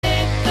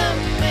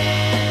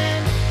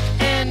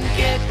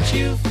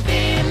you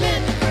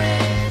feeling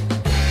grand.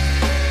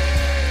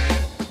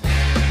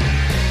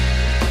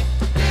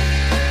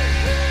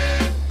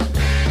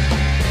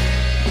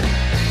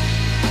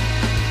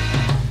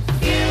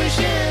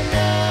 Fusion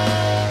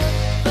of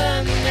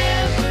the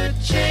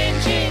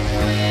never-changing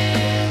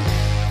wind,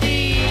 the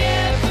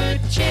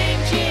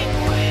ever-changing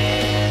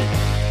wind,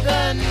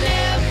 the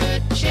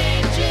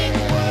never-changing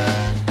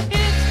world.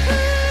 It's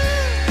good.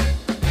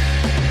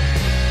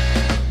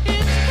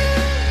 It's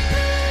good.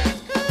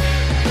 It's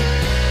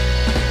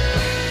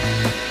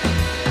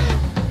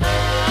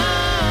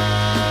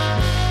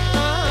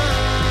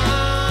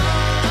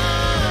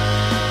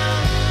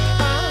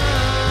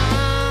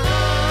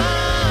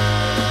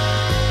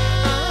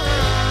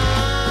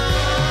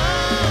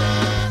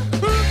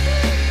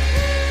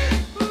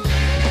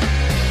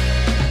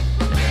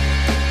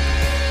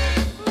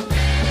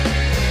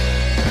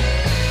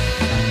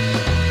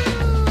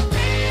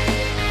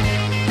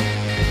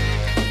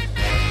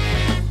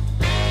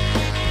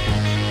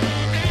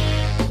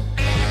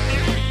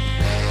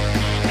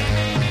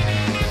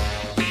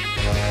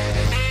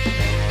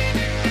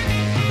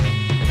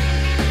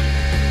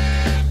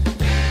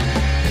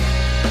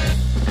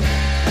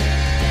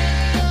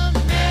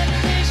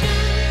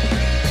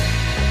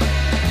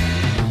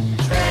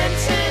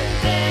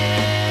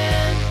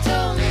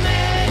Transcendental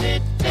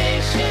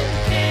meditation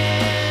can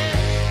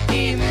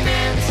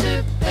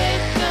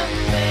emancipate the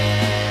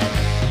man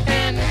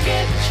and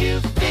get you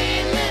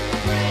feeling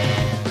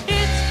grand.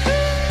 It's good.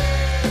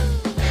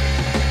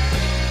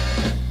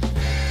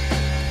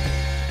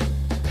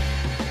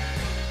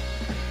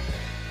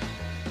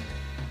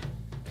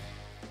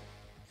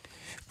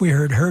 We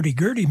heard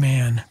Hurdy-Gurdy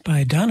Man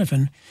by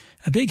Donovan,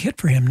 a big hit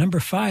for him, number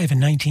 5 in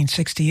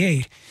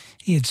 1968.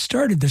 He had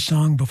started the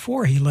song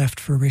before he left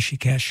for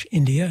Rishikesh,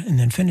 India, and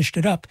then finished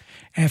it up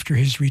after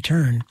his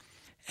return.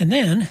 And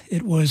then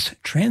it was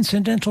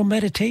Transcendental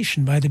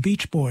Meditation by the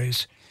Beach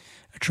Boys,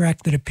 a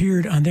track that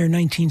appeared on their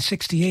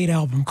 1968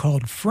 album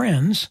called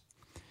Friends.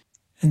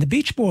 And the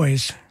Beach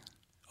Boys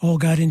all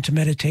got into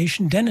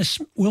meditation. Dennis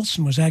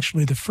Wilson was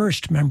actually the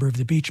first member of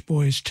the Beach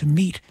Boys to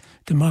meet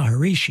the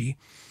Maharishi,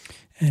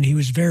 and he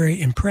was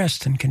very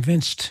impressed and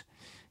convinced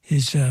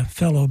his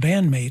fellow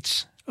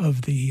bandmates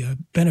of the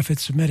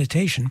benefits of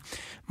meditation.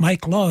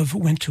 Mike Love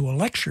went to a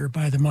lecture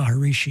by the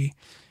Maharishi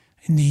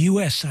in the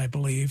U.S., I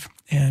believe,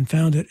 and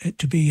found it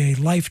to be a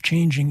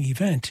life-changing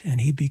event,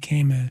 and he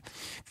became a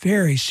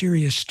very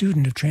serious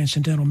student of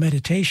transcendental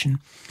meditation.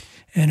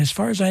 And as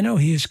far as I know,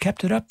 he has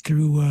kept it up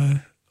through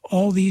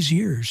all these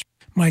years.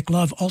 Mike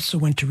Love also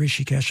went to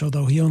Rishikesh,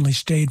 although he only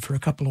stayed for a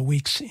couple of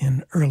weeks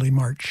in early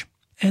March.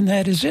 And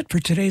that is it for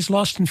today's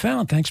Lost and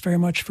Found. Thanks very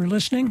much for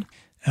listening.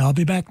 I'll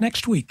be back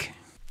next week.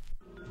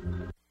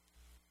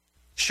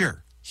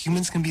 Sure,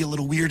 humans can be a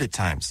little weird at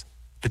times,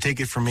 but take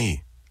it from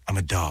me, I'm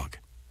a dog.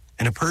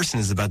 And a person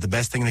is about the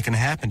best thing that can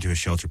happen to a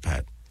shelter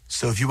pet.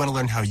 So if you want to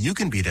learn how you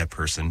can be that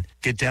person,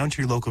 get down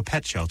to your local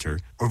pet shelter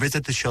or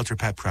visit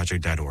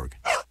theshelterpetproject.org.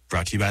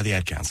 Brought to you by the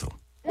Ad Council.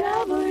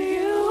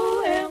 WMPI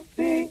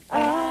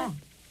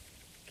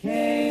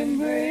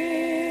Cambridge.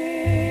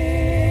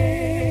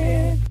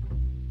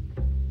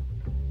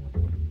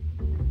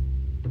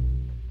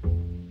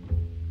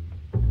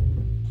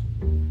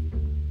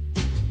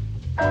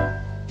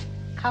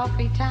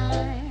 Coffee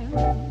time,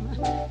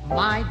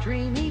 my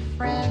dreamy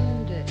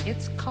friend,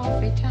 it's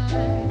coffee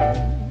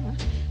time.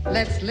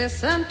 Let's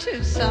listen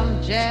to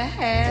some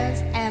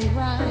jazz and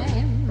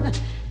rhyme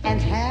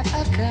and have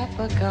a cup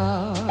of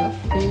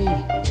coffee.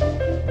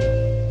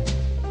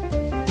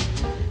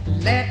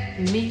 Let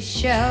me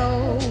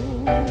show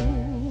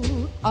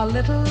a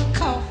little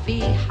coffee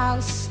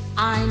house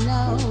I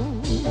know,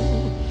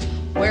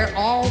 where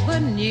all the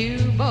new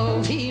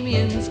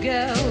bohemians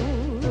go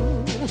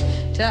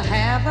to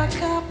have a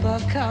cup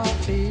of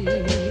coffee.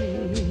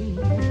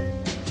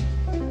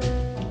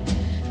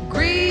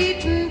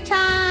 Greeting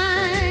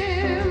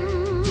time,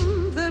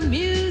 the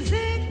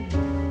music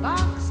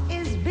box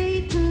is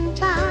beating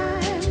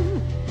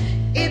time.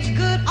 It's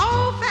good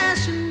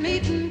old-fashioned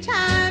meeting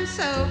time,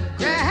 so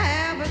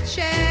grab a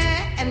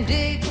chair and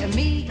dig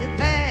me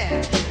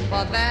there,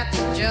 for that's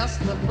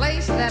just the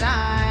place that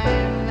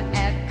I'm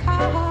at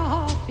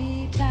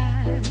coffee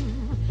time.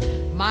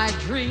 My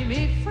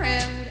dreamy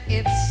friend,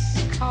 it's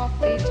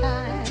coffee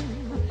time.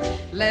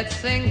 Let's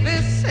sing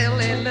this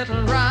silly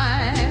little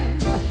rhyme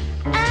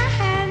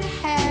and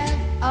have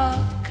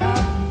a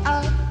cup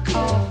of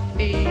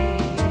coffee.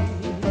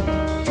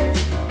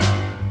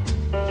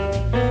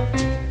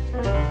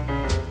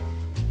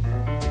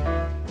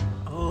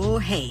 Oh,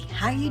 hey,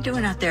 how you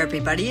doing out there,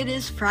 everybody? It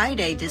is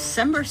Friday,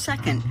 December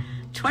 2nd,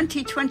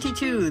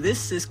 2022.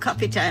 This is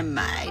Coffee Time.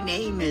 My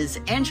name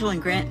is Angela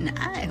Grant, and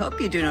I hope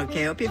you're doing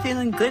okay. I hope you're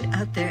feeling good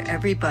out there,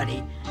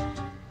 everybody.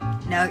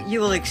 Now, you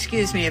will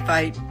excuse me if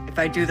I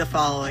do the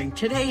following.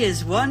 Today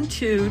is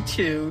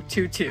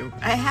 1-2-2-2-2.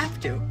 I have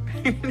to.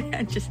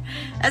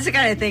 That's the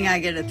kind of thing I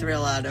get a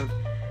thrill out of.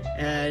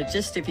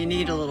 Just if you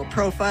need a little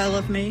profile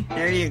of me,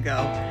 there you go.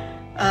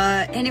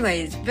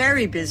 Anyways,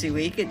 very busy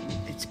week.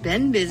 It's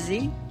been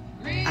busy.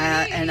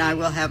 and I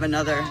will have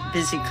another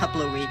busy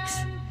couple of weeks.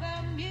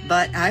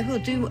 But I will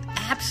do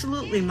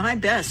absolutely my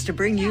best to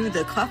bring you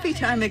the coffee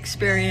time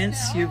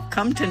experience you've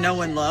come to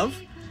know and love.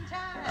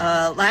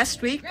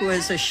 Last week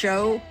was a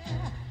show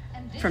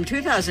from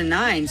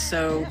 2009,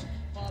 so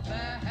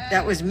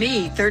that was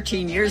me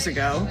 13 years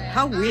ago.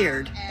 How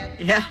weird.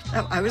 Yeah,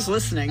 I was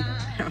listening.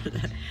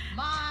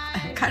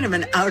 Kind of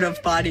an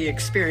out-of-body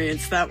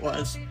experience that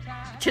was.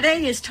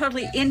 Today is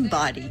totally in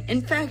body.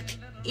 In fact,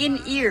 in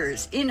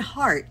ears, in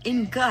heart,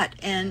 in gut,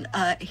 and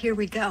here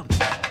we go.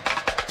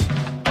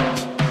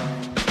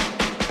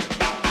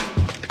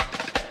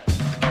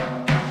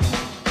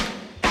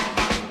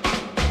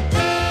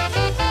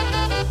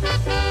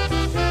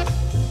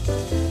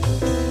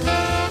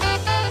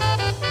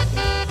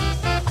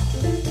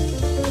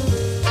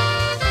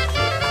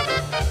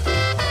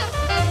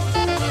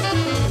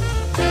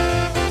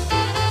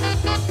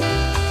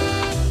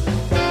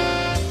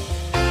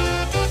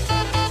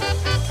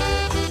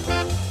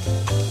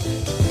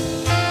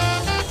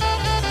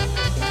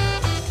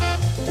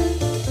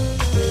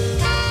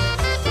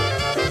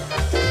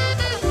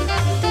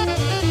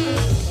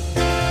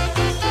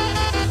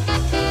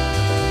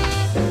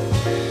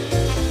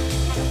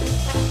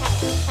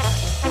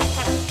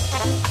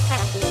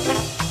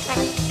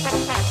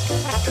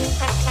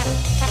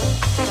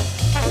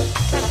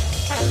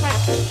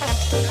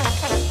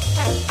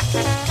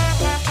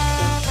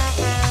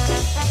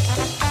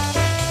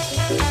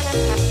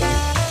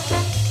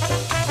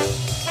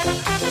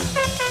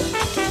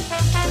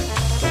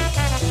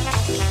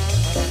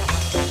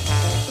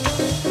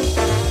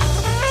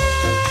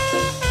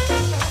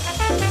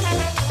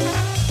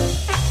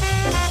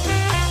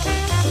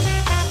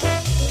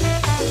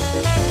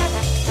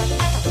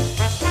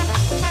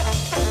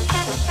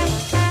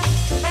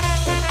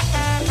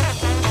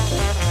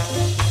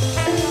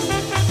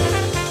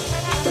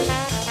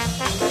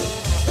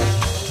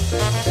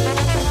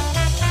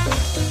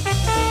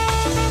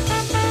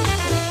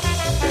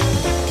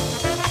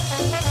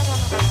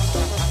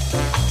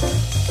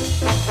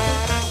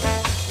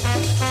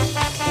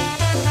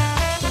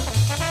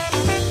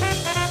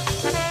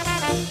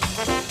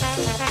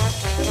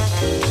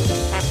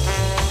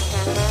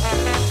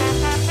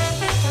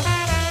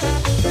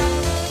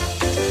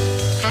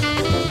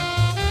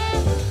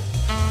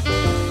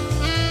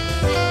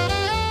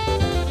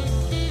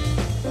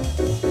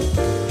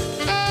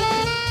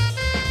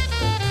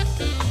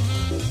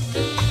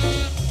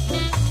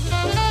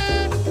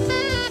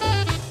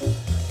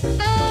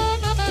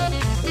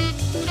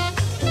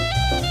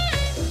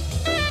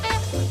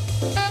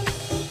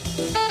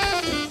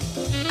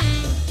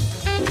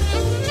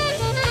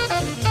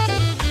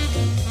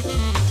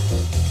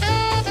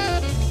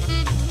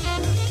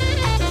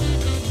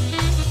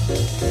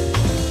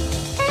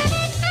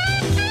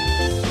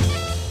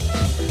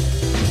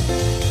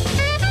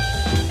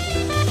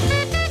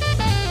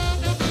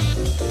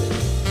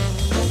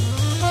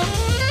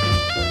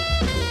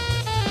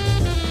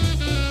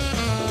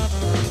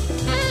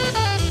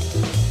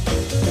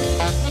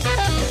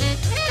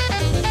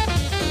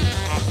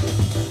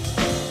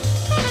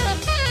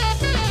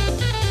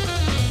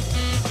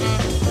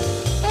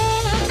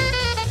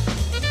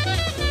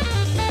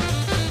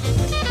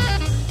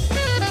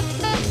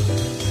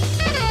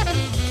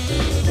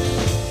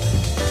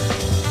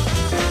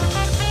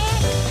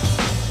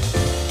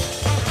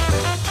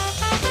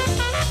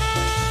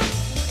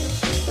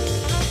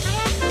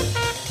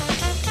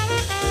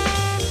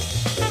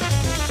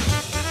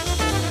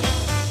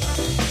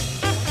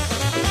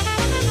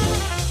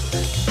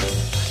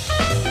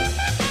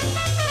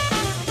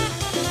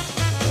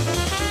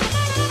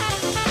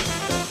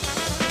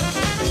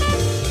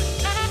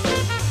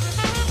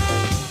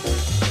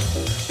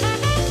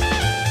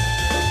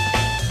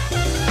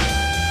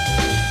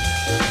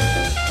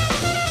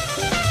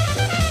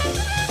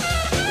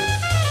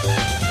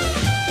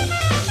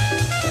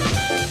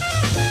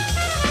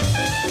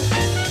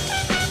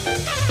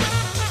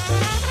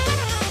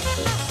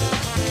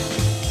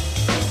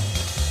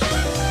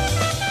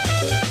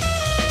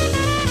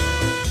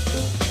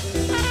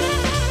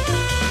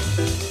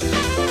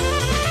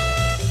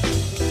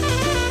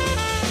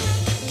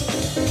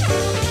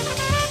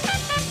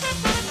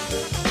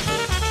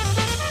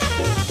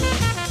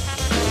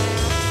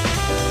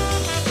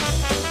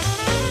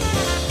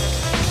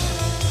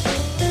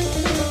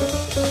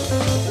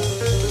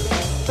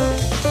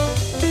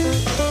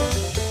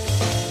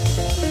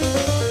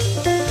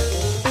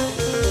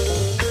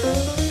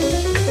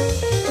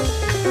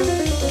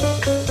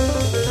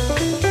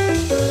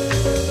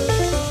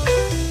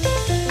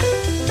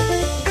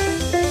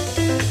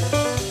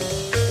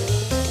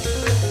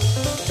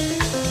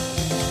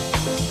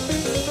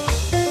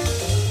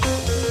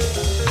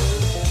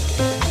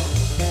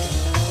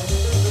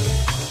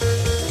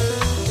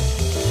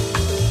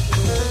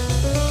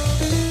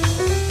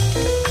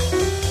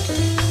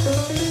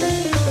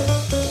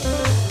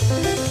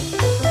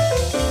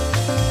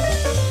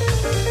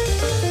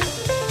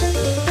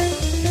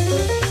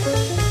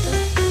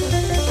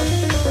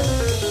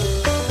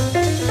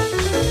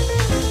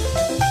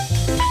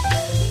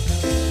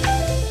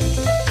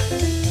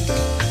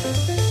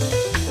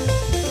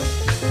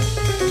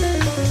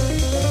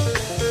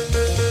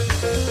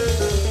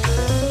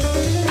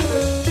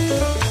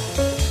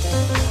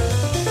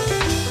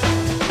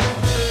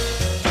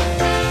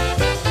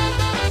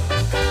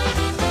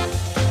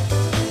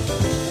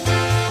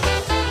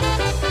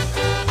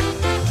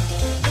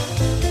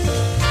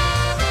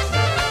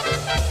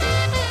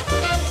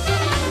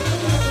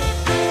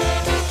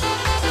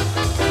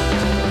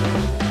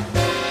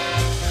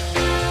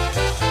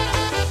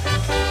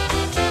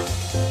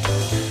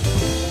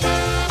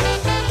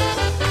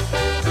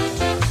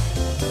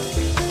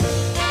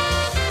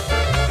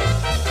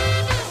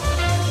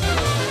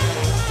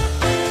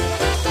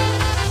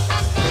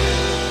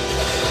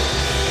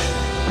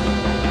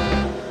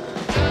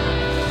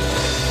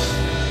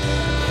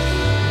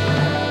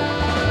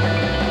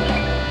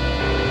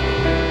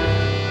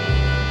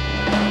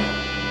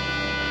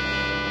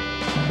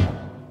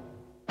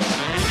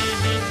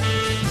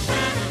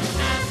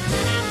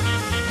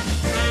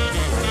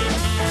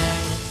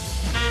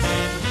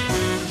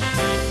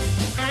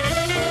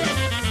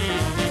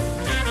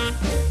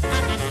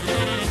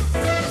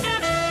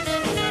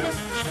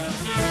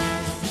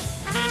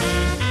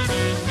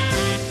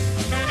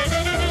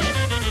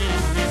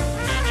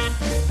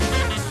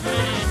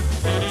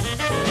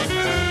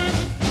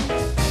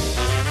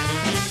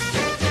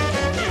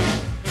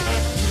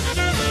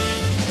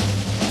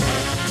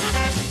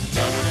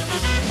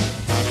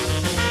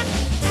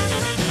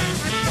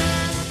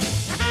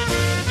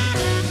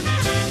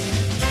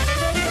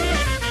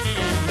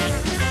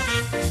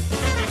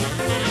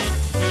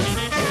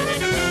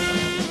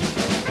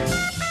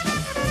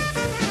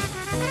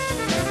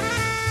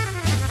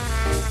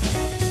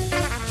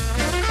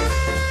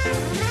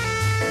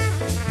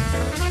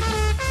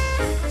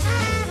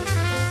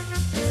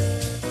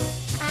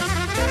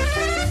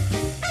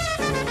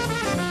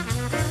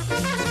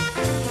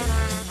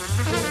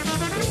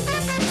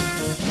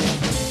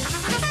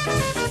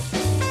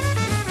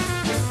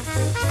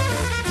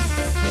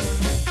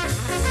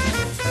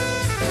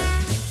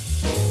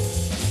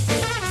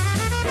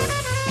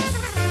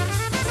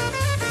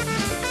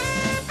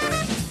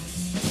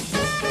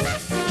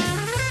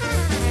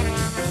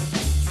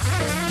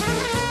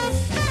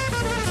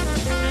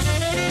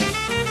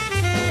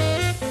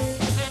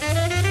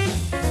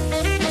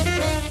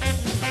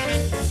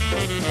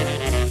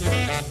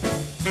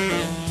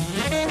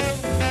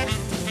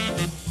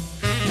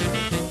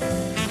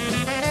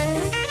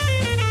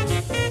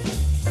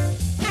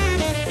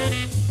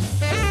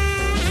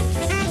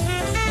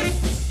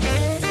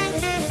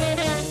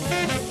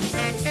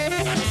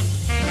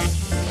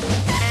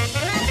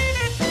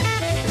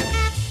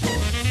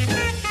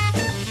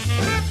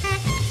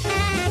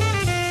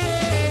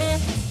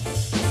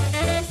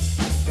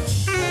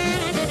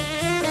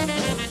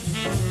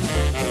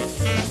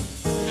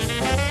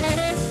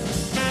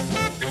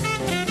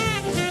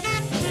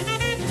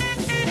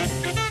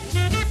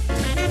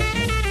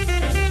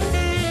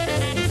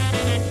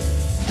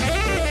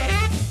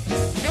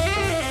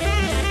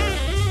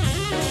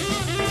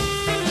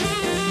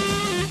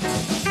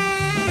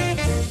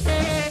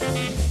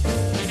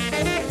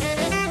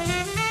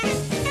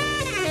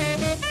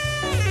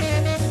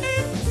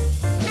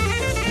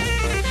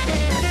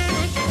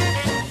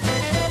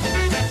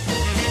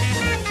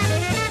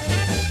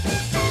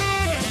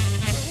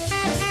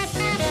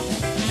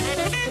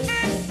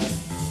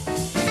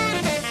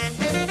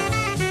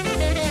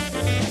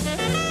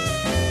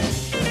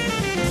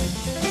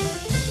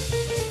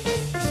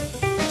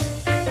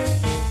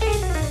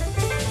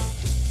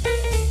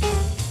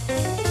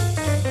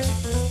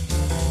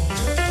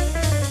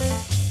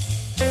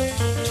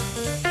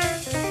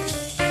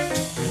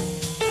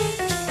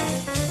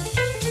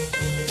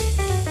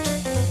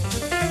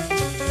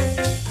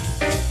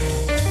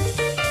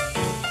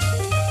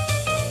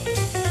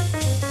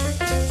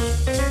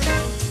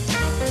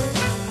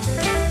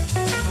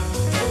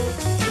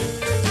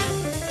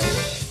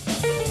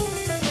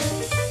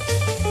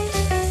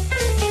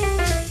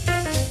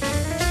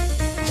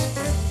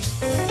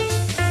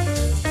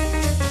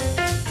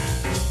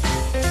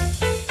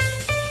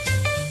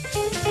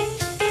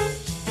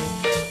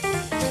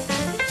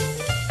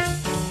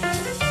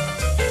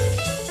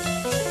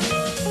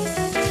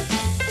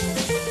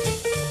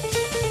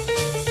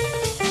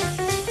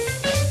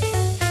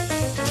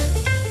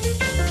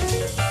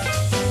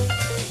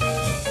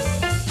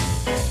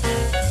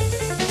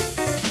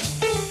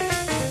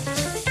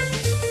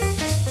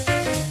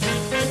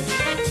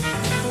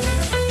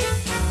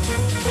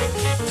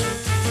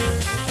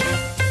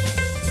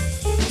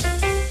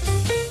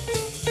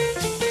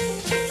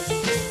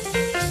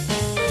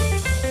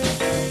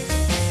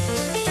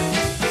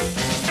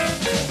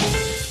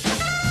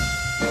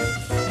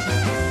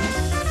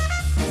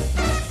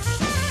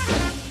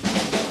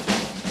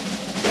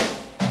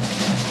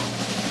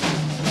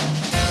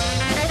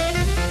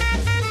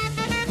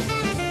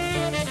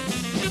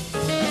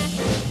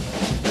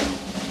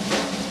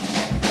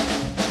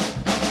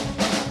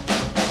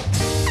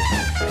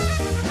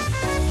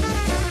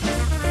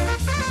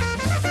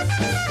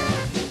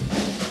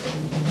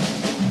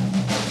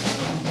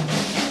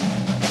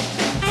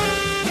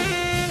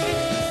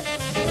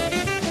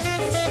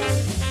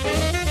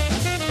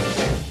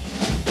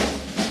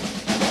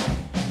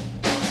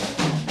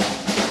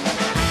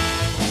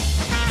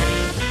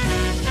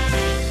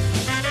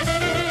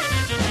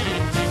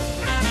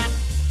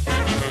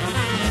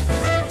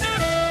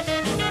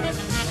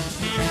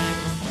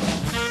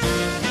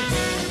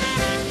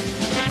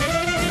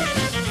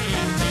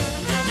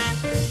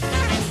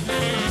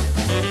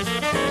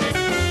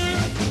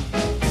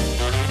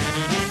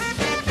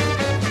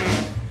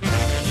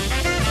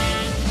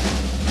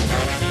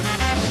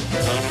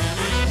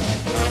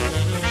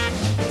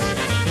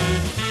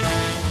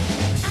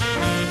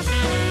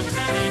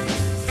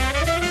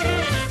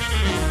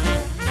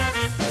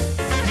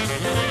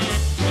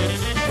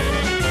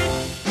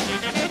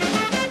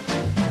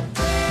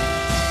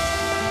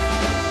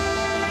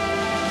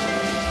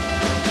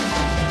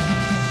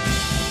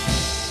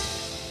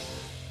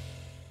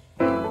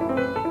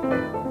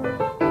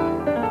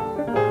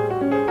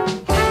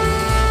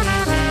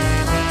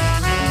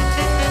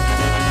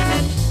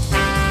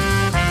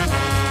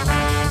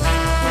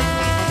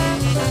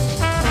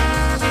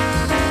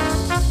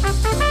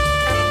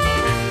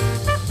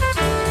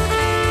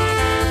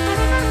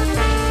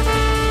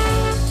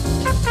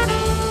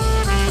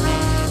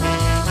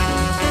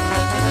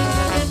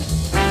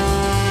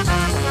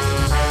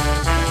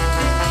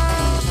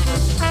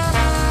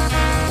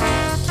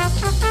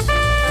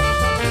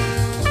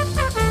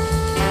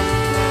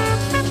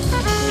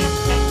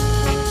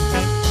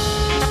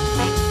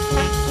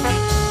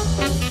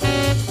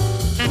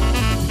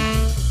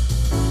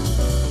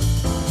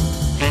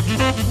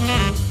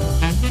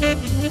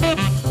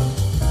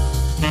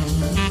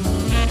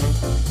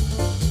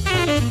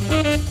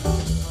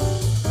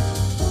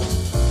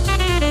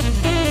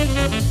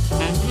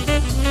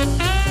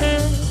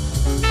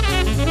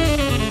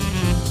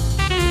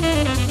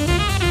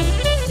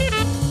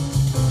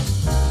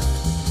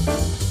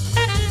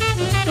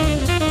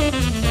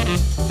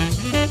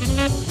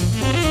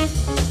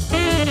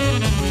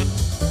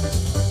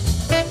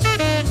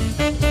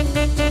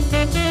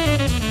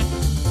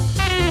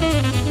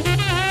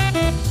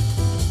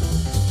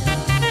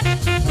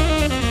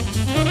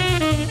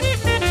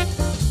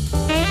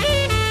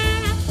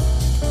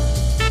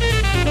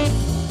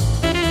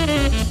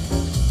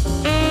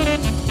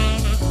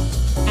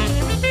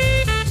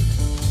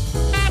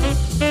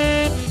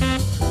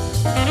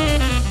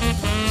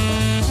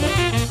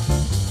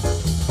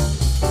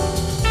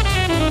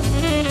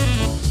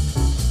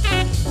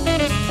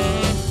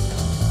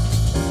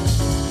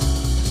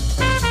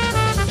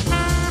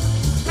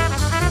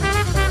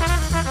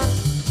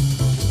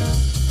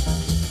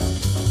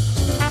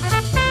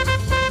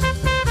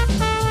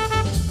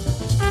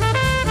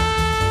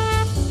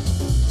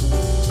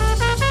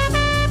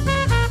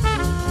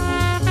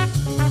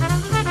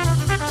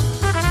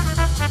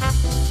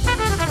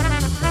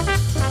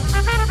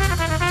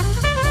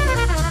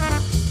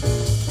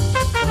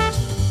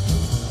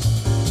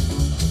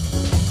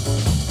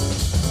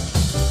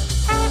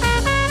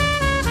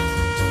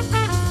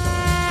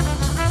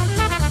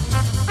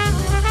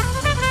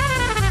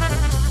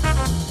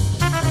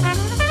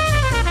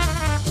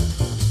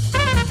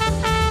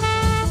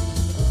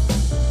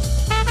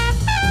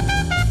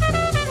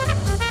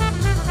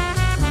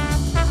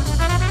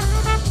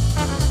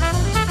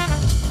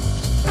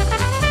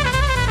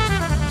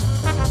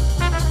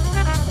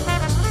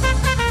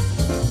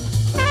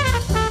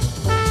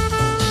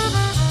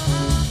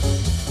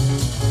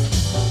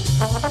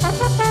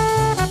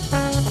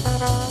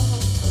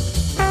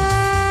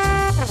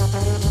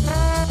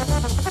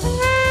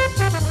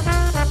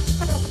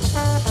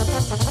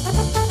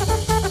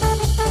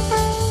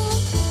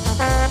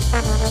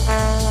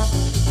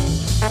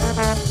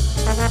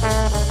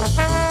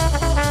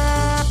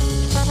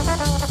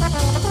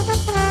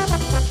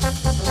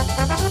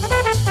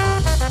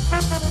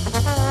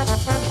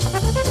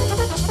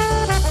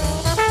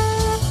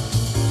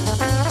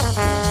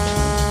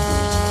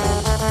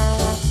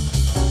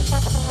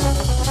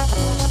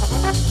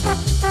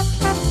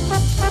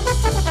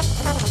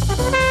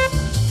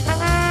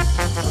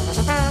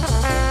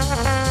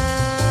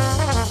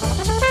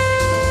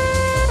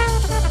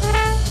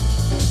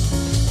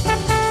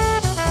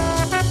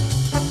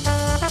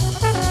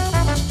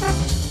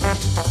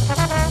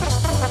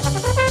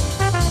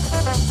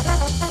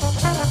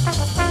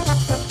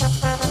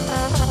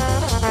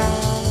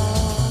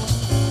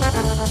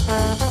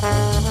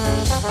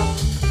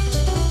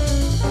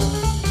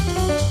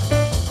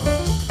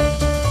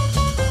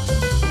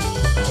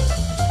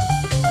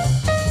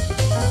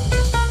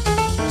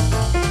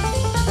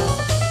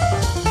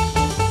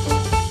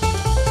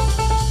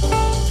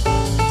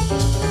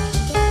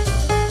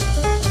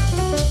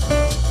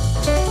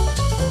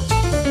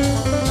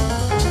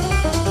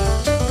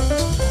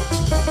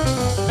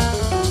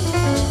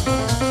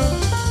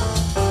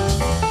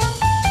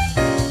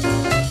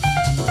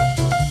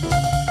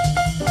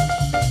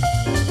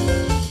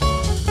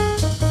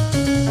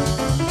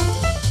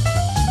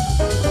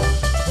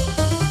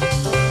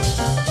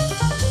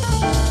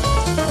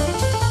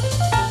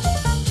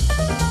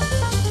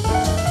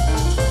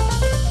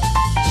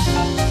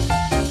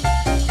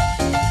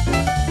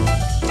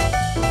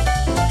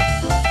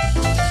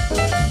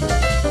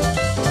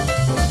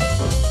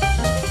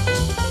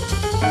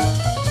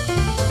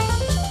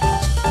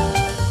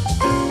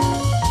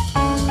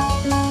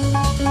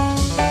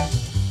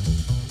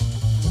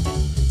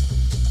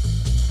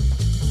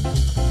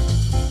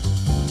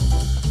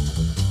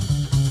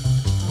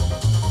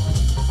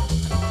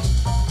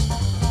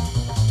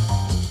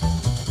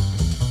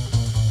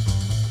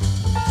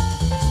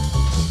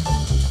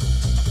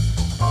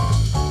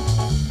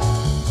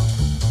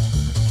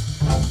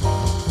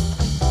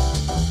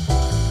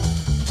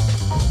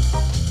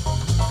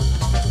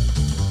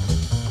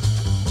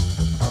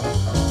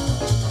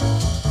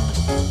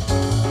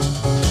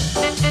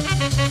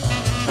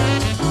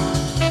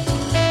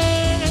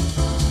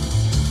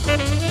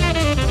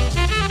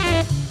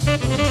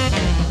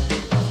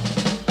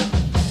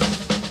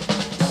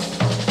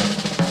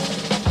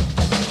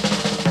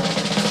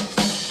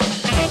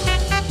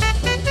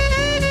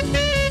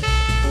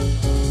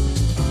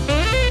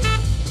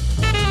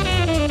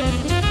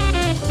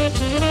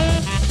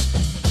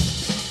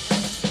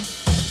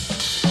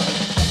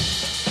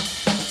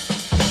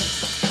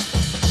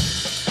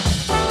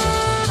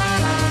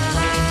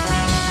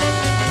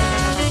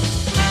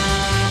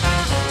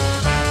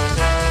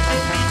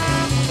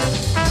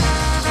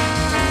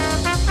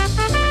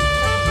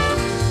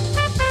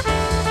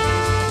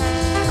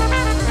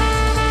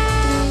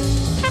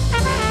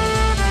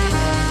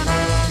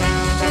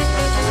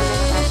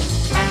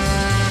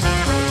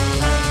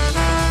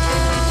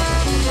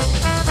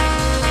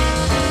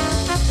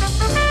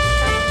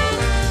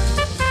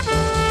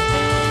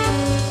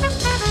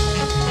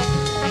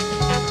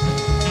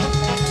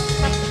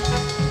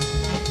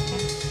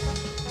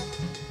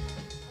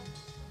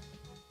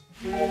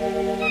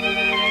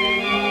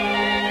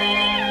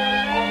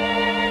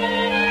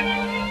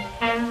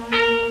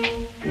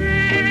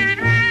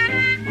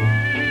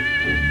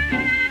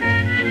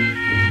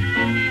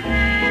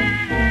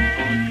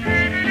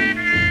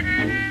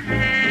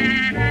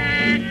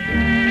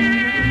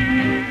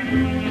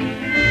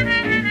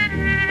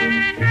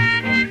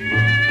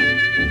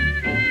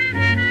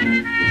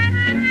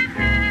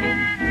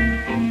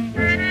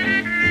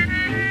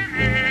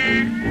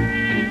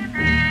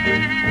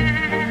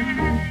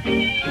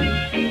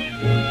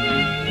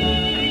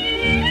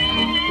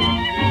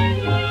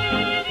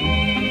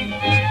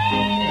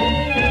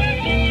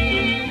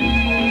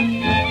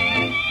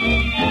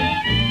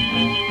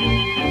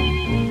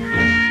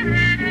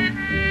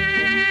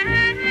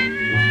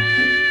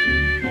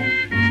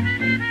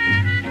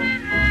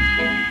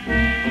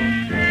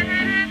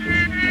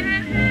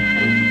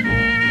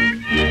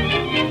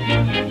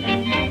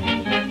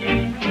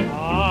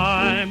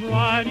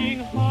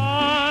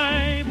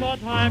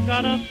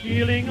 got a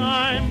feeling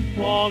I'm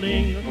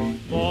falling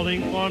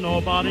for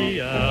nobody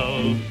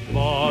else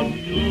but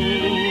you.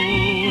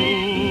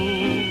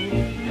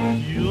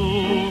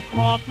 You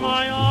caught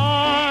my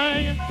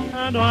eye,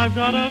 and I've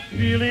got a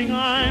feeling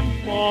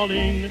I'm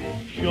falling.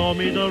 Show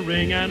me the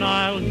ring and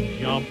I'll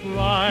jump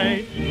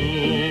right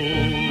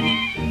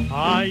through.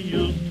 I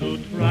used to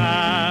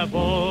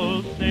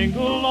travel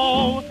single,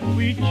 oh,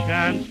 we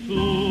chanced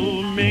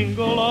to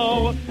mingle,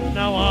 oh,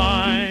 now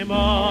I'm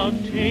a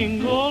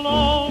tingle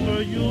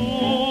over you.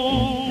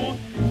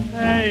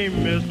 Hey,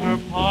 Mr.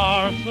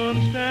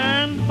 Parson,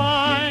 stand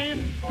by,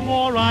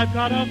 for I've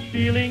got a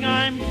feeling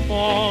I'm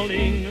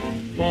falling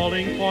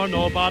for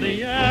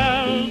nobody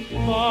else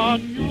but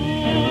you.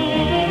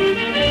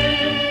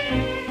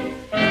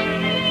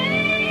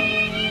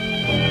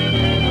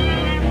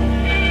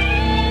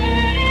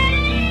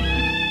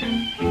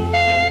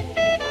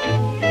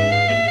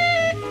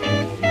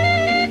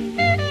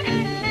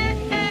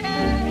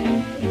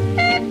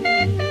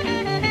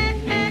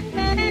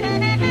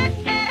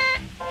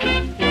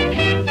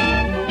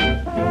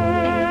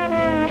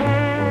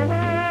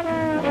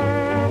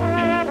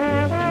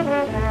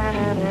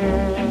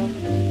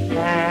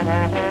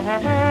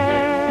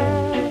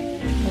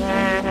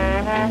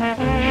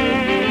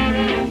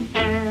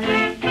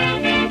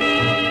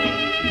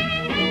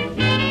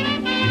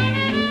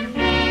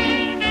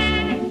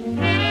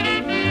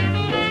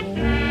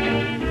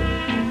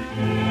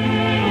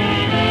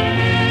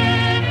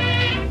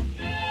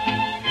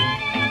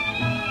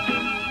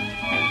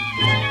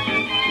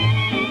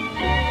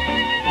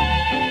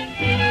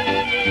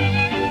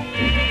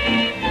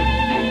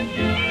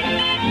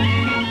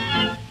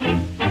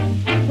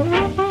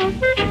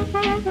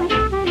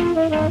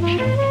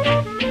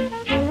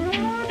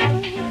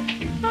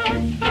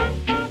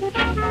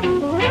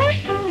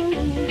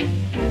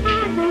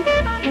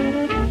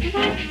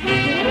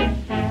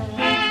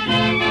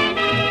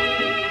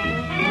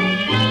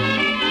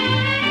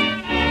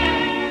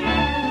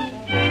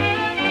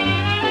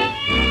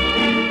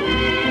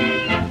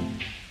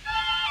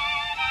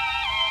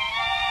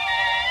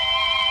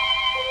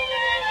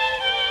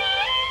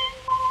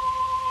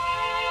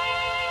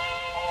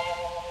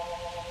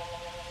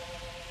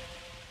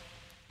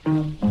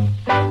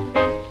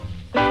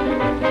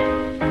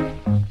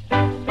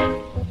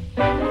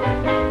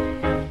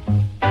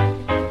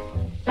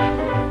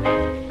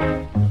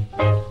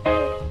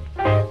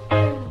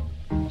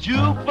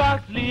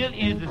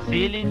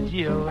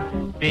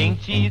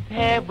 She's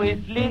hair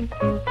with lips,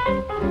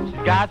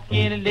 she's got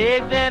skinny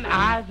legs and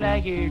eyes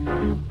like a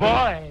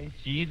boy,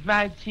 she's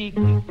my chick.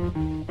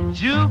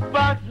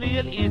 Jukebox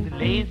Lil is a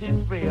lazy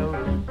frill,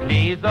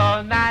 plays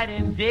all night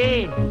and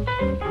day.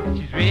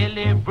 She's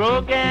really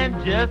broke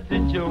and just a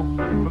joke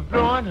for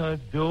throwing her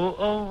dough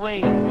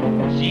away.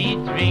 She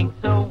drinks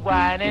a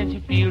wine and she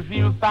feels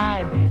real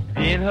fine,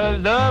 then her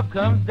love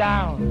comes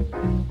down.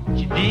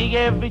 She dig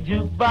every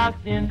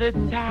jukebox in the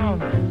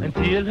town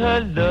until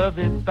her love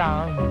is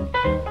found.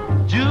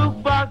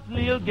 Jukebox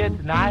Lil gets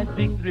a nice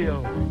big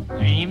thrill,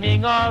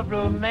 dreaming of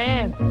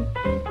romance.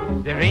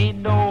 There ain't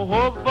no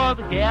hope for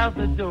the gals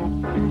that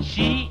dope,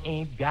 she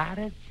ain't got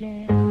a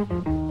chance.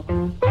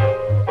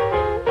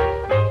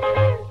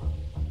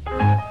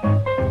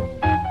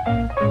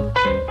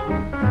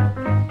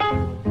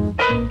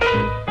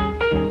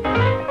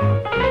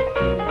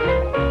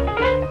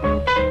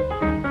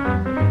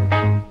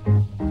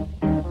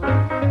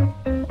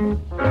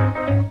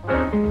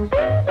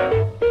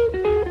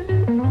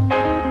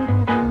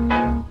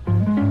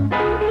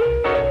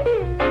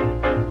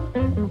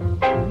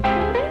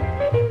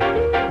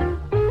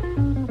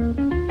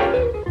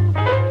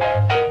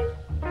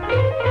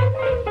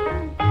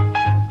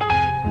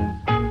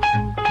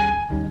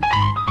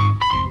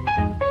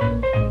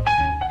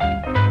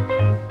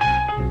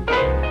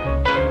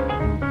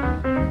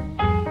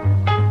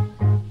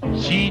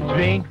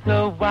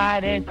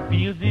 And she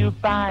feels real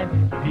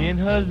fine, then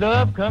her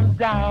love comes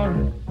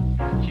down.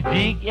 She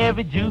dig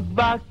every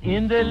jukebox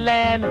in the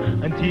land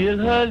until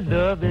her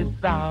love is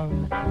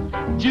found.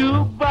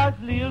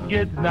 Jukebox Lil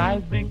gets a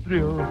nice big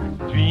thrill,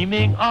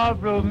 dreaming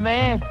of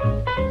romance.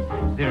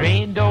 There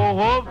ain't no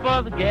hope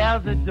for the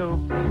gals that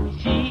dope,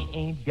 she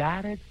ain't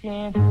got a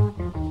chance.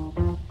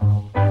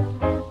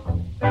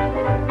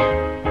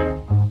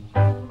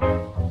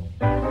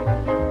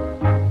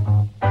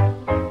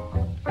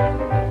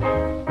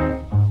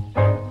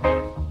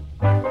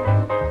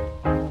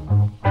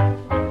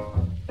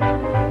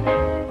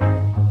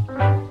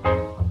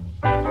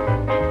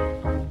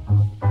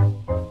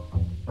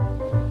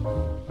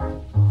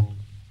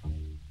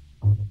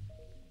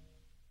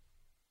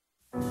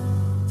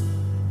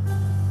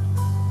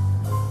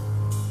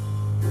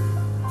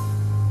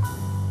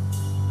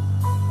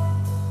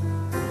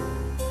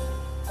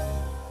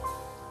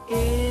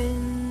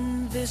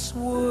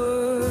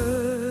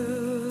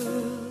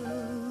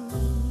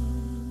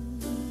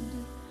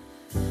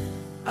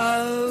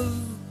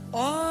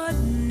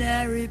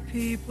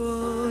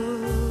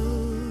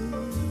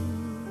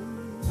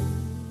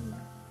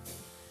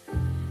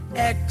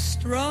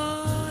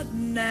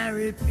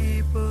 Extraordinary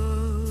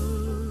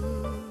people.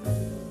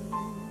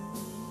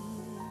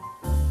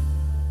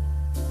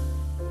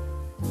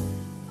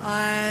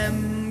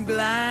 I'm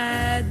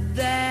glad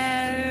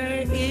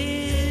there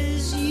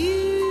is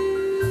you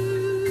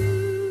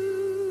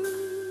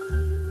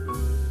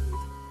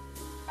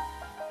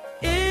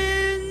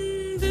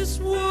in this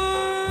world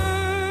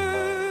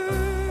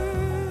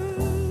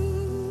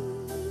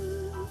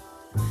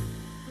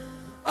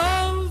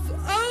of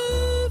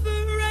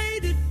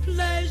overrated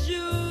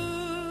pleasures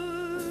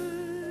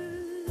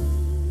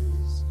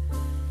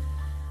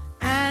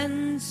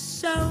and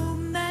so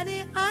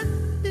many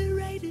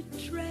underrated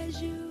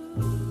treasures.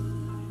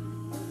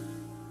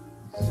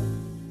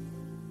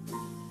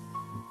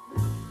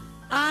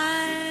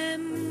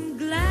 I'm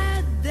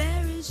glad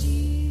there is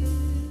you.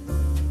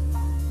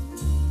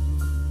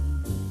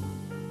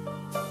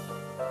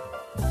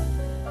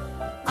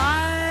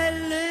 I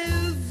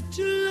live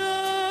to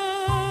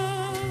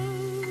love.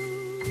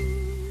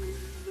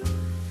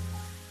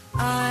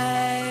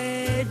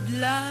 I'd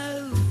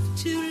love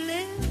to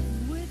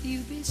live with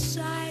you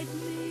beside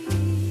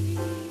me.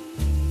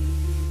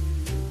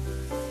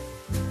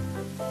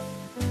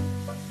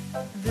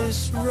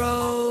 This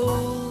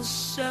role's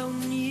so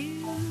new.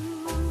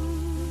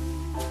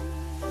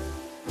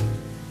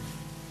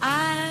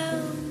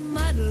 I'll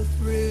muddle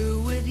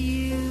through with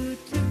you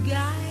to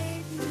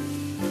guide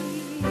me.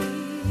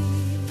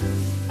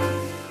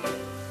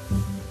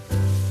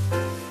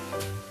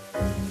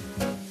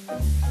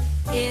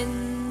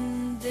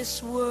 In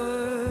this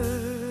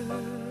world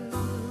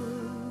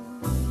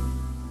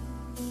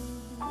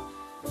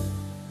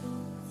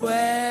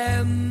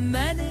where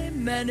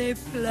many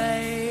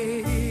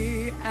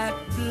play at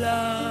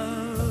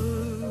love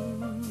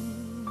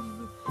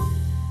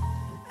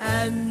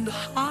and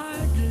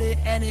hardly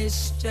any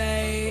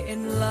stay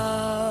in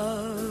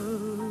love,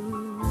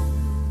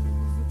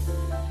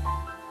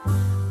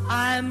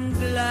 I'm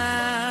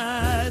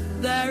glad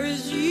there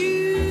is you.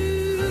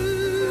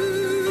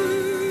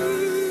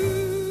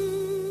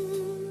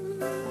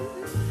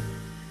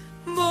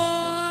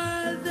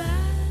 More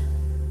than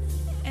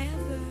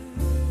ever,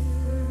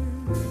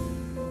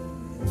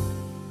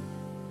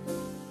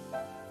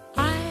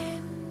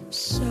 I'm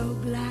so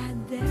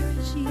glad there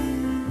is you.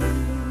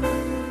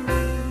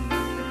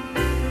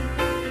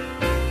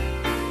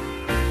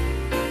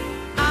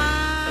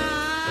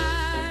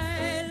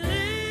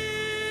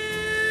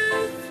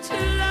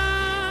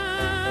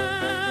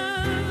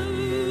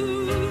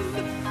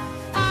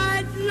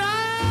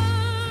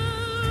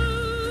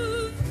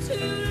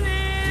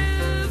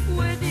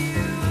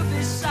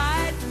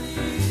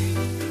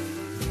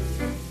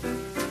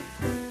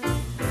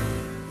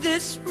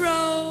 This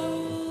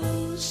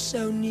role's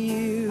so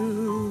new.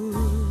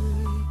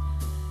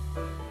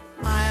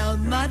 I'll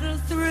muddle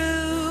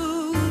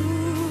through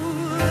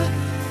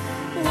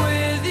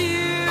with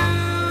you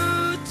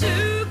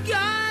to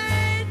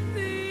guide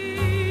me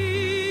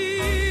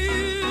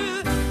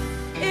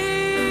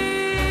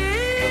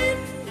in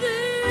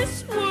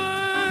this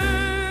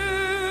world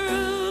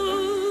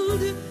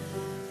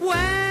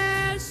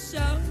where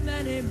so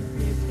many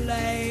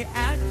play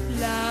at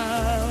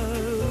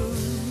love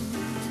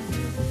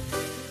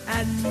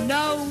and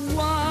no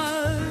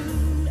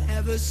one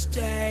ever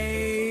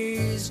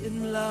stays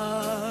in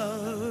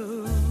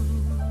love.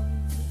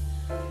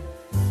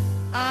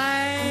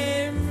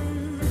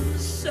 I'm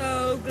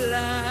so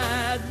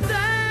glad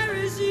there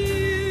is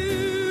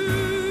you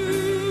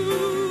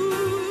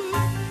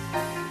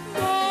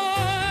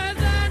more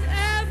than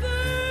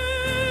ever.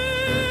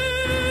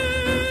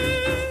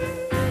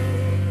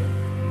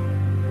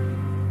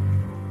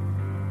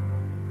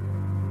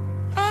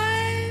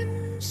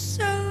 I'm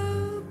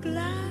so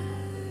glad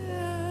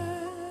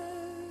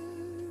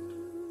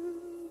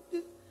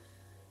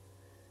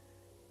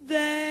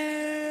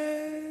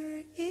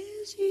there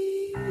is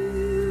you.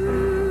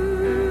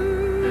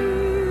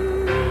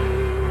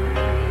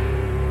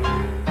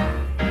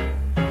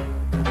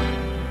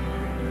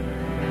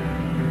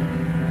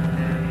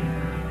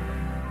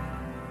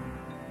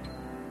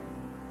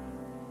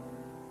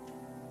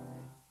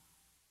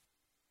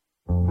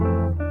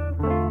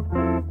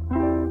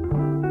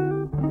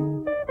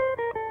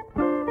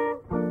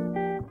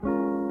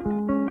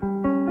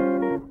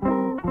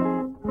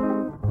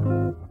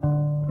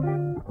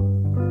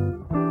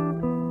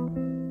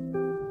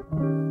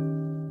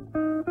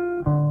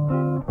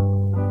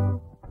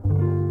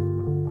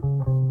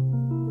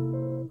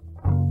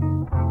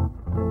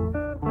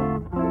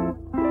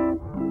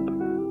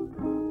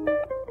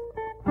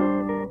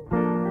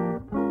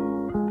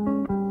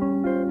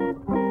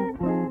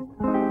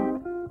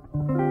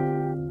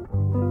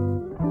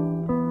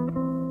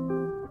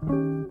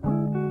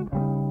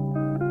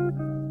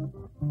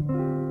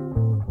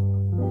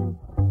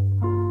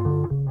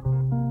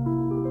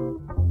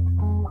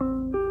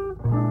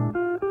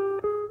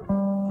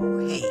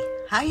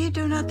 How you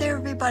doing out there,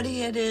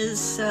 everybody? It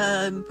is,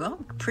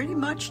 pretty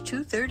much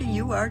 2:30.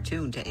 You are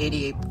tuned to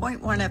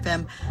 88.1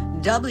 FM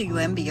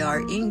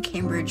WMBR in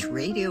Cambridge,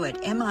 radio at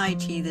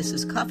MIT. This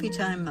is Coffee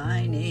Time.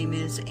 My name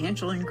is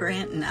Angeline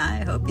Grant, and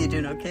I hope you're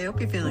doing okay.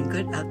 Hope you're feeling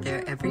good out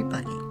there,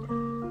 everybody.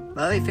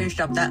 Well, we finished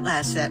up that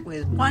last set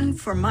with one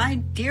for my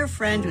dear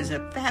friend who's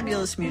a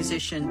fabulous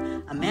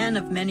musician, a man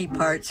of many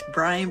parts,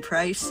 Brian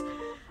Price,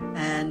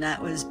 and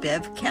that was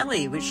Bev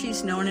Kelly, which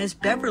she's known as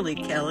Beverly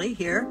Kelly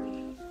here.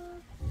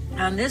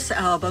 On this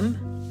album,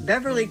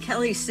 Beverly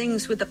Kelly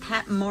sings with the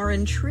Pat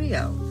Moran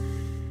Trio.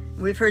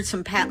 We've heard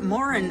some Pat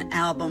Moran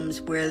albums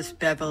with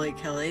Beverly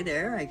Kelly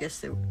there. I guess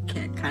they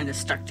kind of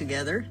stuck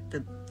together,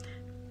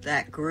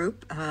 that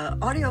group.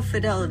 Audio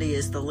Fidelity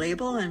is the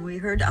label, and we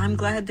heard I'm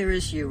Glad There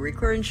Is You,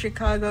 recorded in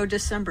Chicago,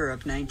 December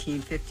of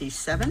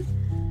 1957.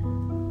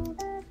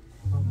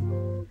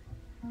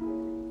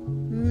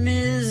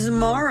 Ms.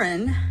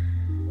 Moran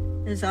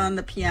is on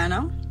the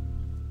piano.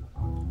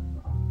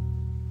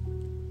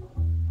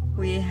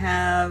 We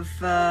have,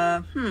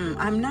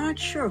 I'm not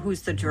sure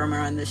who's the drummer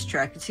on this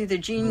track. It's either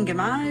Gene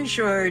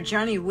Gamage or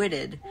Johnny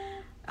Whitted.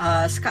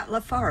 Scott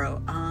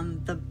LaFaro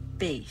on the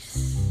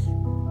bass.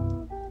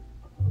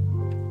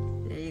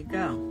 There you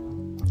go.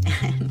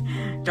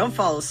 And don't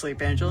fall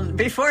asleep, Angela.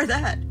 Before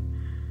that,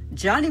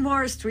 Johnny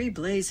Moore's Three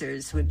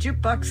Blazers with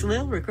Jukebox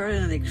Lil,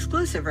 recorded on the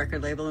exclusive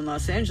record label in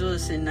Los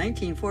Angeles in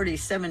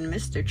 1947.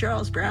 Mr.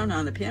 Charles Brown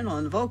on the piano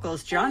and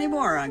vocals, Johnny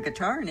Moore on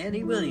guitar, and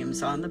Eddie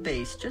Williams on the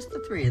bass. Just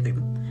the three of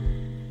them.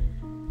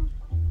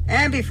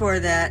 And before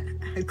that,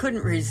 I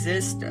couldn't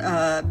resist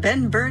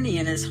Ben Burney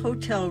and his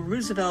Hotel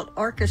Roosevelt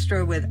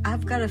Orchestra with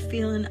I've Got a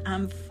Feeling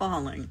I'm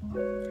Falling.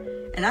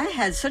 And I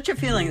had such a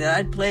feeling that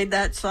I'd played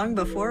that song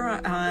before.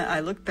 I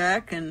looked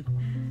back, and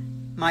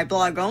my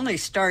blog only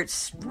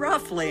starts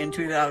roughly in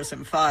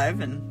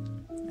 2005,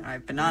 and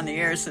I've been on the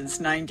air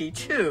since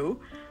 92.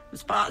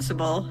 It's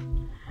possible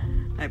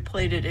I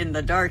played it in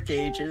the dark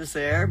ages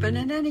there, but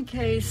in any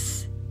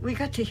case, we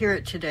got to hear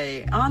it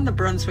today on the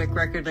Brunswick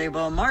record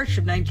label, March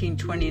of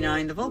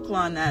 1929. The vocal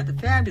on that, the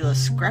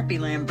fabulous Scrappy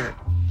Lambert.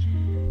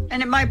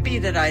 And it might be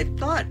that I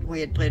thought we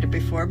had played it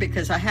before,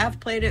 because I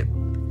have played it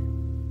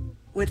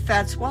with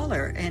Fats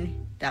Waller,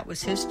 and that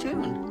was his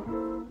tune.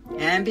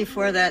 And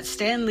before that,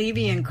 Stan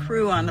Levy and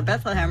crew on the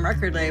Bethlehem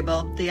record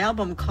label, the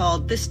album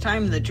called This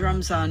Time the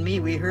Drums on Me,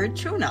 we heard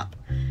Tune Up,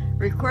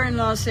 recorded in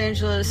Los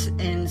Angeles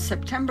in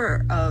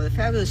September of the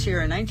fabulous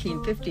year of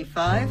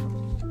 1955.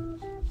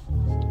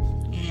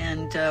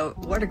 And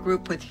what a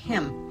group with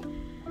him.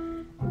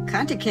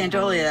 Conte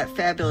Candoli, that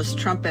fabulous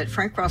trumpet,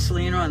 Frank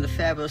Rossellino on the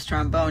fabulous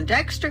trombone,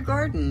 Dexter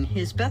Gordon,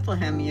 his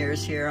Bethlehem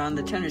years here on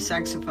the tenor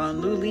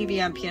saxophone, Lou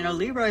Levy on piano,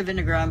 Leroy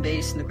Vinegar on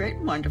bass, and the great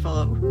and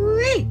wonderful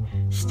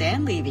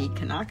Stan Levy,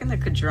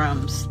 Kanaka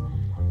drums.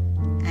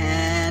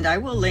 And I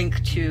will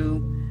link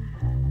to,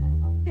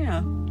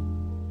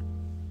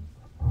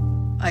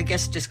 I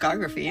guess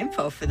discography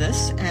info for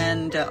this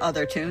and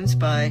other tunes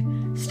by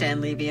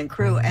Stan Levy and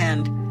crew,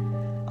 and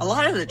a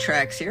lot of the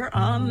tracks here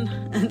on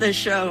the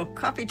show,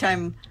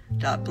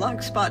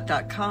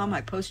 coffeetime.blogspot.com.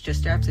 I post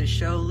just after the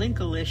show,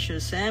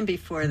 Linkalicious, and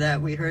before that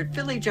we heard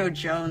Philly Joe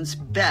Jones'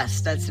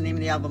 Best. That's the name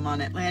of the album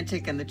on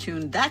Atlantic, and the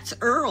tune That's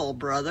Earl,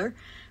 Brother,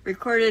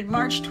 recorded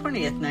March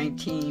 20th,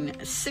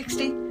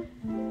 1960.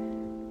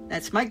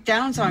 That's Mike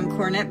Downs on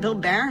cornet, Bill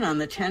Barron on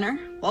the tenor,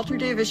 Walter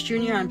Davis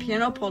Jr. on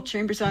piano, Paul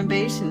Chambers on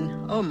bass,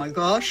 and oh my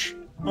gosh,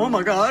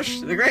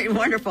 the great and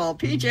wonderful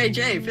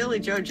PJJ, Philly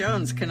Joe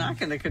Jones,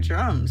 Kanaka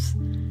drums.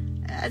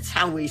 That's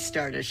how we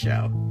start a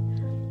show.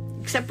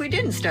 Except we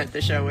didn't start the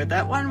show with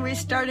that one. We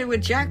started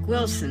with Jack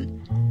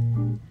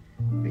Wilson.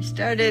 We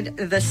started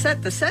the set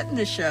in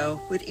the show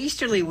with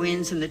Easterly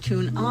Winds and the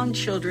tune On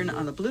Children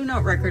on the Blue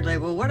Note record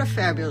label. What a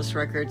fabulous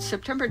record.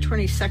 September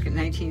 22nd,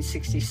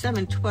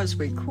 1967, 'twas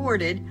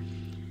recorded.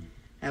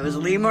 That was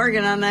Lee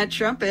Morgan on that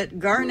trumpet,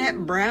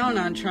 Garnett Brown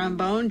on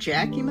trombone,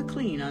 Jackie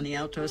McLean on the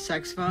alto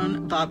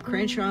saxophone, Bob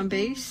Crenshaw on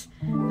bass,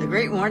 the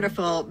great and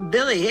wonderful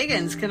Billy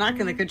Higgins,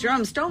 Kanaka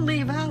drums. Don't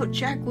leave out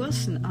Jack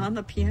Wilson on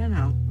the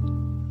piano.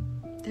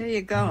 There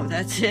you go.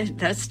 That's it.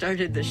 That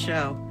started the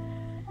show.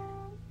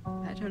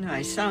 I don't know.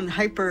 I sound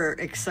hyper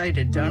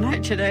excited, don't I,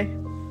 today?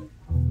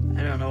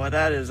 I don't know what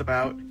that is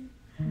about.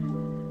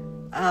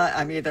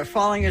 I'm either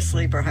falling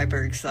asleep or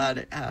hyper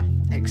exotic.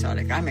 I'm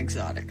exotic.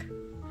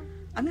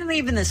 I'm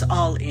leaving this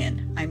all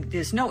in.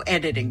 There's no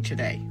editing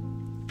today.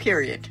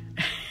 Period.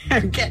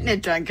 I'm getting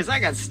it done because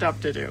I got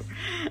stuff to do.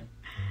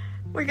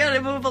 We got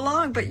to move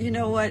along, but you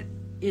know what?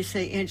 You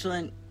say,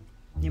 Angela,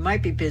 you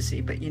might be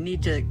busy, but you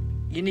need to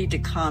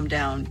calm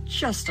down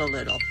just a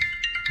little.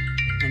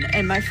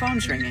 And my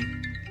phone's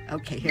ringing.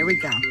 Okay, here we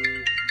go.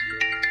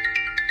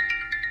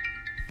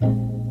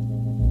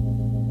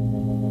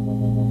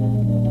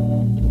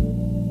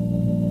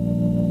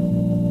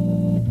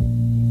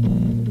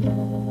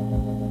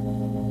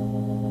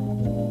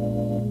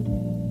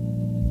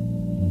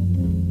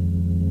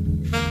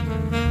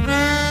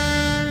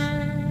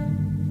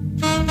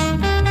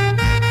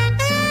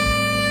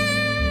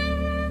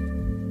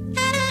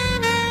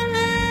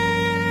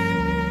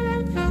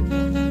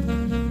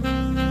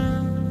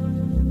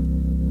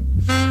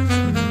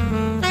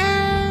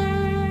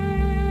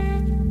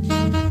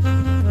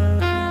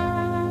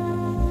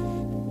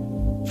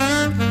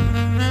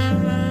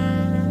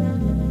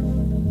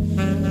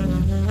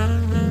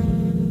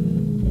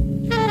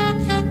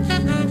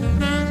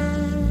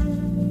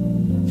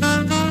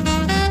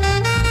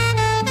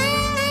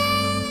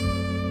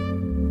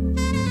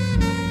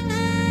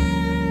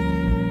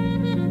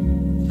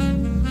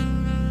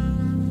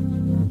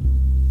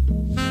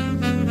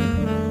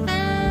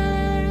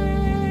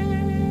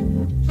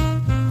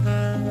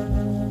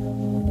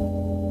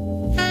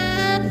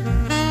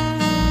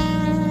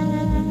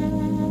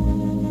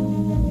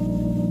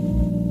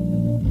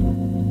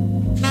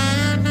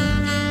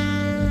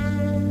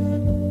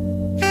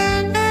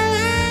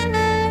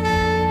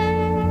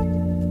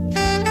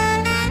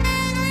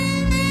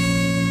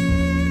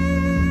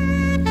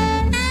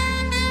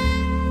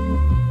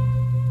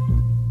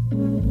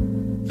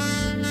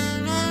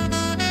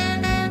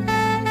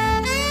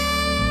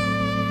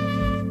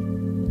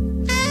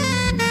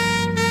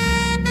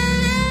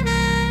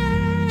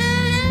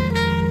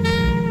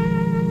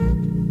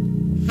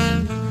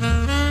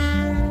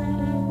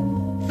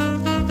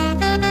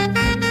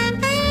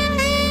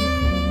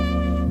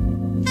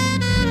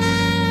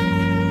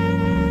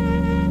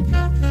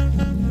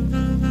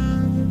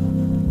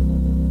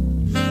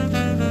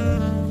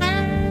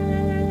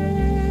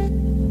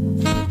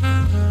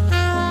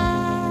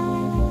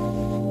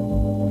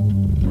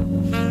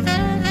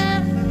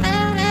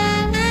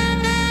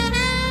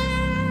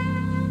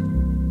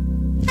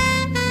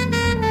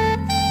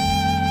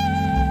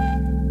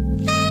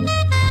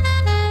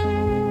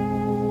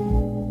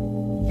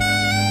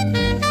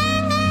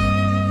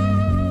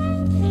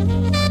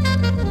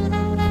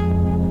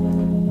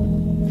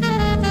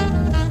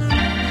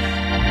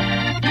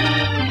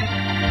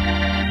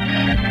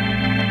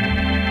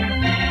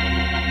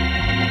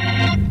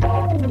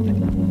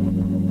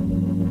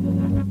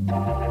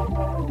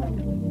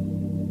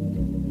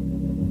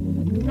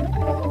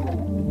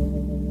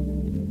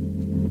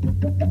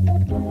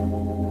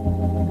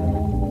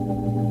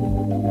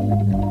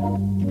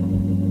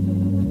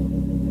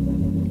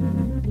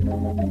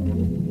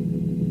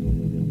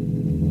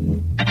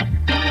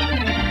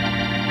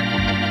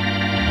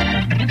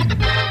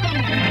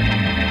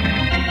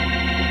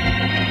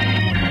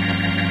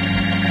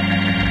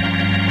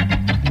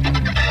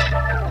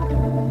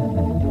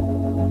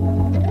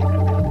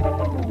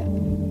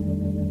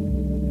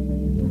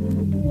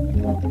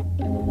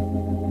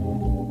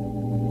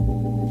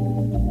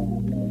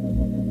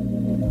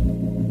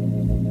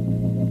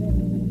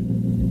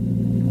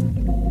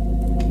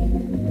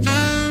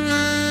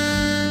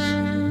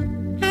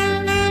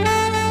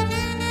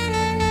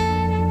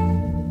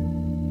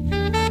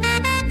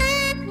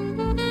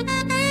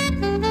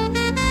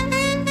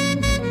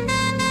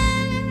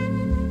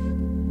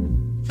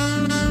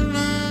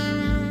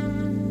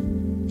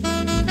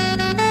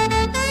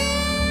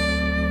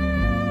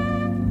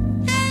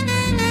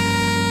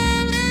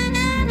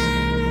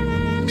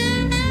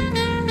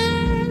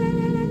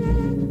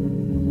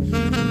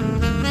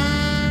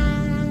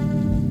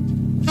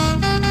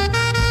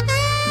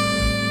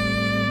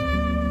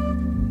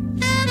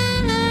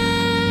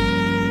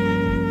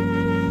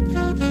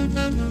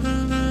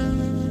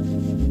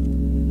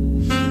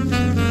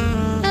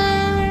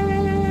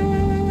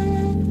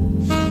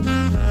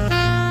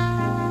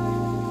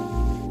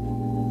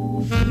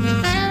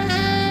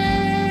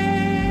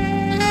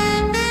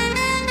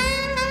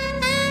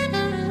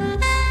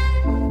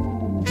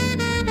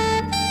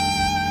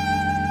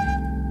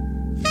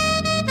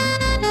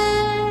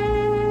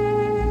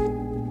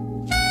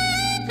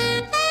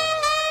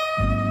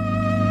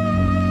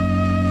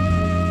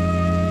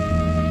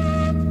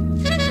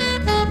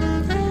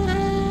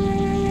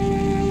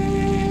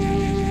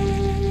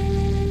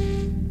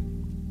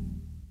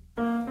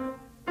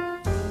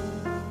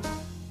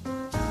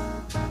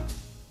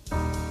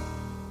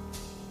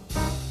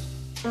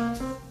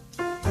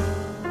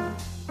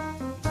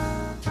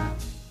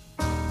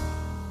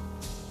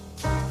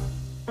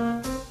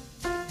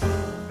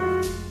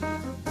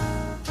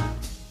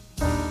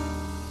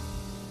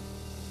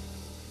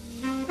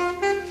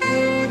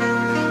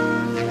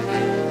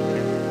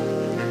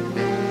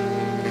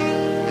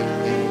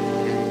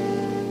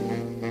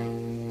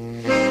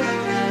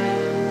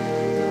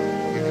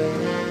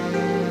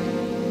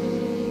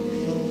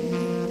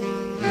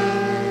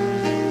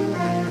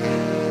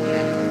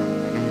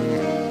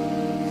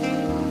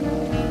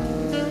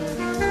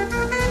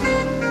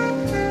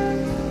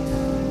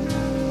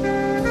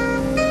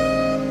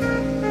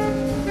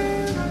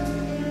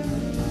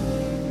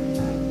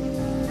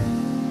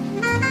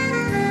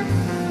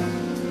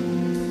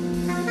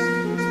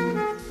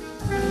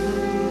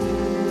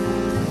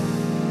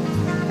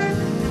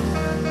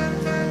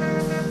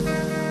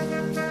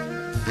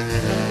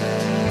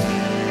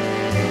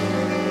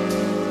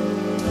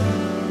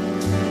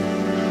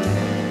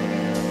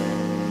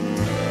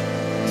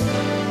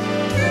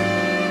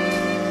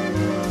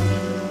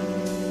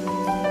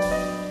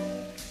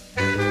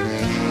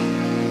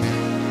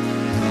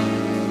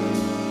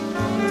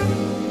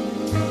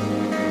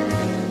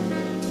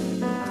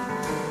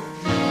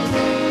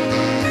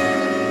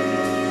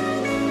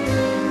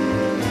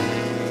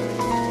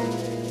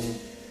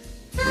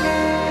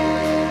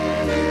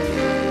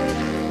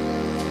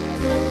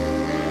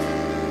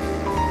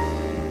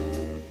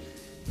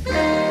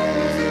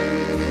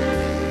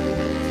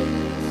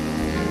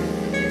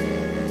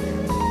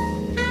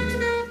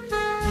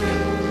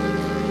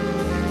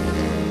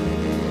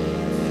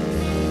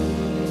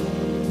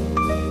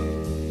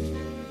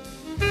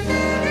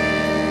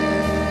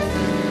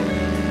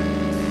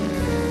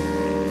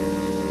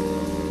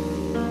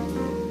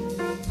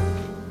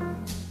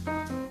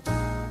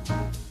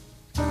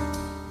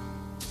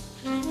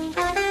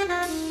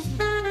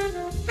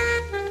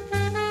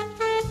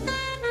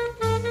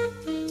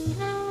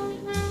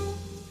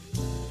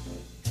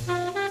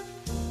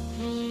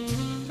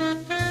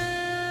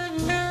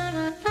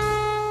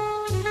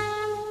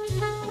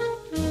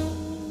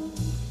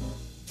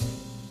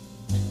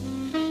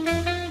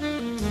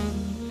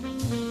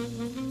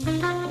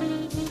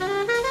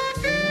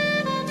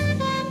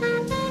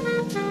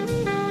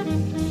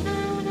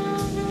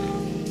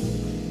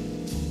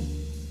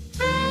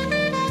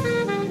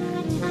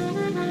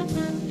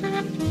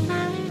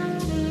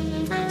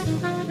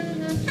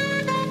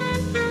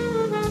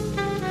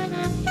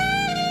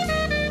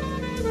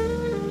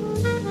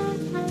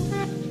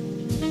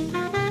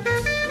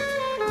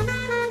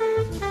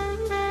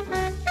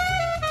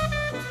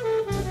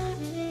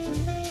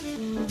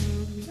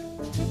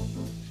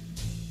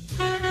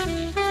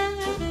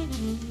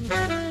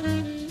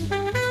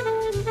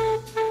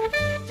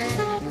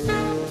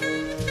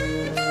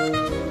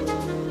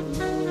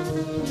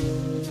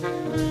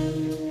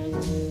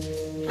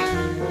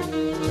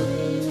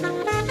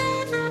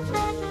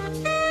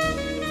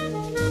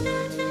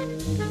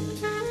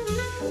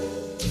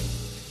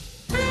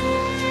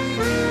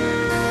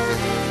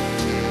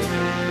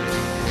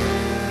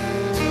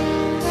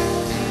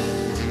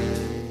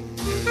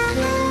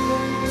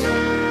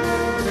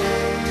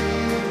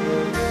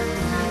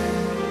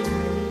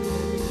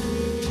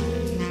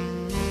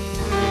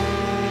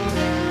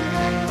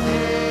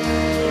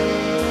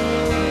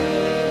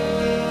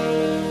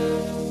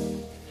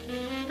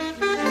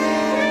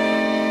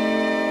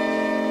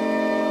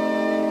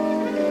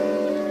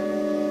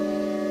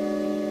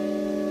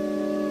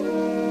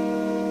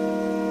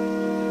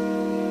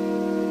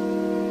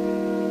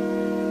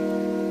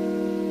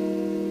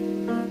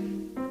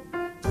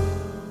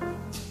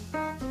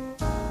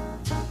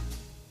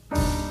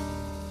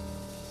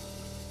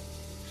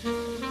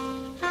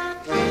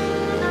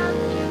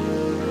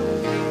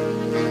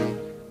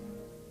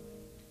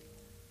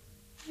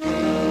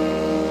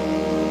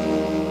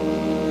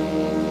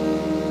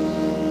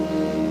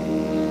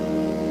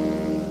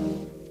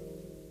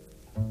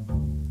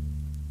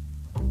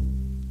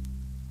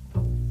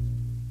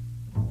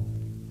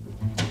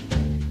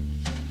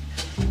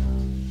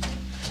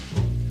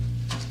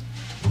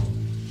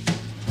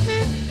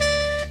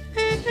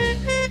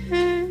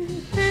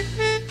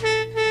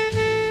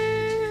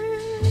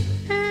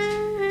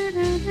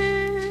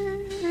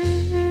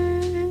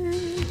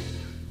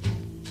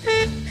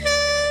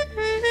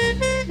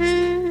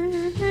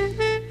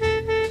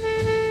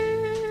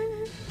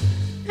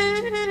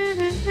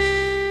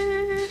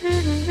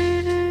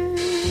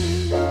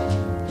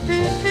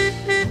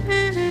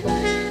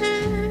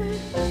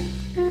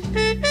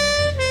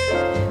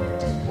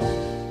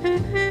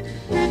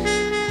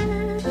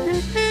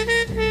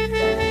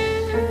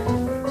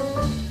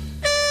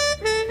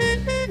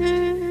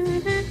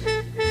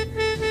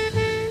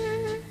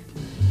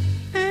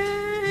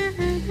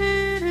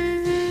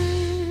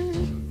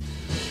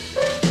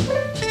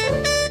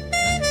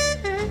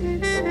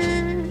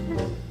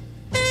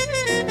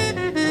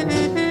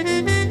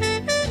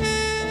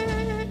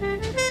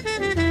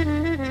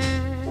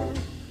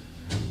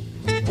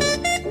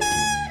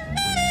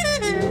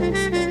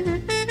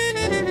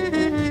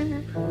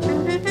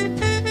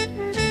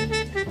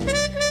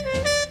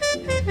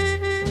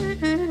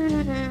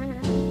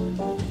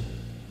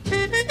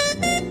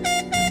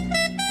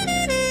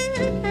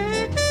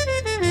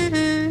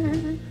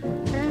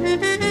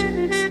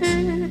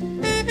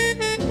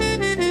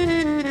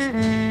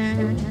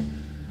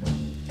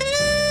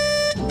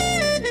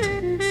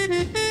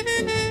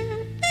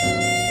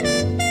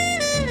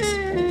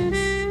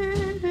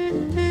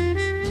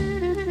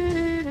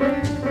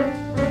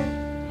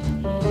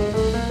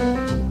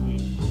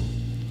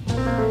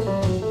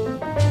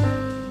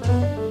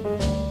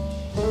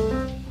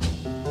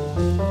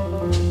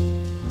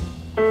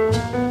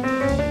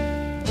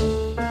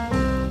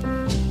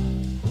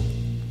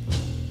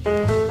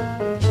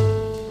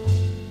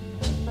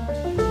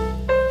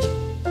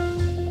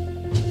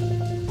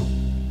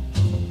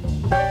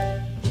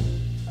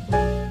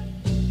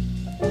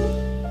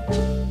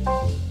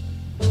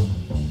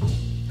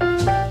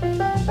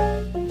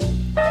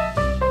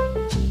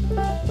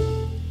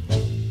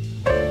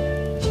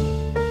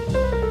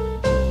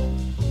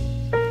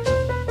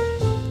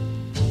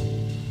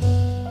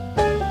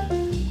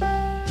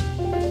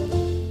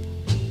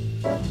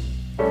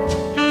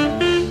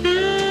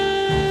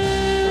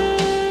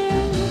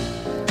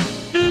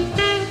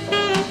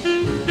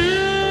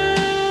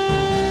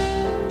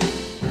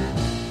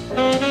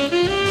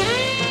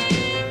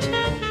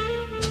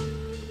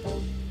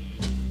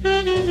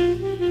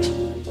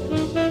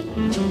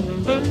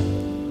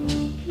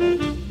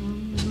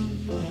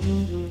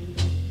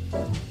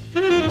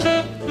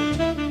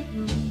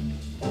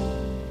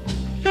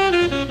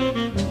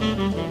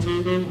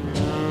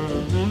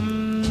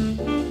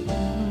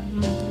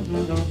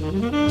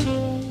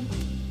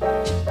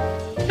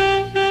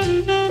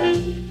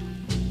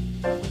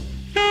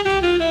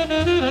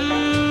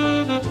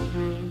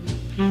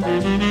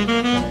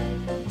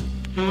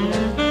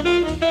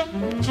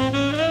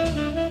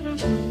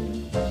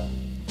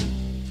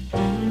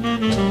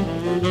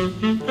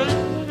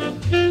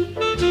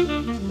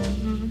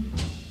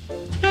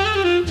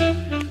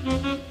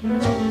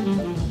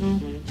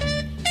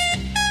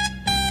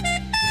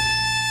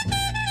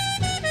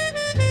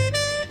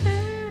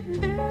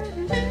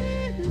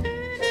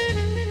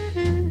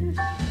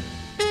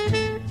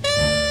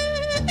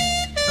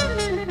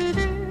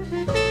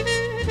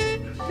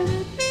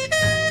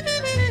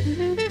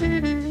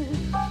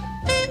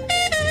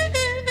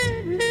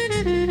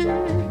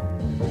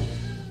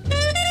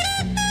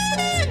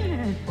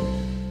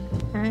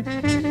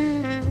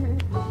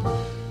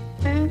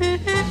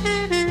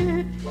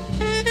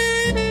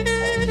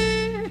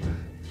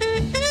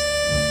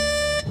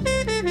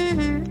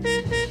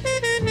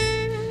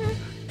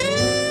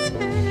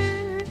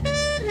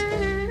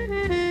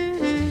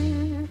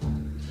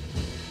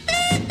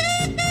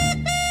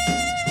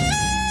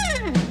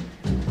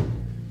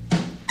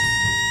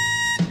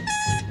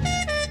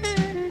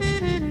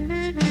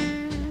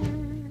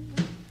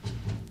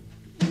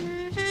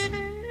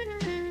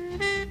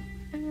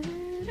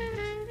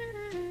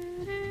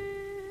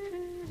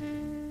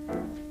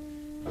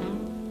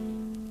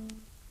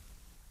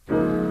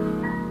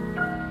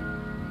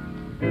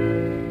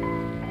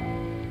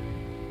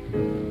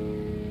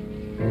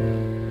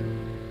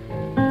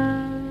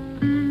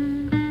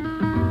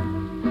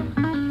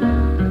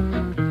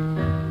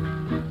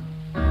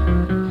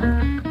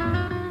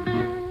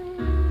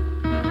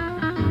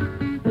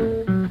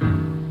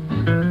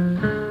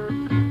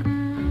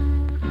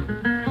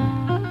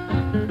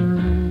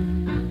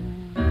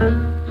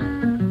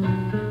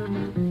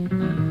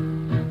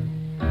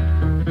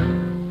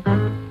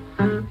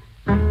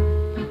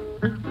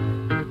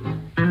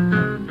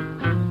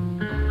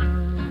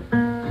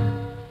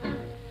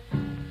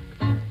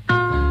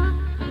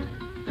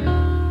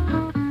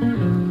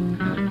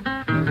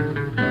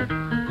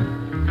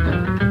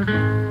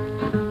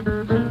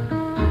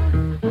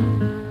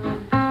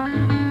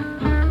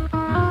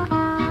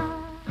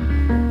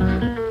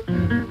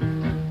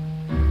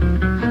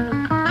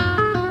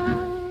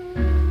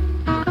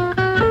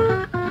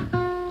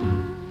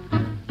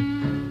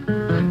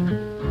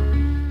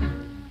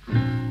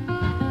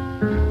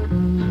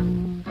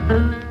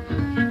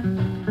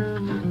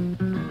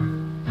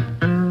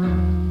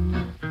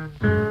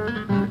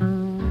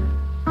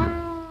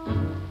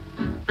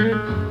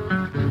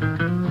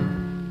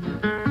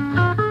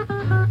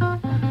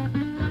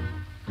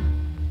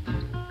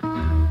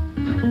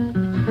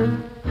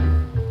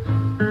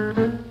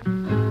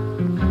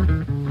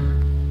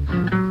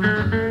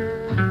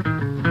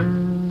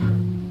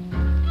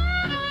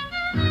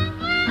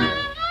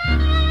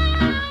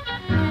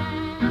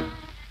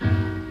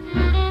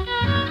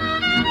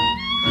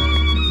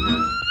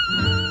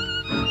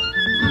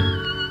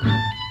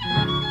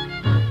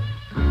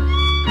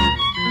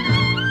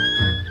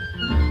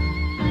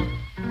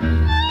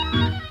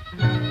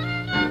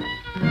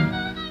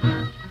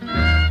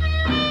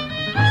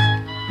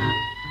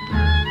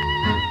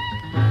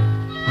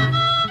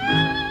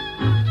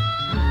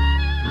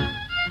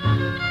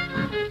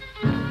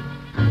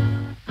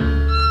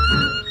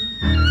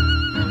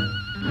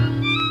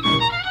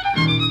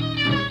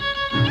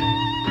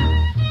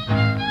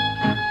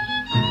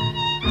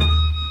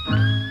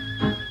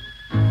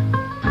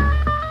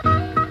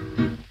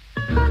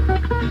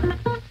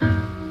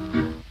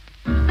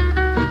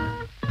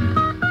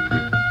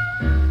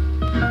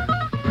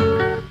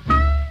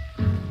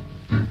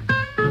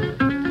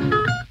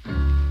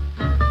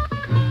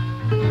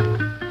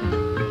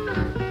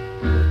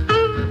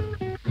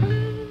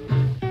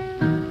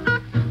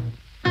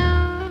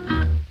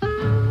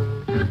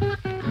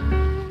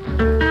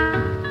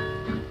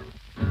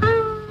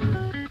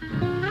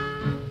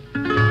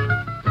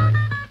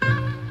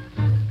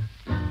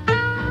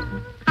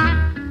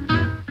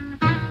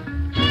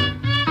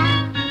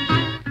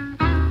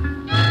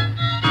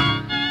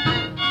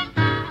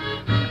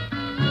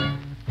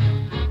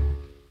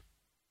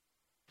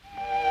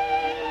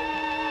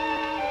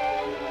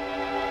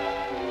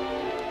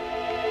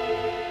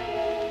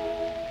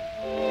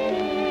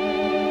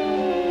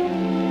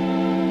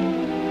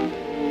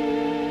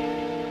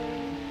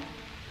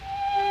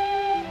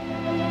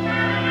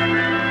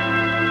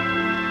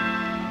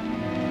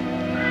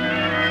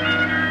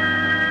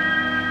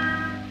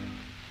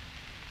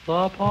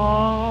 The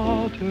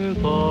part is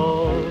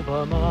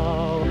over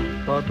now,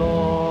 the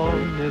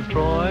dawn is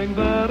drawing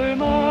very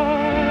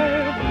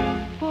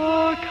nigh,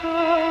 the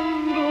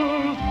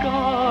candles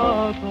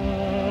gather,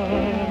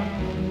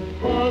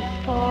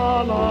 the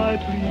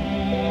starlight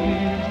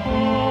leaves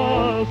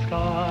the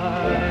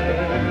sky.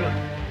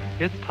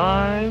 It's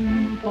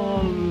time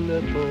for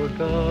little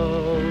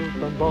girls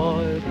and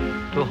boys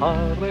to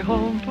hurry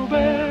home to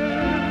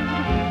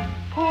bed,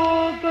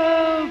 for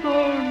there's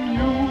a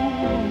new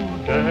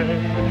day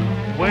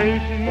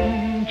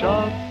waiting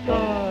just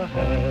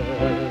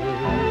ahead.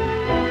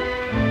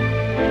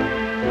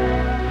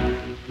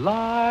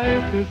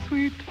 Life is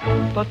sweet,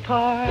 but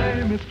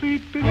time is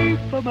sweet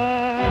beneath the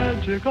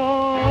magic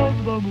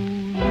of the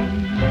moon.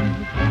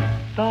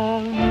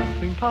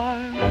 Dancing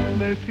time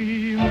may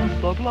seem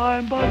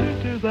sublime, but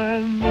it is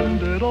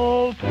ended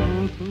all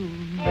too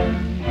soon.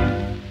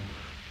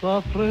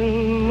 The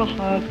thrill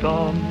has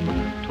gone,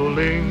 to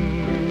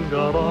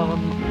linger on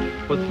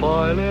would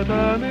spoil it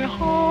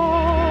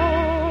anyhow.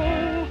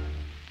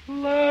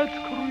 Let's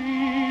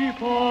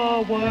creep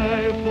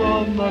away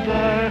from the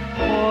day,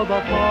 for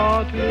the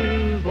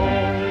party's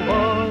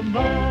over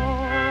now.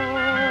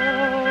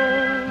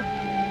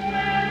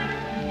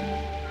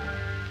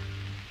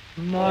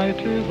 Night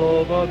is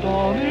over,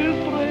 dawn is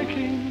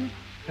breaking,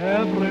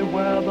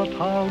 everywhere the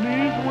town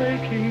is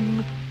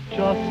waking,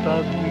 just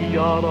as we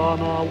are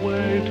on our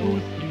way to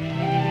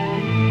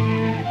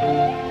sleep.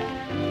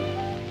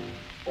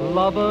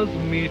 Lovers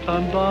meet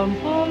and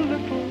dance a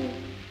little,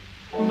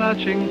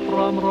 snatching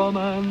from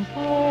romance a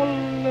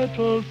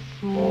little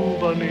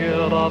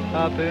souvenir of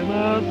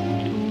happiness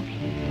to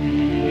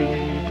keep.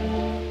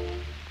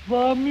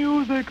 The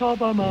music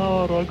of an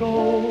hour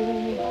ago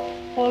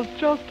was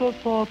just a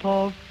sort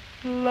of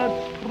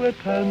let's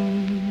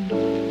pretend,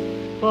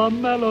 the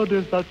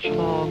melodies that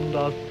charmed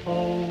us so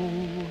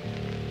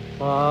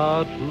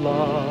at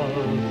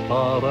last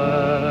are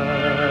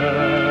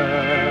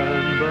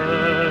ended.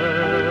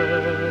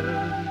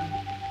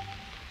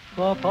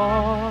 The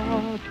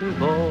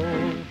party's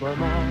over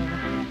now,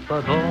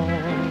 the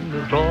dawn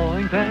is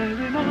drawing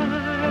very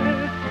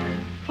nigh,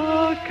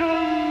 the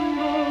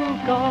candles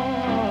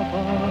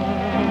gather,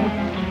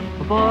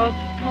 the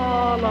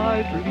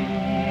starlight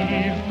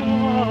leaves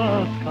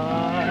the sky.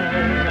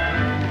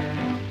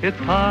 It's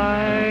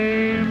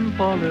time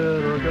for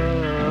little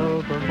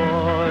girls and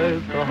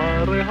boys to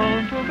hurry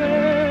home to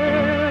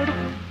bed,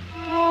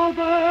 for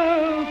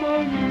there's a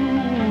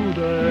new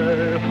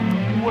day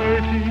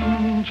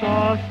waiting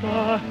just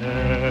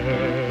ahead.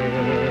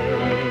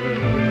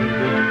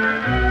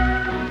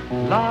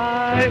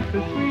 Life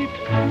is sweet,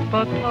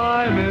 but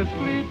time is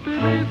sweet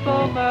beneath the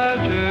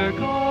magic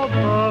of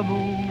the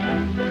moon.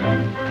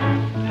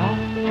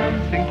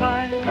 Dancing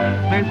time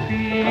may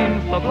seem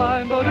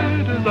sublime, but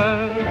it is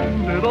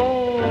ended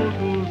all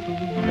too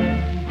soon.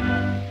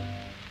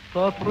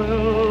 The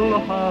thrill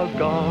has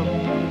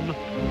gone,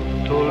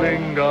 to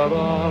linger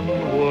on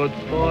would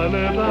spoil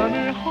it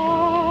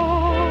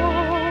anyhow.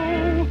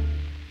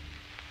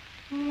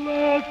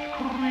 Let's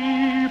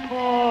creep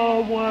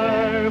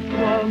away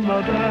from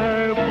the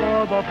day,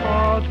 for the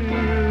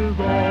party's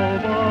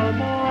over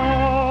now.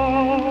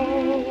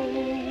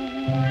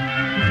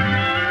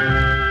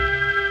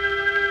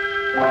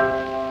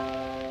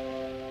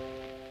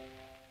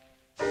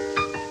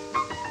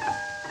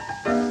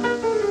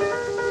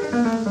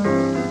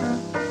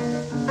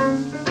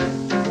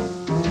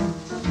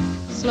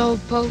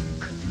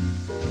 Slowpoke,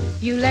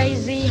 you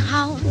lazy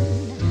hound,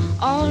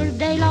 all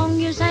day long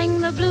you sang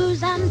the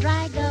blues and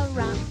drag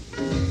around.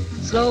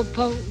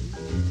 Slowpoke,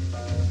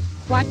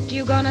 what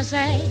you gonna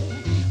say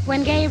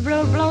when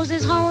Gabriel blows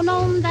his horn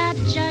on that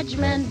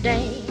judgment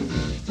day?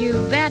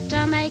 You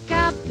better make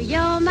up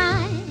your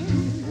mind,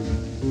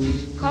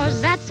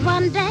 'cause that's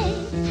one day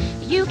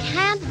you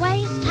can't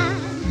waste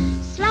time.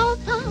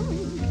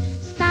 Slowpoke,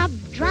 stop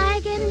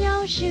dragging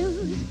your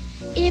shoes.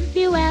 If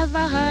you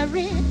ever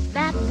hurried,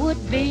 that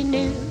would be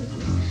news.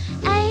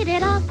 Ain't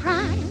it a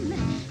crime,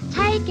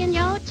 taking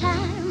your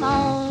time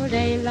all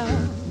day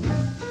long?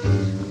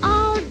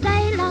 All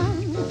day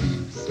long,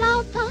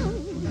 Slowpoke,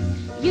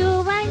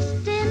 you're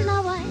wasting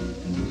away.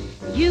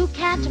 You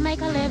can't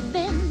make a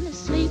living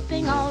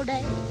sleeping all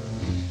day.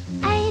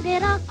 Ain't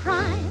it a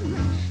crime,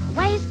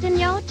 wasting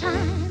your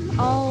time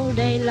all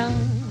day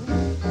long?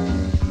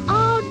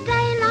 All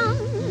day long,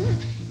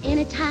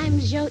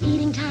 anytime's your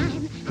eating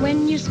time.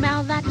 When you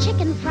smell that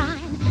chicken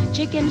frying,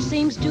 chicken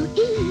seems to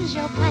ease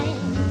your pain.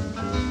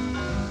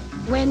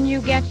 When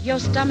you get your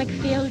stomach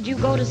filled, you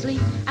go to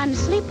sleep and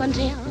sleep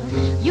until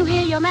you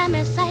hear your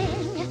mammy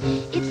saying,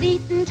 it's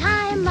eating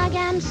time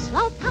again.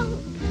 Slowpoke,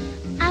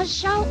 as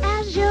sure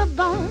as you're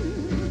born,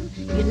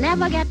 you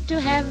never get to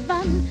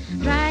heaven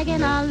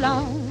dragging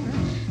along.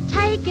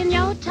 Taking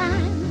your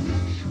time,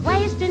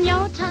 wasting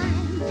your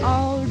time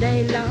all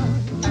day long.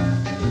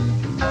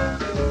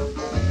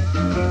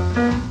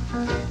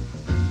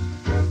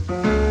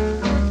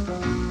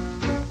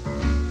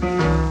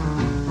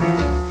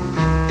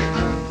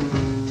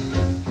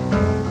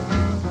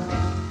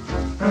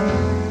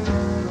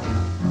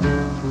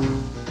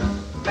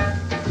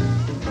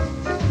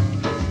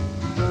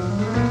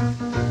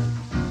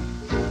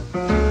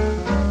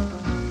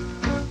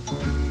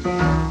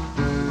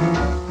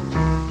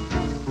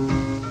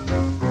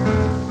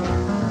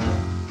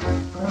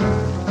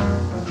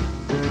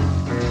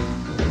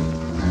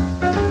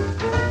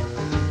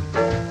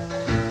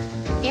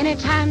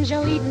 comes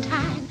your eating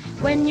time.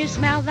 When you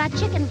smell that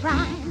chicken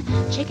frying,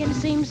 chicken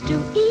seems to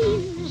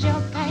ease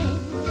your pain.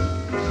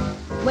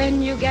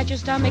 When you get your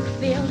stomach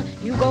filled,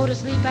 you go to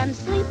sleep and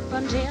sleep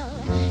until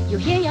you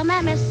hear your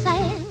mammy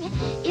saying,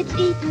 it's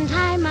eating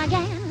time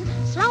again.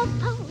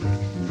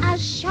 Slowpoke, as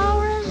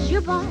sure as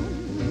you're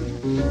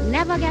born,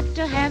 never get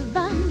to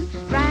heaven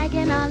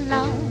bragging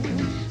alone.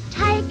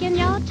 Taking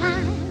your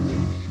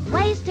time,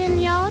 wasting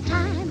your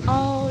time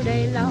all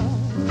day long.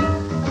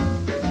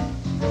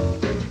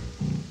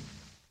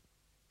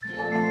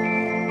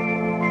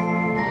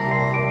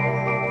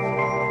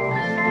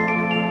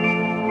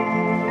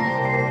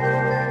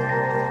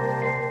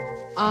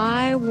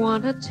 I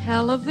want a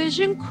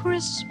television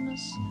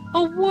Christmas,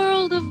 a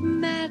world of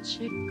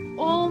magic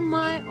all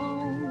my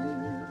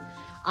own.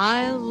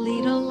 I'll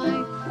lead a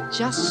life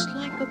just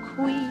like a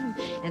queen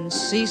and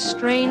see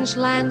strange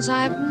lands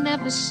I've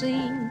never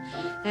seen.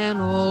 And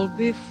all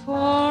before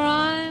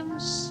I'm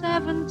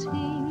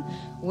 17,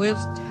 with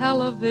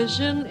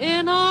television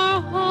in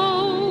our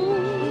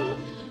home.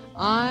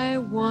 I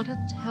want a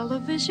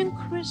television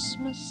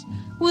Christmas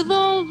with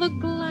all the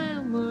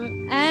glamour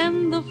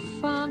and the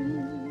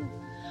fun.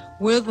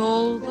 With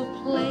all the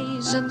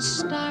plays and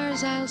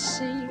stars I'll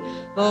see,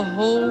 the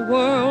whole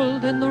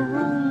world in the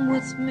room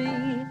with me.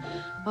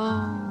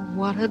 Oh,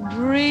 what a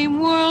dream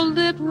world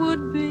it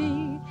would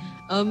be,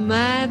 a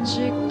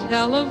magic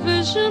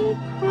television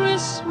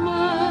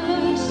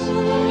Christmas.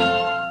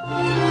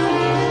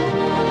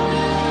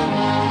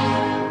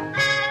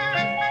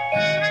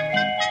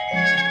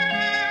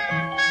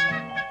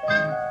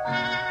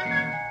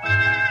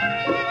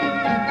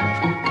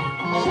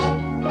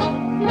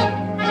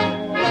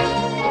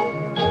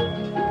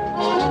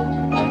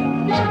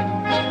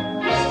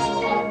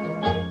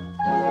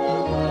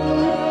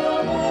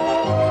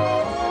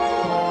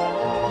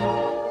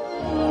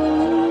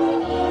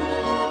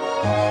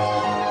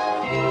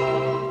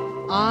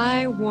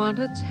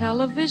 A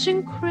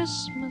television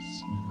Christmas,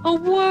 a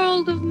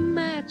world of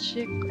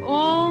magic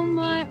all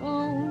my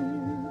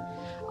own.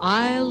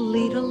 I'll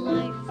lead a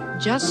life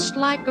just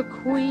like a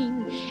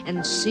queen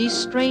and see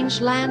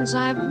strange lands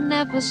I've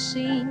never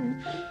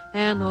seen.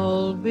 And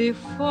all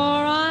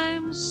before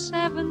I'm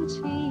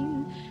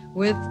 17,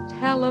 with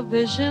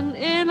television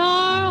in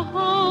our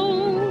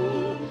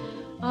home.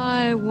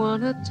 I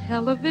want a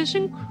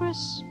television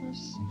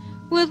Christmas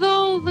with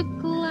all the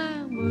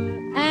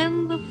glamour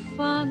and the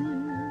fun.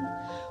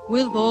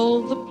 With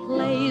all the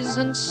plays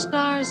and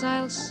stars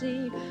I'll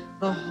see,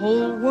 the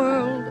whole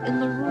world in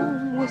the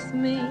room with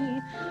me.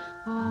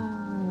 Oh,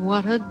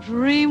 what a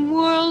dream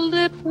world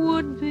it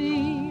would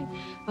be,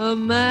 a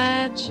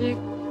magic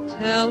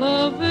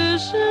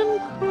television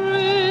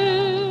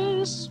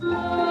Christmas.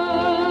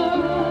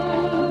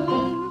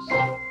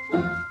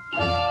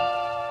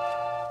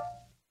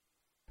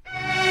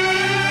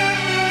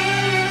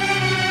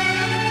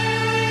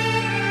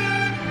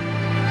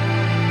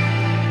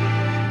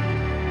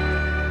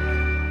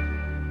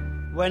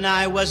 When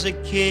I was a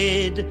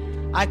kid,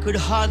 I could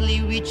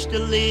hardly reach the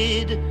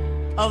lid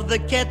of the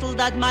kettle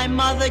that my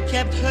mother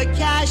kept her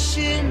cash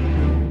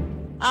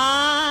in.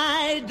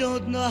 I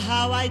don't know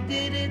how I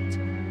did it.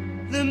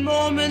 The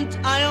moment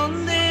I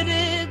unlit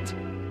it,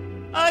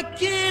 a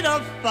kid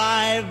of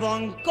 5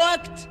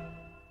 uncorked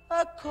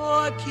a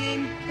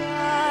corking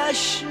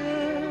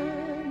passion.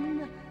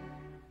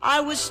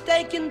 I was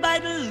taken by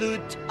the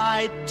loot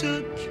I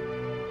took.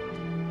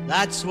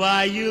 That's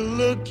why you're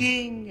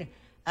looking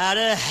at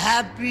a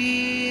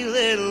happy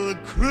little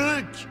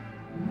crook.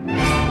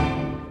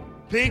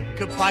 Pick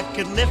a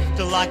pocket, lift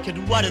a locket,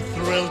 what a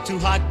thrill to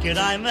hock it.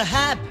 I'm a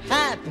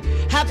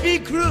happy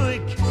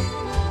crook.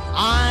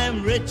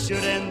 I'm richer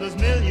than those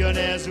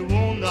millionaires who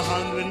own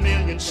 100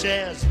 million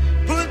shares.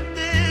 Put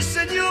this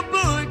in your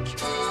book.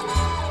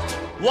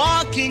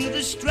 Walking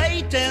the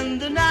straight and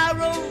the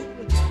narrow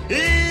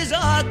is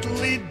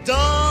utterly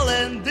dull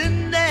and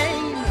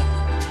inane.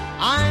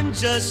 I'm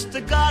just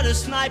a gutter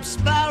snipe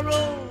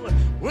sparrow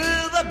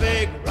with a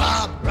big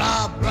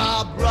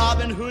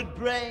Robin Hood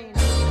brain.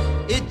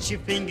 Itchy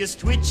fingers,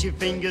 twitchy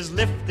fingers,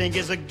 lifting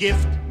is a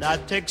gift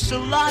that takes a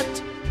lot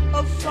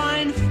of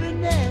fine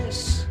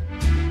finesse.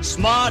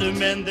 Smarter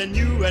men than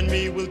you and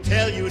me will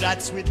tell you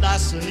that sweet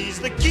larceny's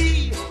the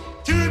key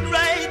to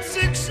great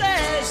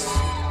success.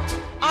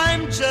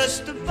 I'm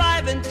just a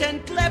 5 and 10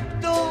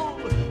 klepto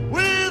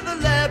with a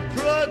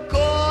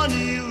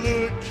leprechaun-y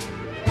look.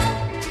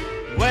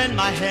 When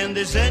my hand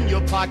is in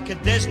your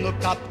pocket, there's no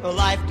copper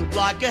life to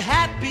block a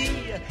happy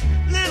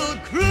little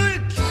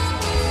crook.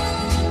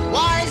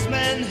 Wise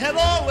men have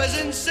always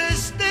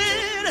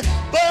insisted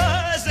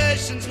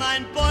possession's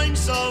 9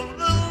 points of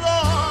the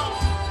law.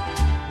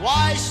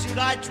 Why should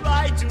I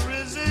try to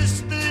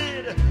resist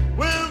it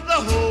with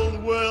the whole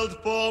world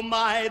for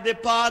my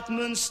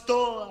department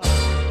store?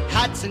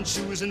 Hats and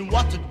shoes and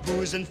watered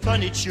booze and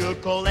furniture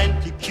called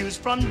antiques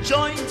from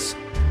joints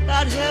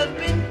that have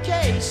been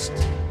cased.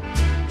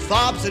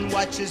 Fobs and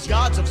watches,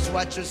 yards of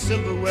swatches,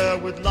 silverware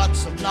with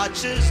lots of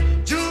notches,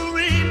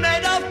 jewelry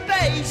made of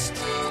paste.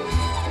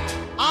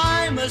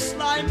 I'm a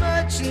sly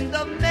merchant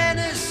of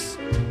menace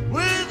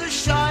with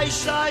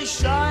shy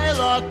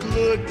Shylock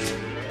look.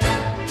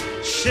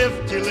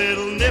 Shifty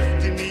little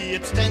nifty me,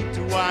 it's 10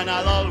 to 1,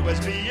 I'll always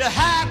be a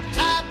happy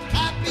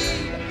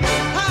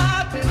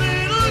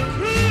little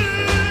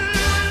crew.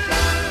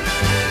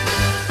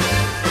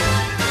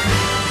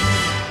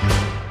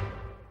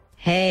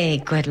 Hey,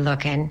 good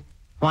looking.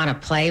 Want to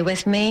play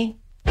with me?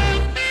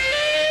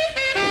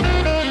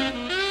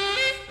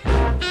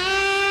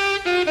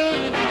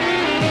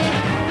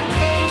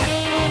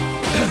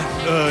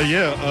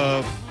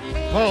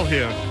 Paul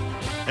here.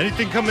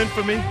 Anything come in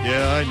for me?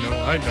 Yeah,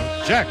 I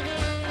know.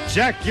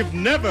 Jack, you've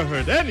never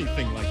heard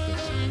anything like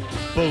this.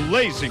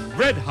 Blazing,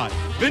 red hot,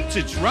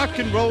 vintage rock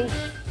and roll,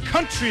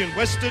 country and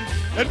western,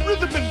 and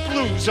rhythm and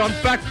blues on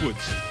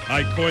Backwoods.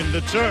 I coined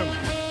the term.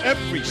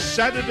 Every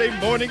Saturday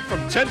morning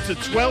from 10 to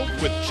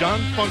 12 with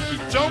John Funky.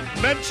 Don't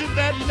mention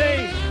that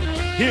name.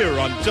 Here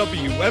on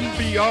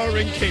WMBR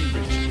in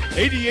Cambridge.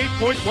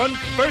 88.1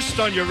 first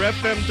on your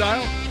FM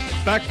dial.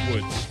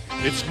 Backwoods.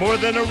 It's more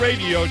than a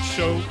radio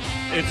show.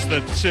 It's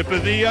the tip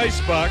of the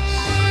icebox.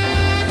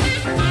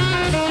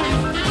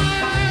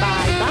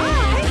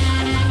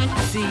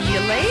 Bye-bye. See you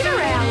later,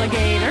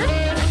 alligator.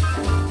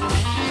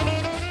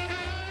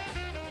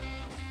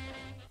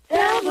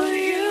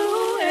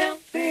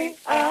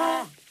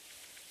 WMBR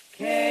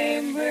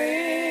Cambridge.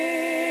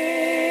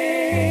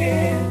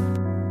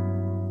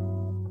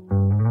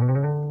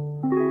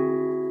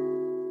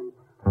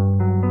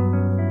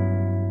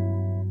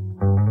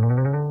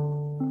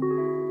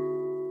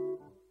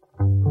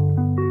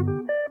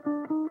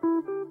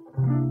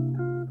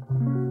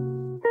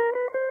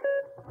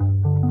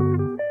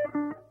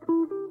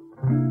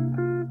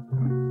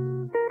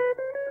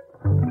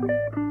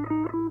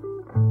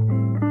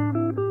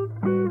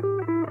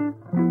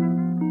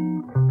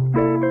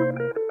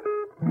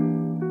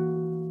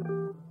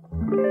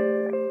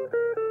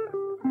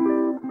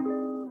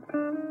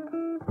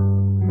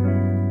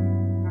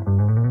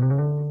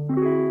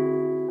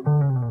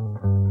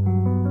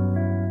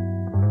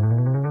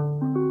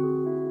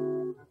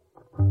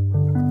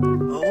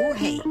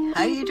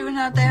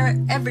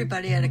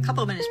 Everybody, at a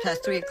couple minutes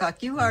past 3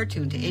 o'clock, you are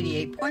tuned to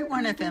 88.1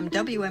 FM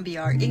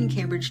WMBR in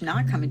Cambridge,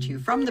 now coming to you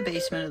from the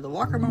basement of the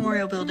Walker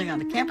Memorial Building on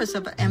the campus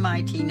of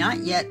MIT. Not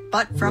yet,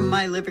 but from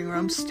my living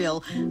room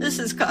still. This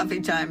is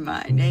Coffee Time.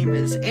 My name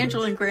is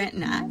Angela Grant,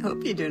 and I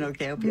hope you're doing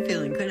okay. I hope you're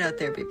feeling good out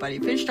there, everybody.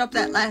 Finished up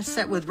that last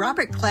set with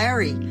Robert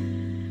Clary.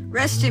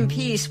 Rest in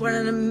peace. What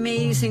an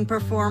amazing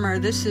performer.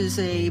 This is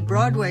a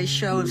Broadway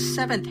show of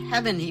Seventh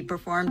Heaven he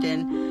performed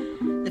in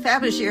the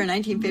fabulous year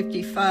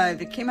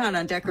 1955. It came out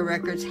on Decca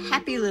Records,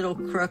 Happy Little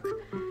Crook.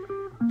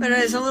 But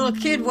as a little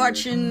kid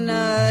watching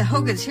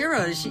Hogan's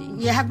Heroes,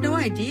 you have no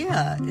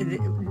idea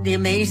the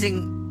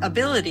amazing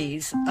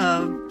abilities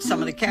of some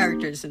of the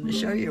characters in the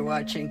show you're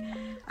watching.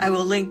 I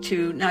will link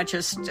to not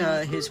just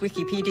his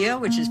Wikipedia,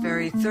 which is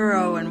very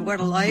thorough and what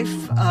a life,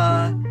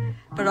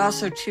 but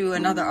also to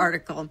another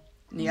article.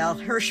 The Al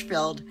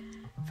Hirschfeld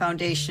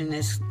Foundation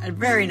is a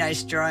very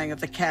nice drawing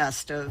of the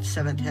cast of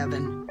Seventh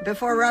Heaven.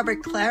 Before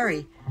Robert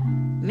Clary,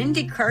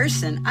 Mindy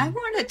Carson, I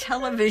Want a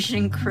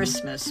Television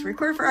Christmas,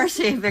 recorded for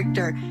RCA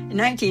Victor in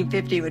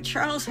 1950 with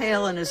Charles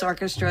Hale and his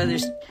orchestra.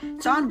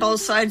 It's on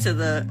both sides of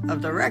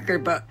the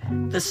record, but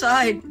the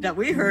side that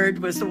we heard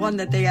was the one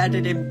that they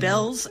added in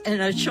bells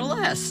and a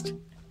celeste.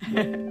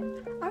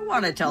 I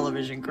Want a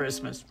Television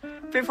Christmas.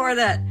 Before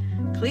that,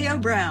 Cleo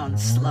Brown,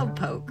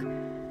 Slowpoke,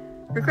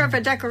 recorded for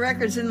Decca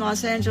Records in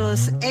Los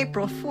Angeles,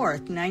 April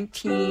 4th,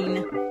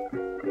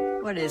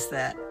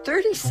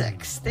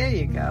 36. There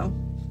you go.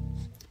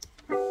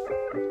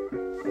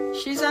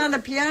 She's on the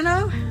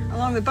piano,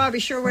 along with Bobby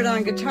Sherwood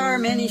on guitar,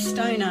 Manny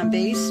Stein on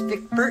bass,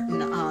 Vic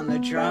Burton on the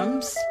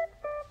drums.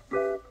 A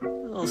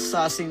little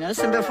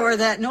sauciness. And before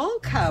that, Noel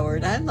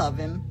Coward, I love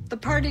him. The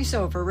Party's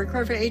Over,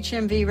 recorded for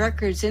HMV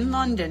Records in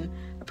London,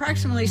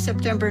 approximately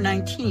September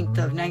 19th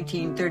of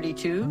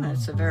 1932.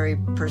 That's a very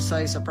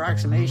precise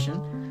approximation.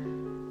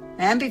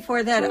 And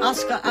before that,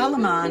 Oscar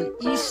Aleman,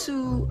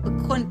 Isu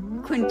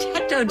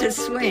Quinteto de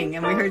Swing,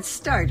 and we heard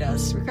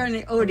Stardust, recording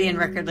the Odeon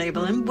record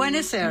label in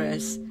Buenos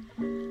Aires,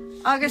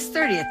 August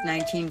 30th,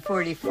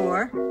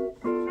 1944.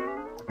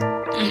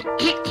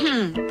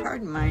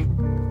 Pardon my.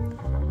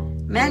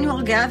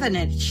 Manuel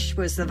Gavinich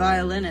was the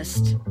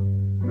violinist.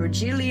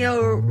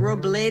 Virgilio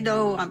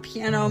Robledo on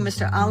piano,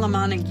 Mr.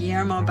 Aleman and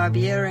Guillermo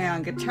Barbieri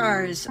on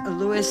guitars,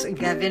 Luis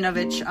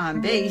Gavinovich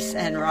on bass,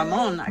 and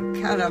Ramon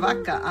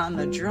Caravaca on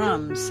the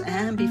drums.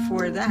 And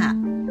before that,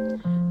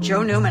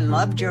 Joe Newman.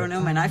 Love Joe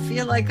Newman. I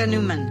Feel Like a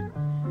Newman.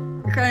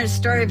 Recorded in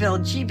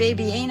Storyville, Gee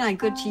Baby Ain't I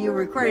Good to You,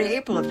 recorded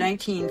April of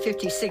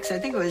 1956. I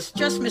think it was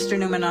just Mr.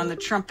 Newman on the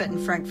trumpet and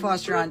Frank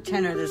Foster on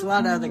tenor. There's a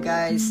lot of other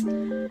guys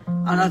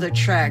on other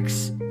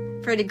tracks.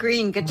 Freddie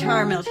Green,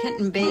 guitar, Milt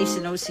Hinton, bass,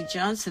 and O.C.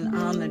 Johnson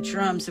on the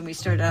drums. And we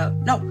start out,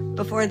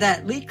 before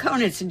that, Lee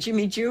Konitz and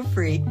Jimmy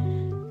Giuffre,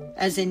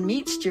 as in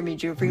Meets Jimmy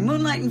Giuffre.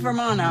 Moonlight in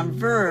Vermont on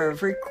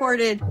Verve,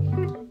 recorded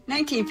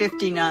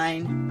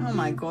 1959. Oh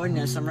my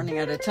goodness, I'm running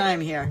out of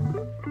time here.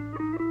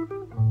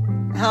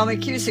 Hal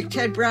McCusick,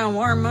 Ted Brown,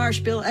 Warren Marsh,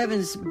 Bill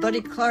Evans,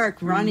 Buddy Clark,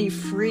 Ronnie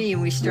Free,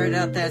 and we started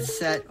out that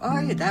set. Oh,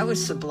 yeah, that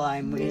was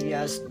sublime.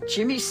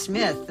 Jimmy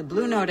Smith, the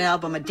Blue Note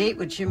album, A Date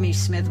with Jimmy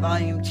Smith,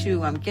 Volume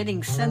 2, I'm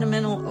Getting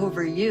Sentimental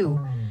Over You.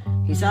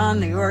 He's on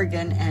the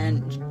organ,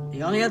 and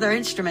the only other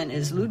instrument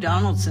is Lou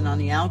Donaldson on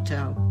the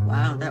alto.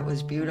 Wow, that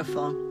was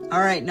beautiful.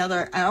 All right,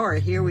 another hour.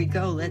 Here we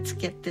go. Let's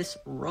get this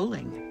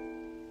rolling.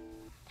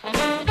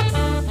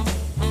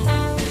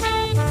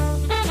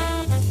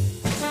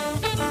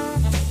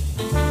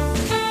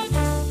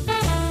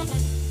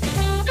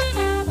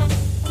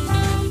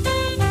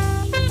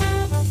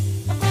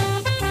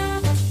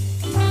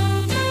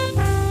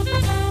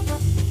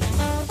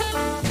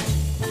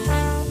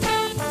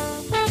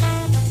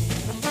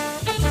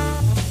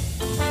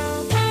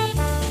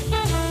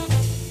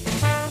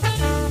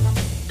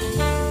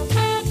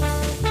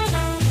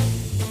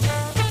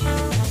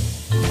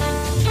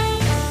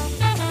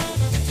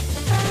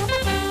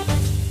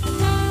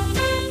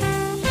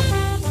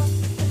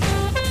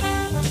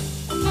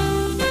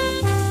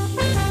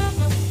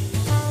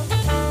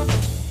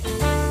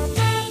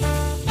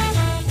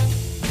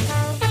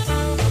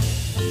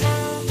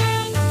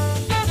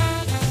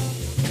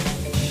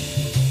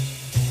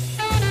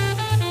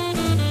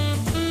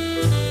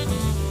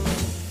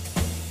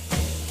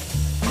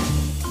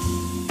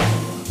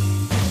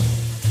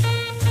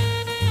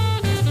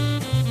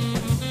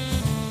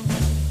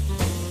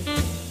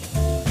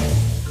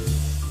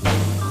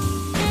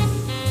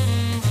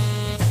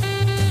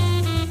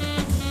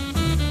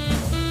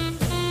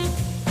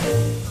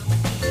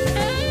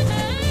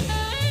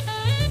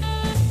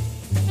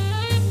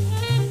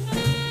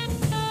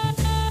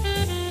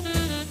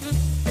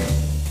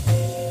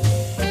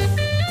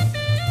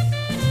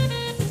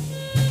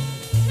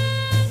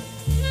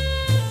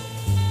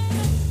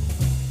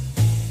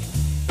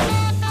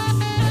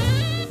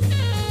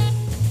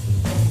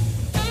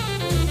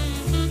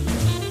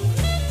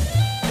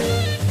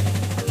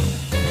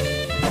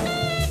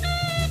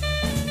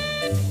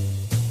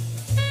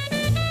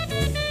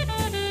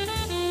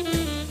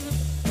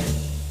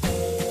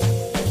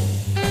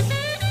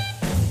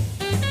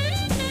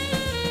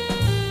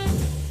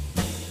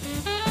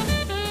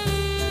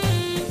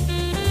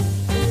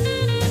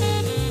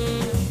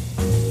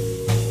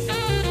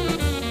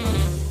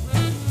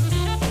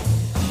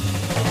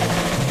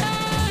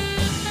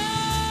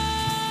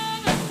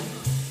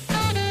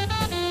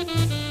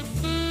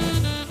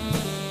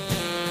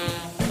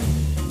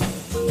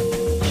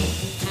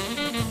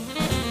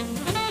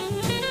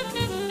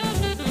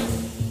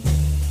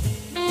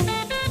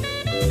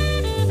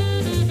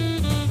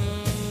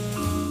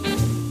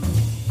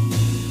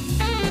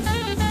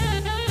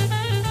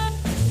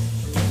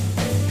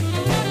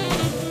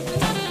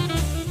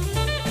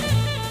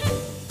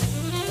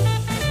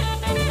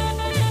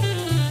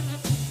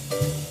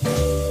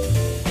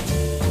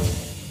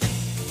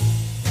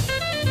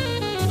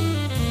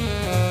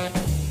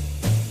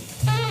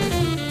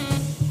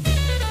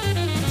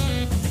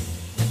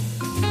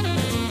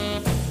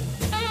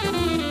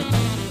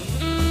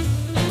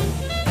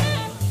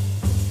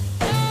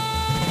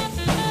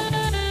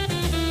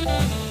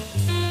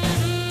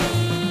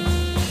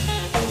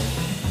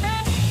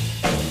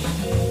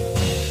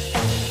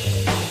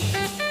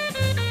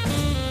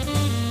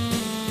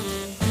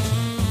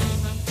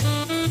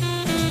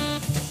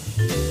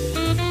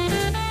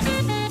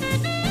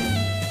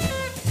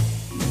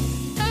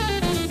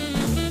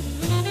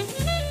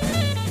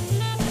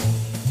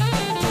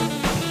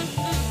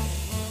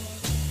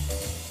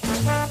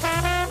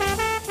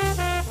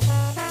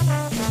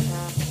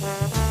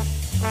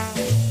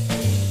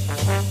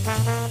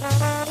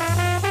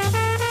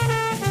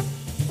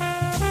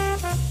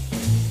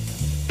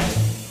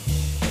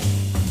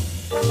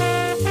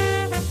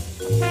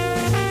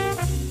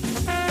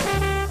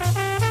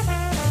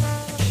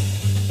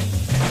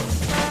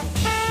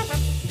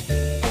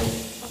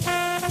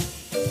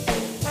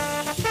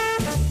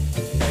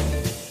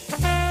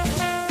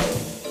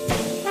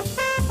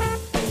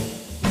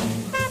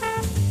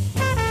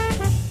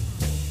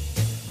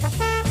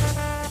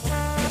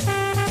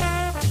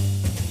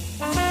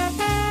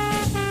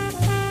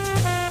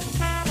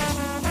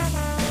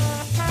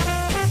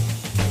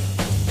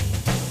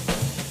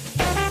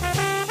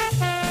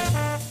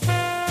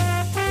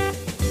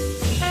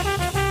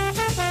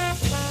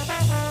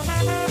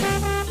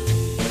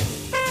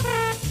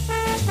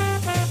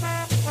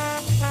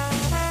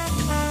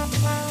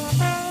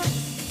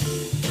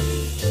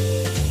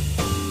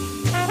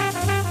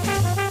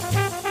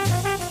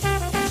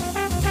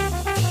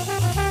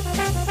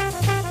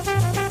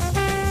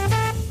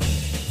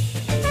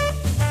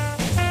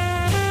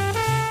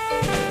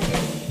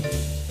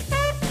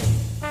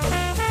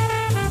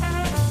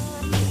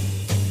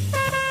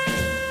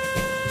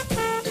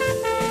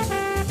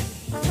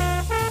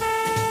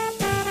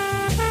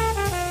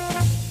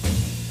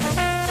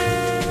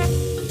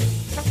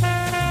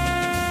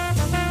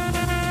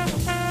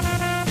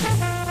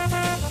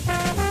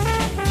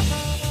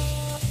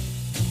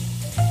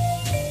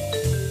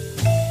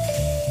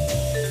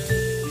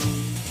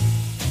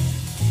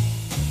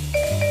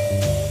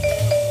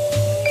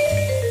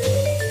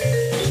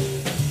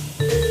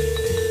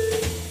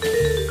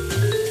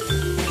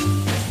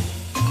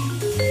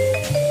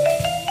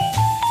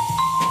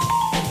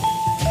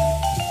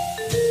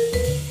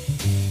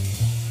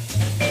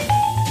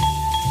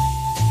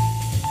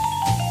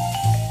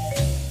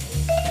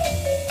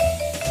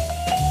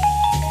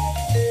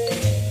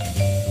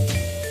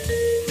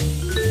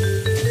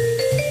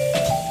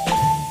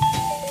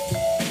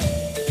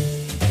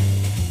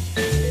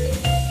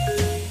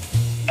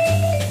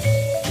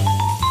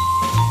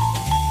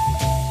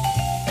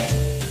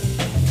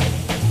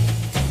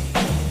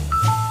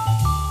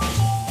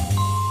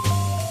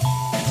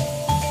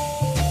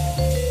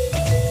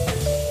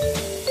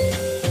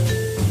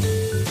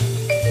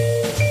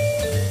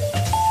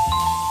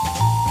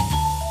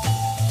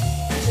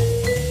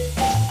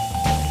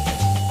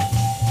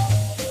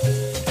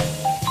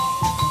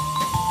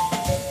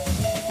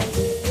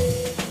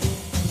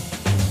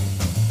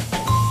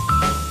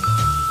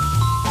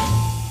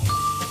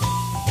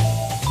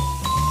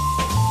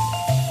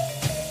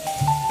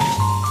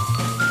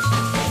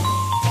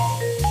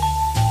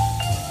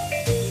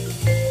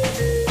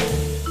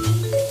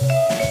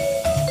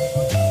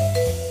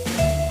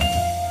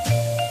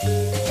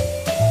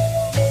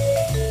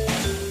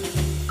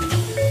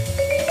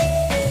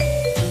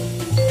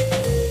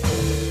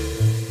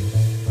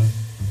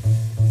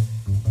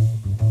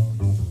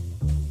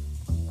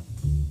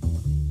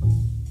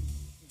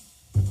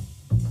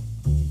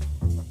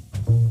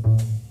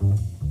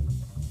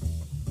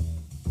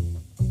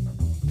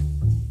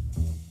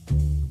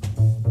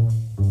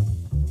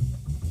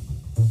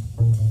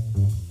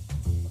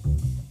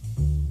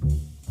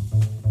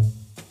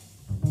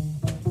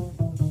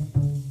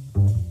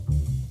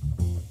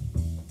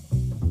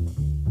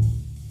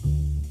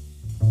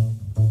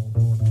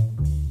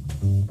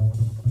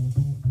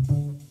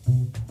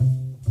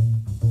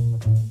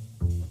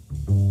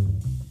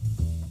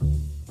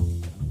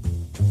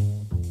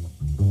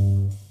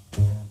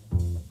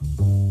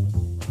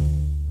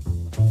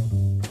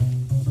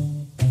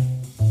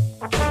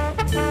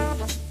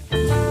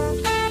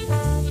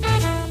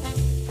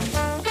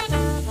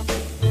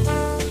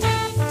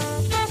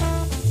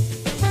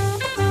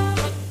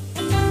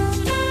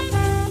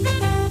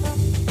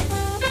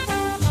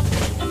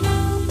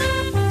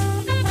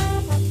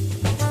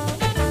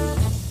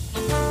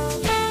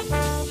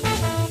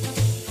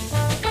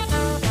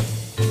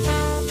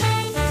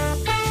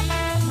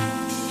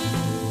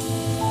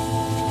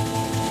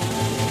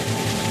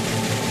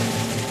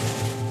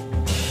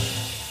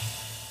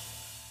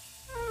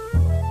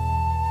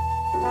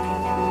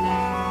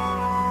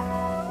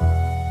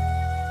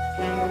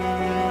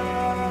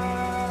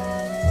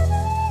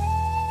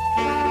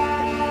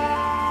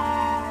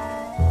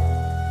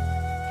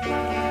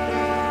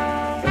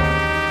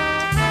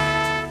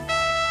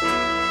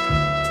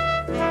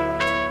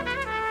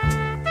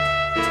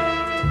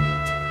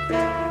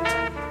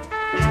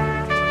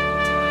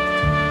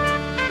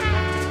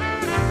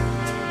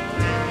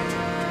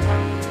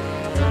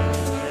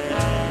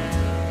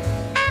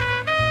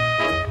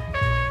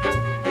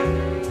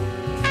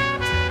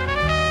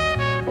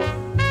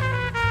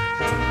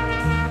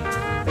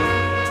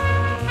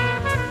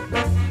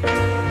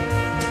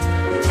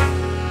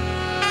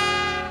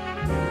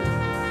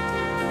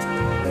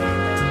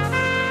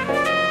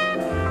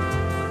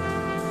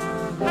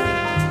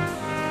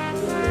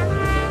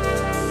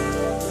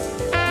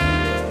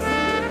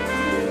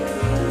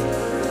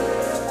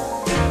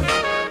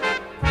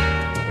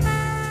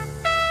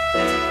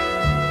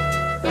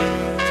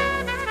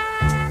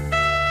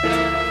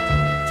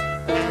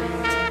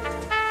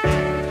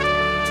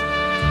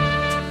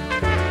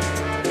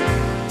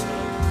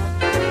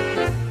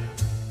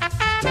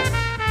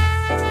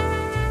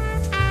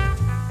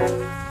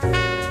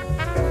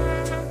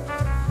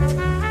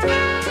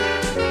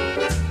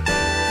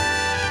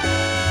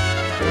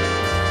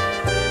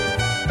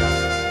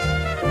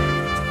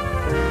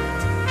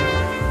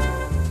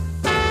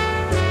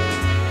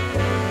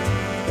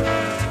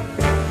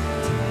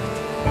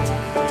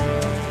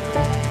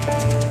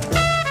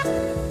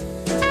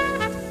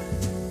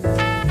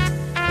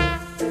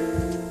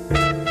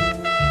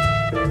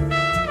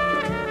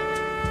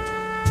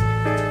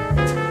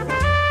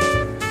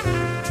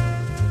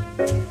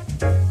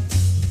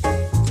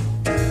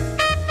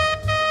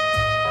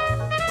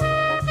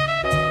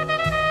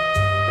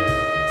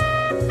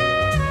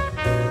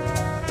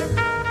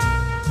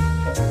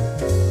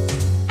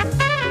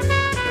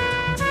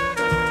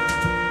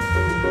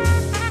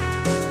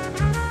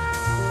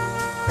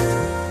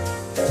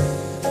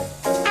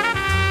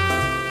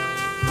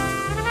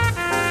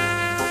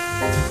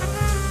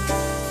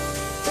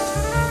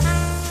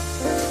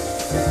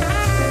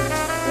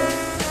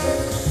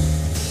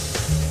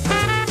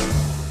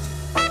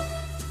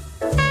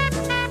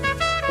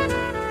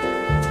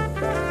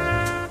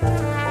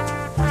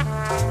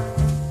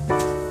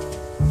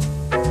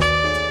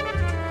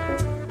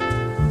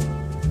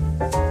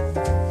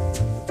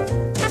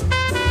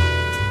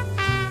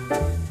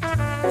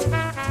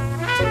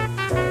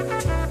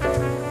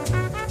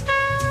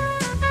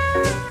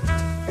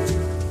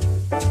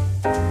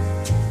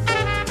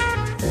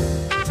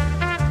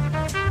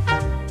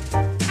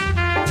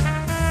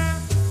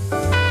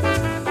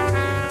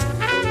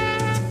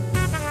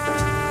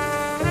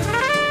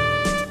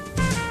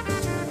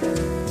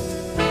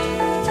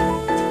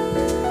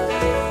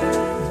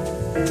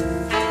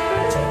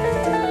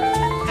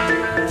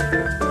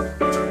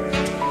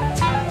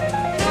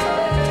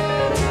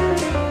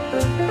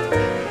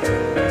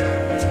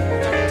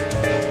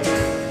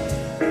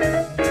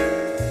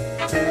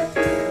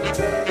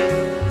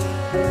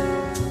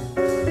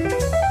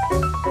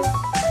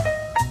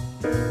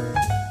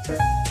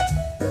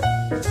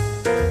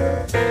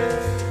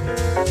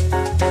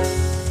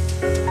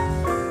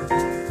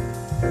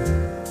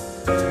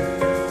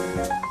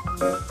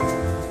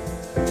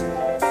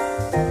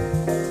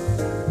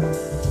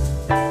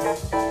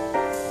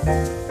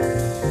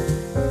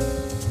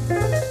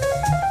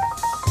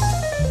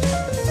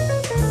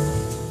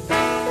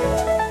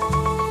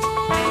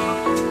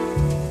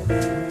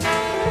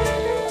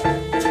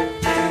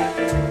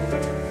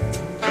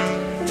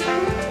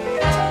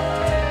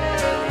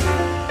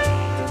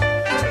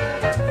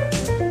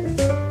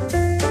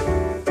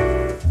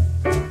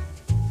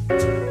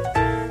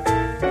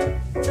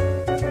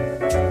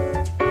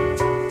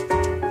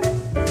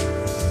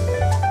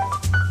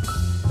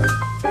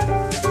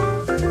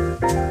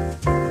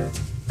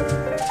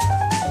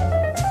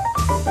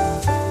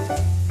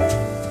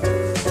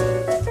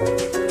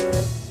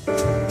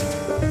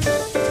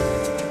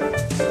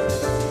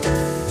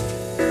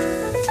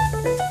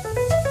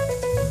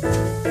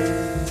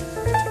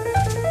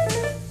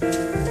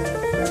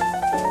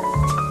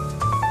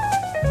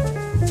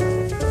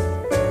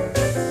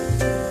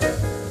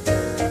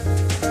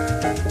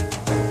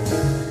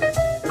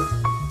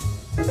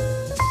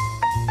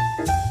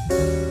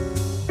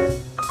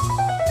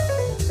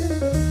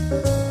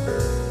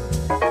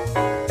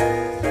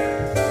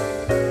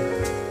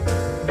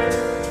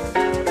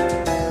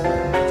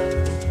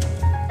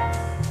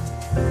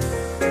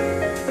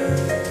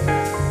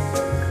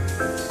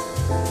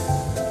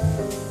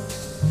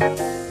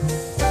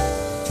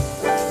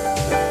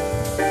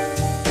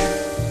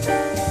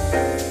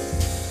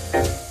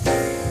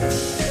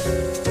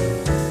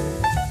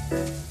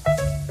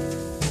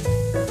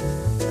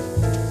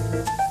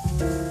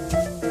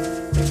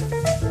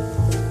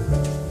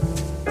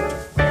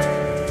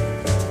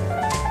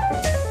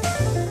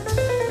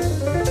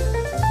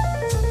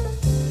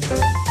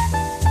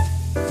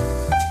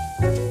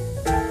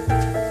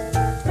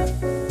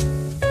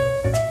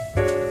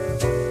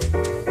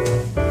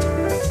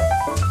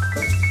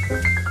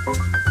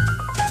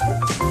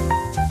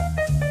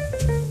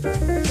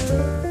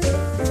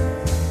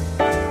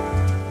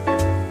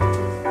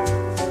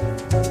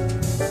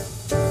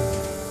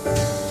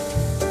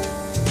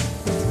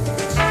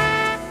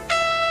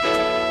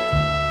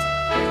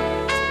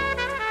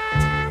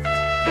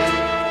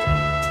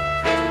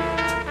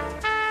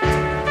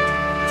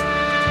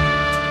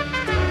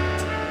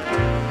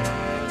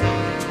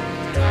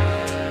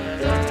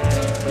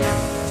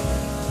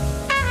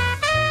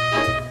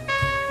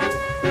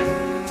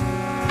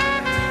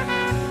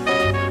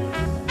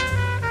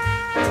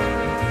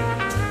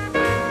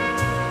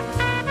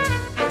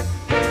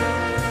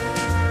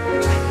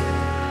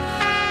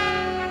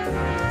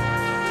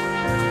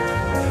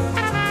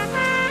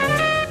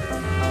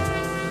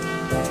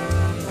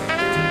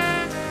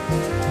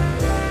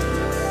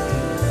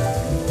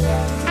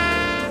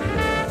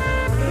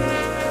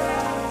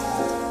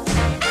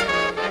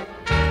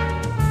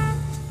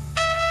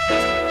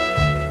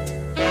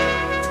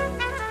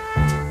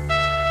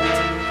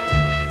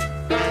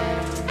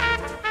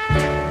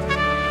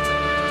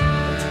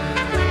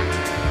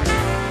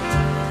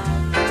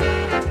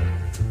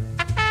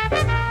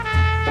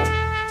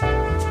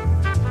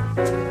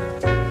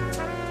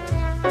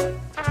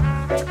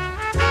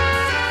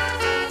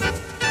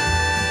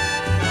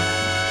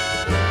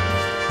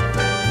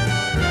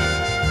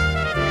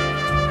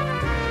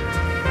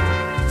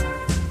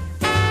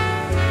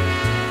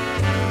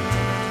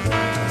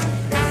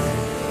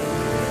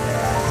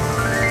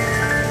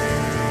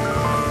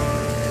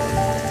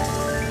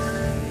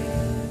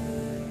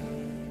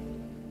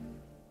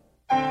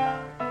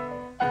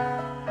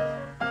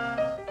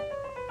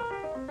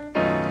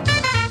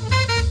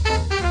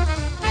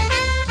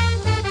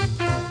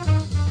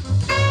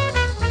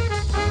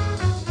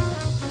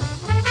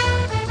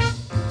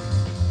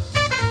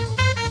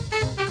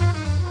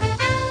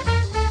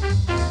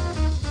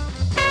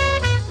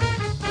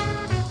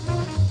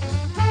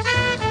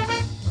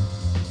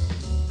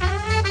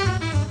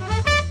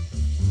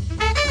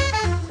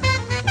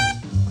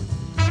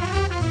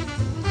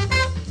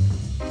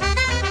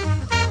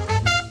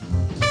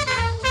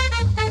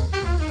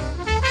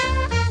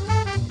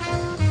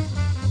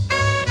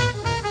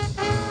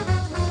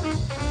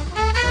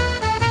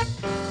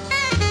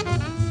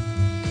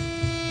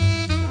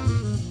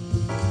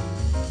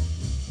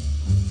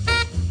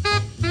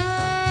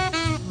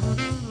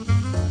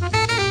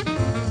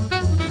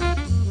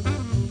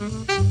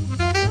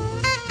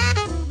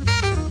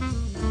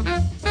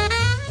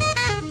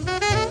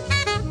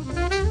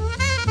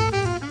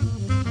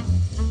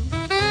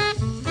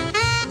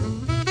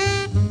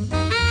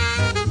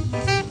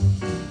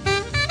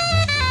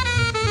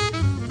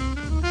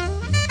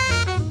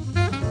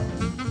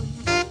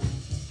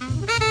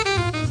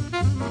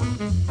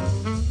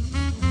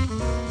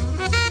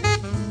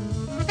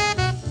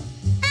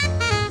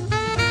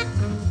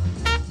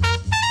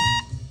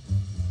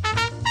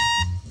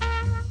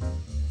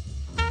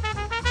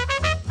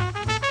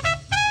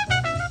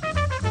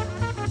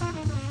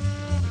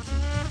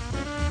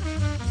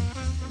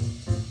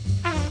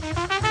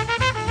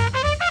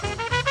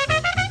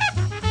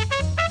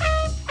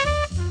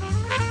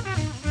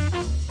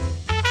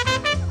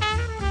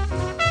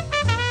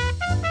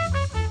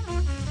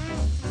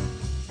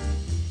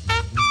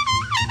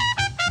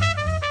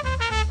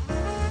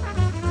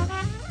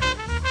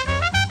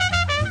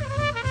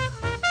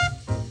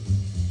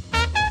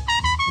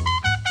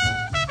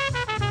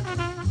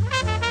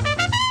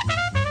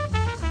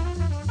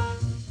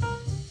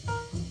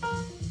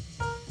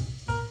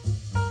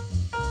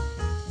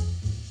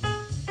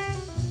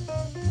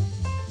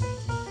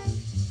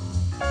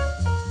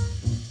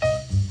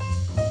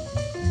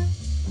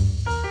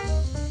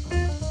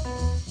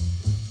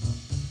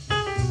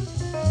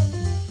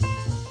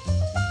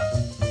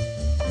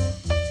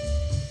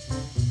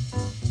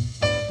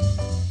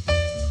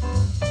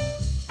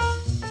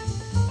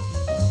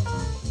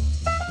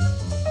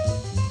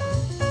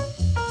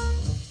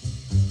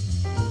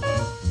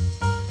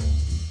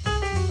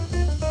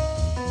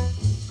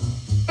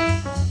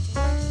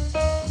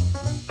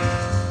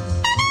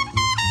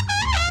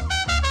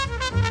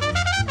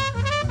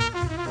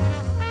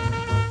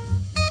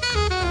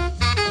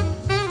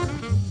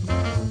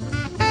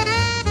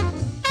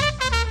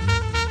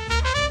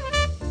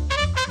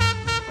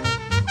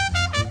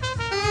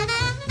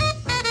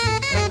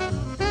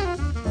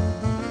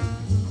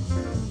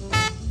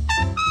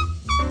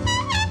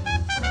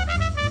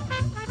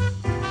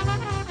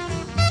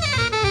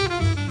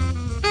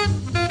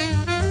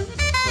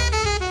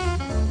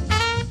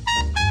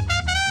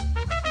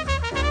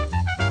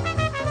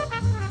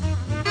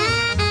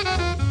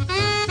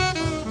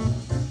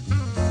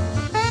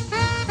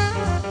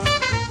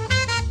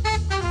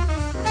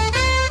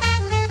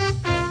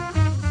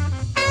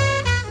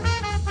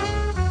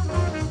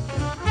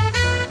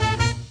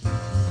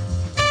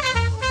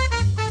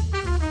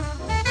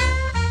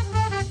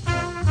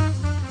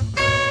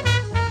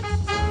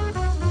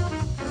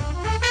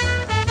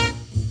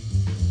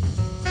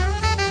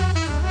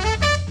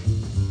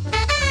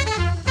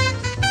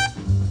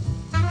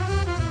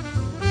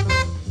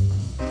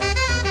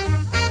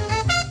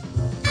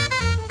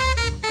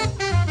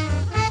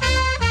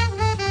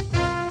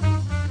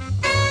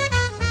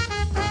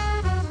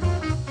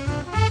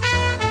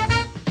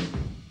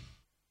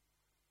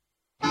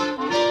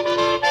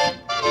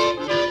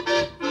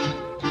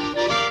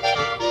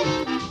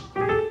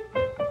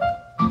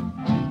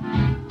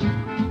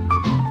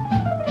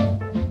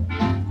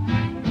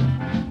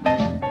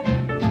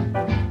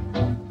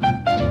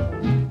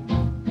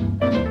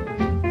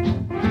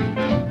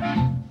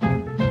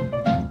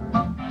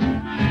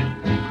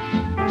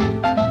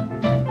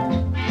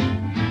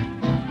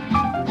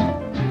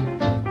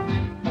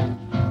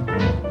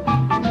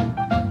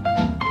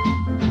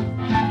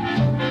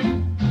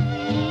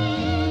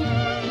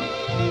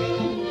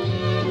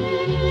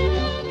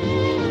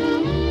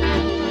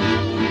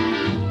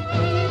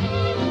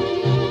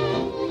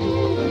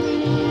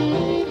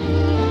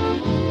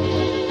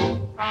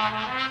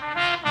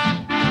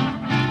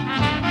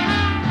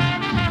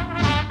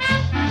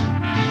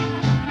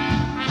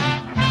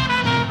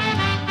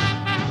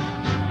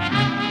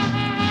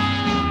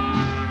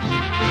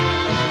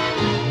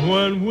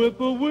 When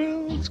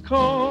whippoorwills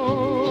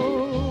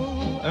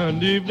call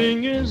and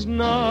evening is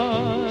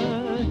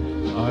nigh,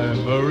 I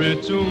hurry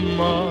to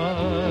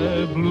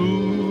my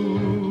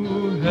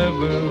blue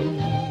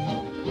heaven.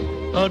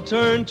 A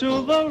turn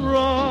to the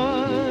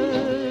right,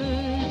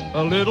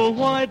 a little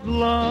white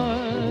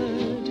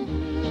light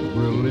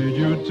will lead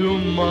you to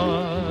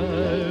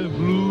my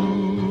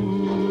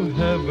blue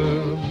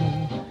heaven.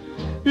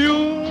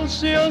 You'll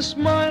see a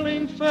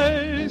smiling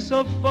face,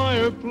 a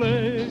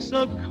fireplace,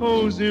 a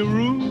cozy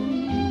room,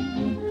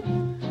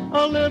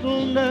 a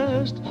little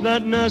nest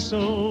that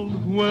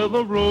nestled where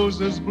the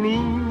roses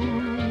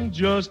bloom.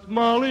 Just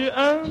Molly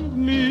and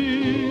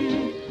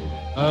me,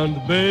 and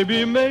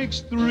baby makes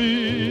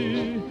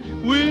three.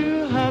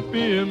 We're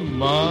happy in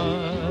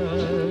my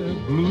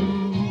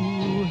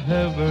blue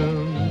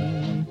heaven.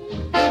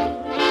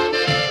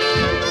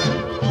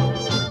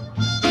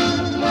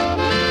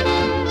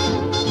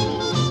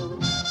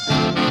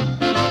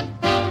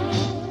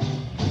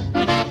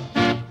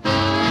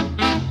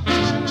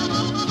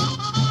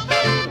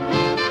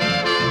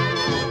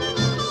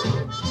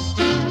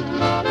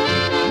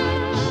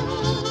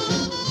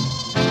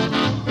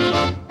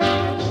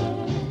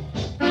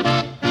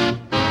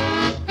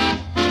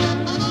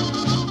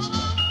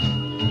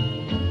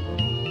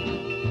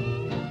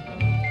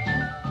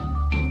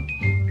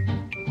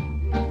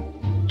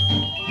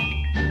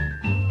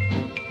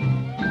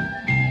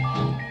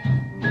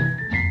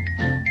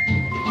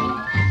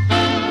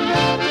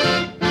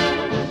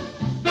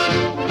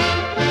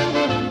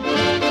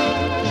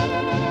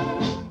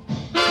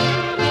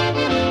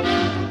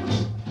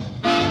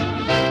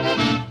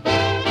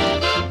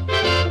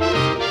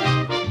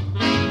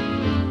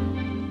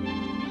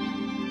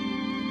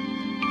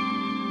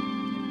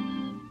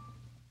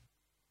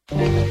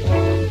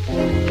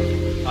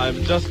 I'm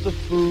just a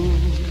fool,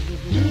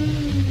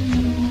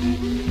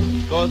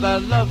 'cause I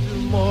love you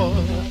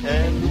more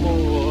and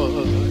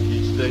more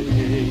each day.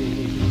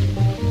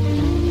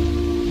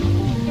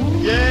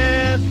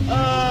 Yes,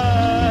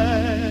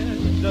 I'm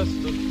just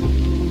a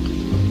fool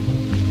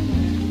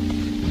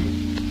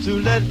to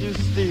let you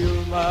steal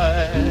my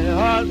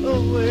heart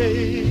away.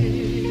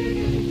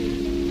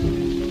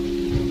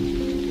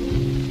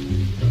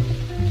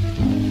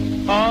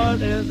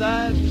 Hard as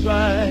I've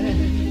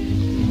tried,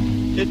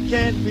 it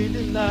can't be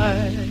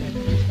denied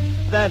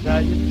that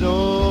I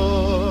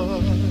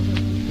adore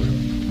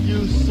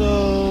you so.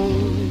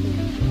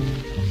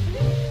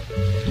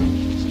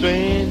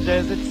 Strange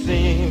as it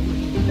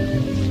seems,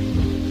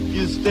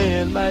 you stay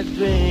in my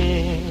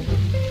dreams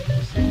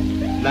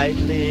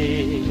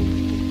nightly,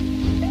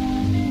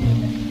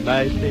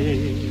 nightly.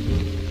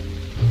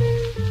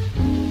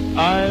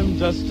 I'm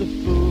just a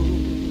fool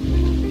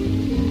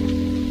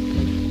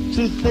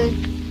to think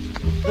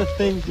the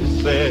things you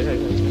said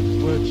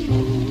were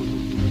true.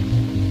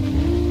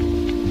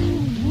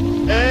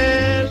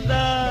 And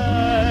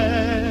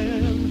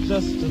I'm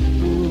just a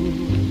fool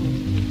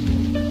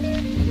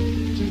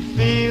to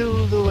feel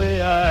the way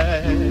I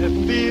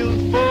feel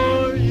for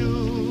you.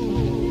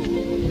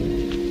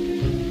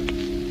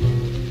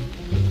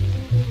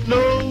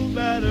 No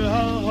matter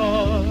how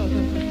hard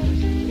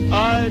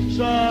I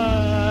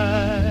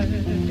try,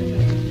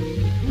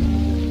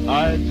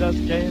 I just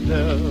can't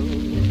help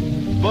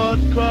but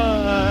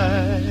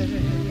cry,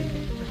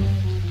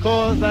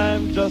 'cause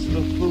I'm just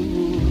a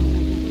fool.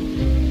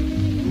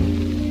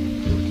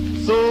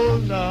 So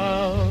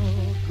now,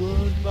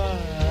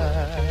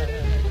 goodbye.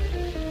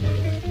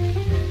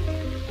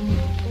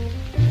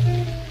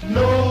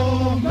 No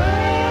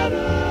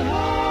matter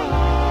how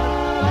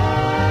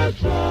I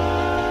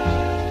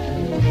try,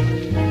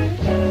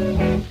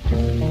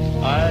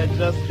 I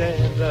just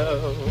can't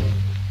help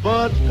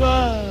but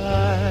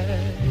cry.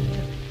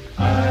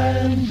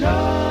 I'm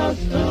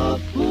just a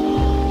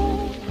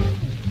fool.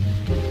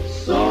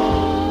 So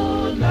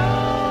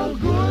now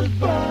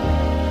goodbye.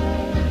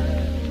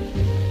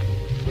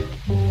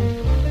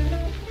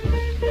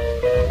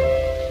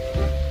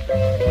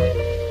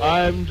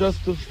 I'm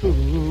just a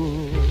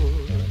fool.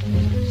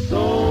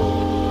 So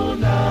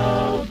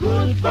now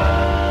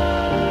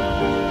goodbye.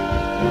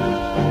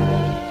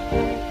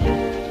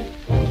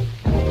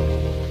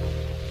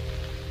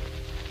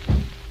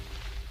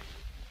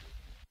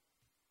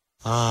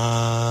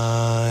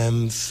 I'm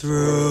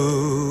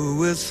through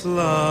with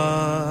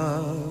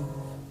love.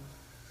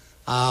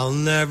 I'll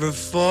never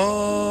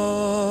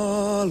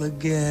fall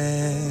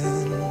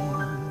again.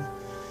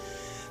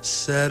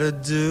 Said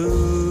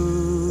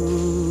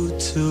adieu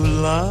to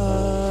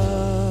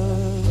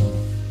love.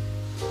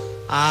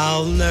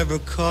 I'll never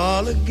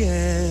call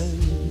again,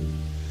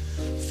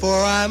 for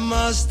I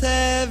must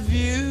have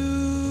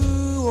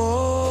you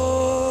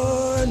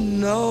or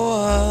no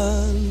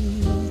one.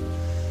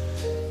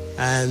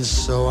 And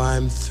so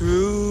I'm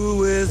through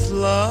with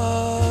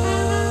love.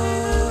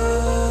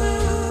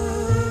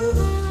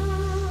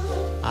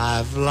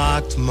 I've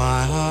locked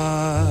my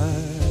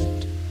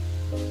heart,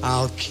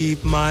 I'll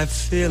keep my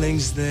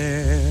feelings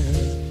there.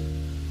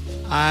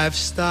 I've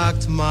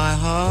stocked my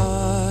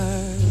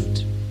heart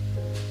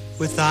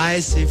with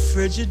icy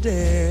frigid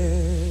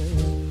air.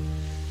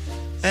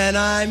 and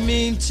I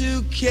mean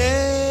to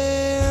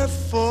care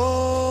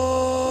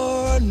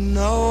for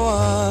no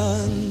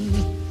one,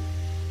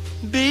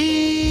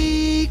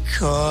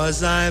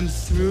 because I'm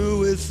through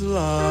with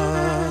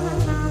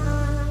love.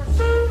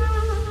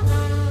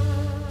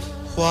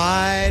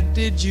 Why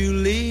did you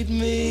lead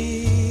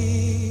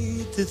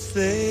me to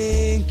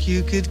think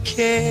you could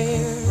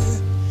care?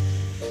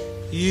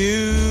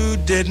 You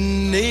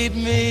didn't need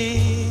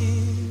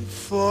me,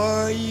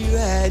 for you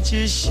had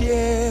your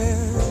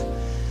share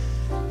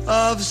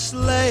of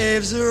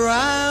slaves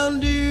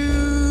around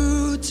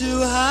you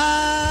to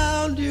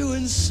hound you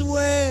and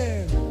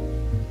swear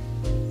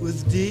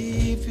with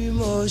deep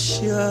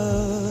emotion,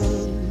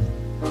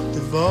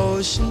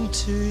 devotion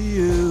to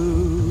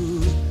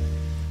you.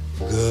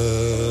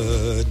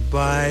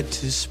 Goodbye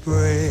to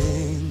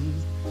spring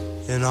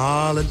and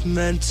all it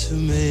meant to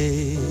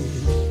me.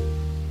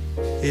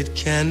 It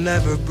can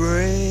never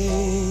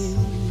bring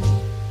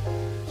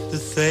the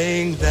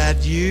thing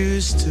that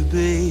used to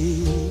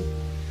be,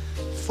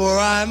 for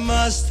I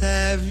must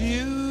have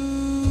you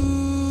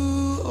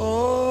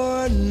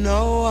or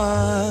no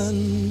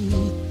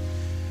one,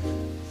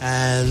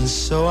 and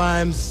so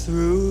I'm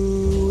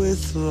through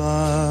with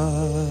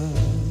love.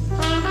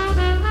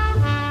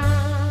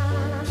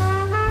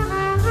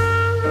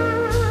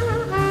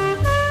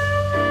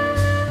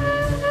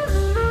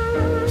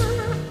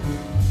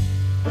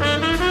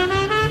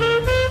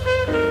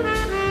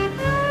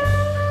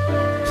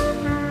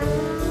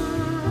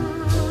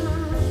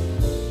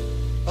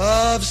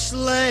 Of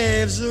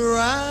slaves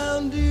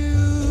around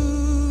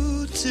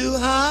you to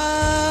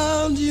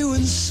hound you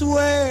and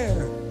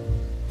swear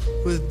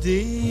with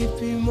deep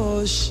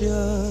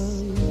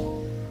emotion,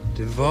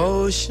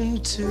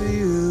 devotion to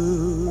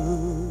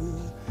you.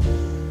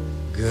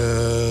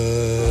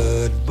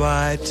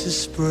 Goodbye to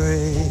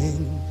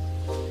spring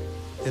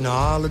and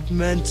all it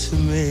meant to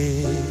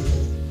me.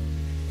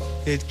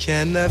 It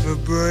can never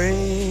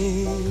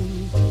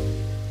bring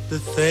the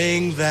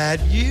thing that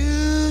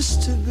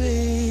used to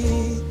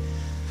be,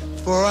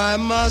 for I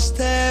must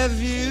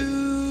have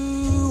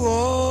you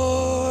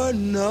or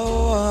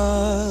no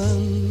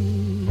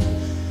one,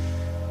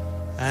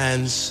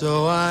 and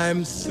so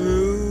I'm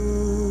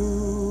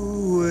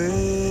through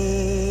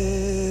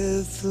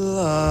with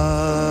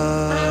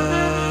love.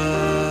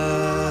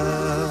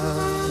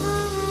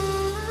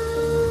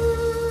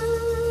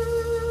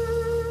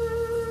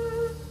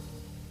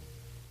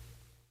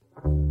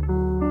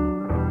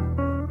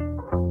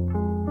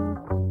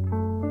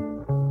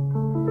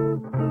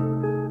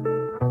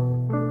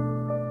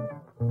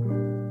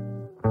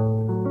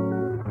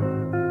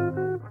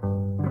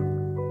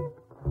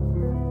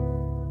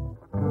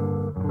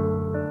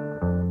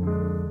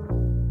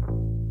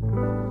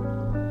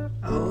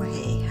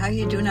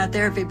 Out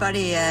there,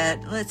 everybody,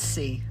 at, let's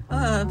see,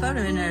 about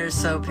a minute or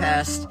so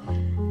past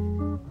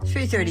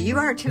 3:30. You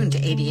are tuned to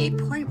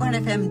 88.1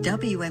 FM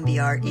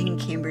WMBR in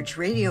Cambridge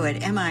Radio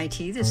at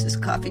MIT. This is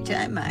Coffee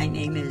Time. My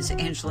name is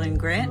Angeline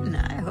Grant, and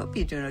I hope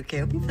you're doing okay.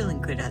 I hope you're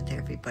feeling good out there,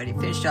 everybody.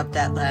 Finished up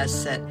that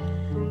last set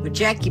with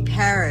Jackie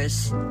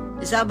Paris,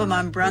 his album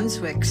on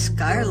Brunswick,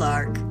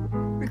 Skylark,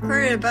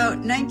 recorded about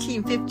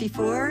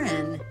 1954,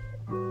 and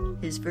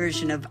his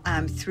version of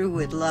I'm Through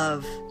With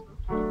Love.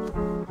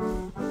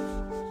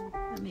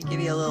 Give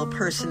you a little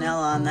personnel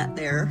on that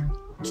there.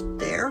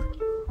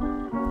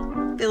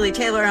 Billy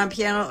Taylor on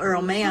piano,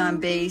 Earl May on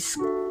bass,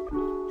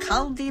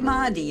 Kaldi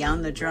Mahdi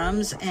on the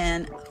drums,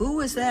 and who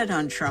was that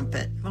on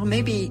trumpet? Well,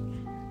 maybe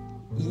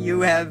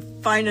you have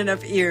fine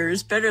enough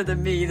ears, better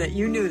than me, that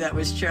you knew that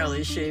was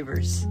Charlie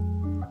Shavers.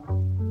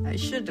 I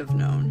should have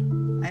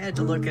known. I had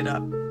to look it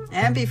up.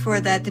 And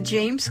before that, the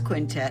James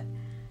Quintet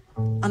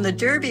on the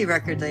Derby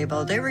record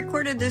label. They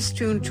recorded this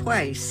tune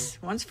twice,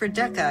 once for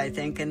Decca, I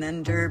think, and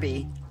then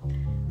Derby.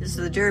 This is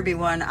the Derby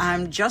one,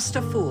 I'm Just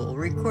a Fool,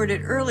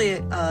 recorded early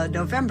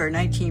November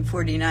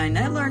 1949.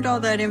 I learned all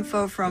that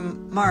info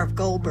from Marv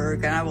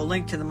Goldberg, and I will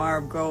link to the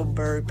Marv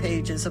Goldberg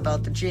pages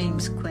about the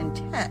James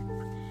Quintet.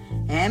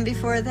 And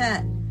before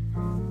that,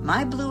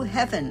 My Blue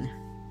Heaven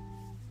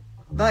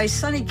by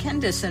Sonny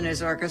Kendis and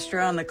his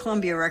orchestra on the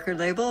Columbia record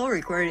label,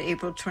 recorded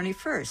April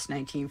 21st,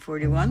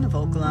 1941. The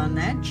vocal on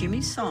that,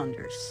 Jimmy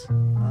Saunders.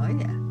 Oh,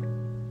 yeah.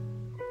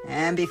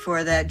 And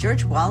before that,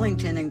 George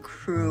Wallington and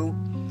crew.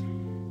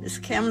 This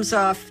comes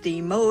off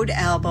the Mode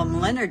album,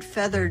 Leonard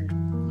Feather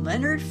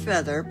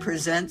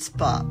Presents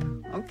Bop.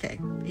 Okay,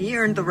 he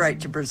earned the right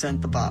to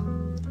present the bop.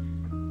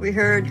 We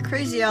heard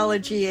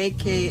Crazyology,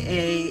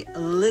 a.k.a.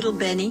 Little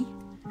Benny,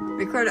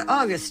 recorded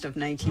August of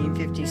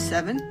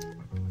 1957.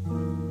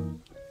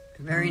 A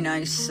very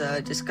nice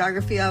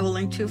discography I will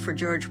link to for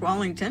George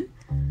Wallington.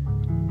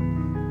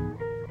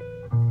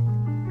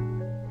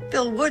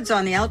 Bill Woods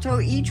on the alto,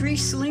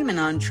 Idris Suleiman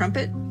on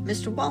trumpet,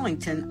 Mr.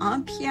 Wallington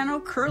on piano,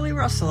 Curly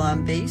Russell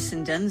on bass,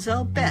 and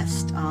Denzel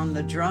Best on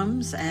the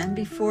drums. And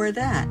before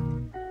that,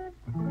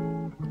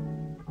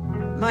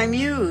 my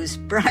muse,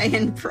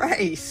 Brian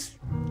Price,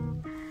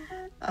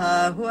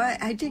 who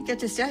I did get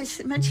to see. I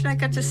mentioned I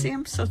got to see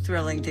him. So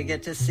thrilling to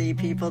get to see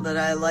people that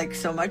I like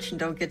so much and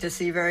don't get to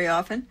see very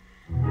often.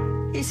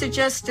 He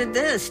suggested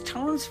this,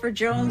 Tones for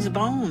Jones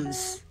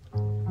Bones.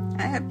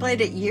 I had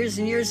played it years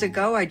and years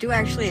ago. I do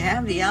actually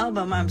have the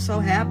album. I'm so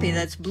happy.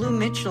 That's Blue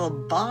Mitchell,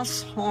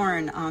 Boss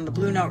Horn on the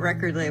Blue Note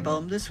record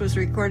label. This was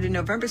recorded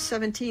November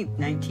 17th,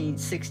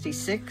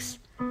 1966.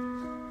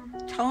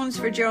 Tones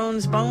for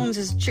Jones Bones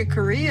is a Chick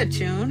Corea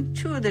tune.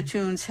 Two of the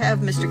tunes have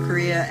Mr.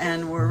 Corea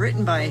and were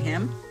written by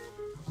him.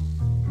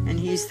 And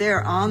he's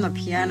there on the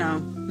piano.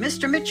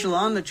 Mr. Mitchell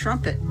on the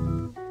trumpet.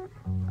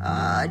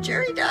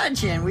 Jerry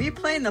Dodgen, were you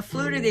playing the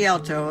flute or the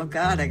alto? Oh,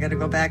 God, I got to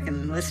go back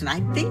and listen.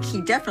 I think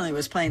he definitely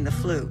was playing the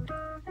flute.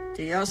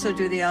 Did he also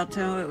do the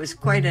alto? It was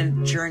quite a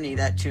journey,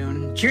 that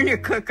tune. Junior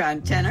Cook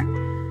on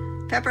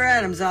tenor. Pepper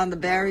Adams on the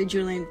Barry.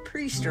 Julian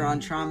Priester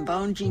on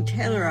trombone. Gene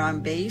Taylor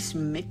on bass.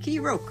 Mickey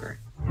Roker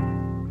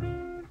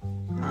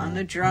on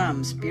the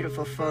drums.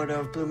 Beautiful photo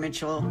of Blue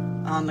Mitchell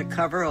on the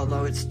cover,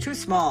 although it's too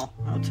small.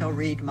 I'll tell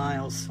Reed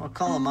Miles. I'll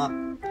call him up.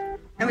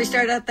 And we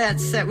start out that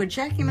set with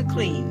Jackie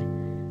McLean.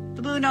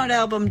 The Blue Note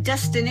album,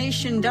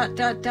 Destination ...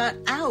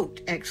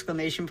 out!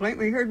 Exclamation point.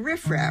 We heard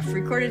Riff Raff,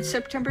 recorded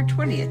September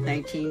 20th,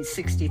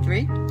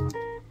 1963.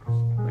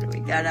 What do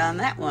we got on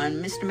that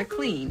one? Mr.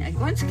 McLean.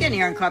 Once again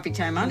here on Coffee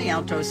Time on the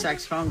alto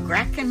saxophone.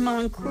 Bracken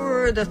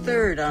Moncour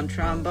III on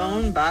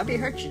trombone. Bobby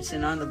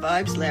Hutchinson on the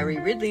vibes. Larry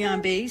Ridley on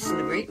bass. And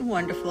the great and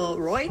wonderful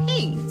Roy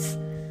Haynes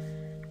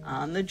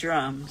on the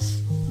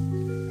drums.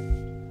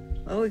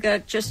 Well, we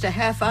got just a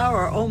half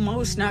hour,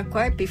 almost, not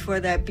quite, before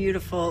that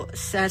beautiful,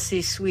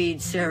 sassy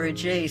Swede, Sarah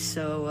J.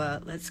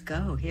 So let's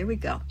go. Here we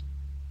go.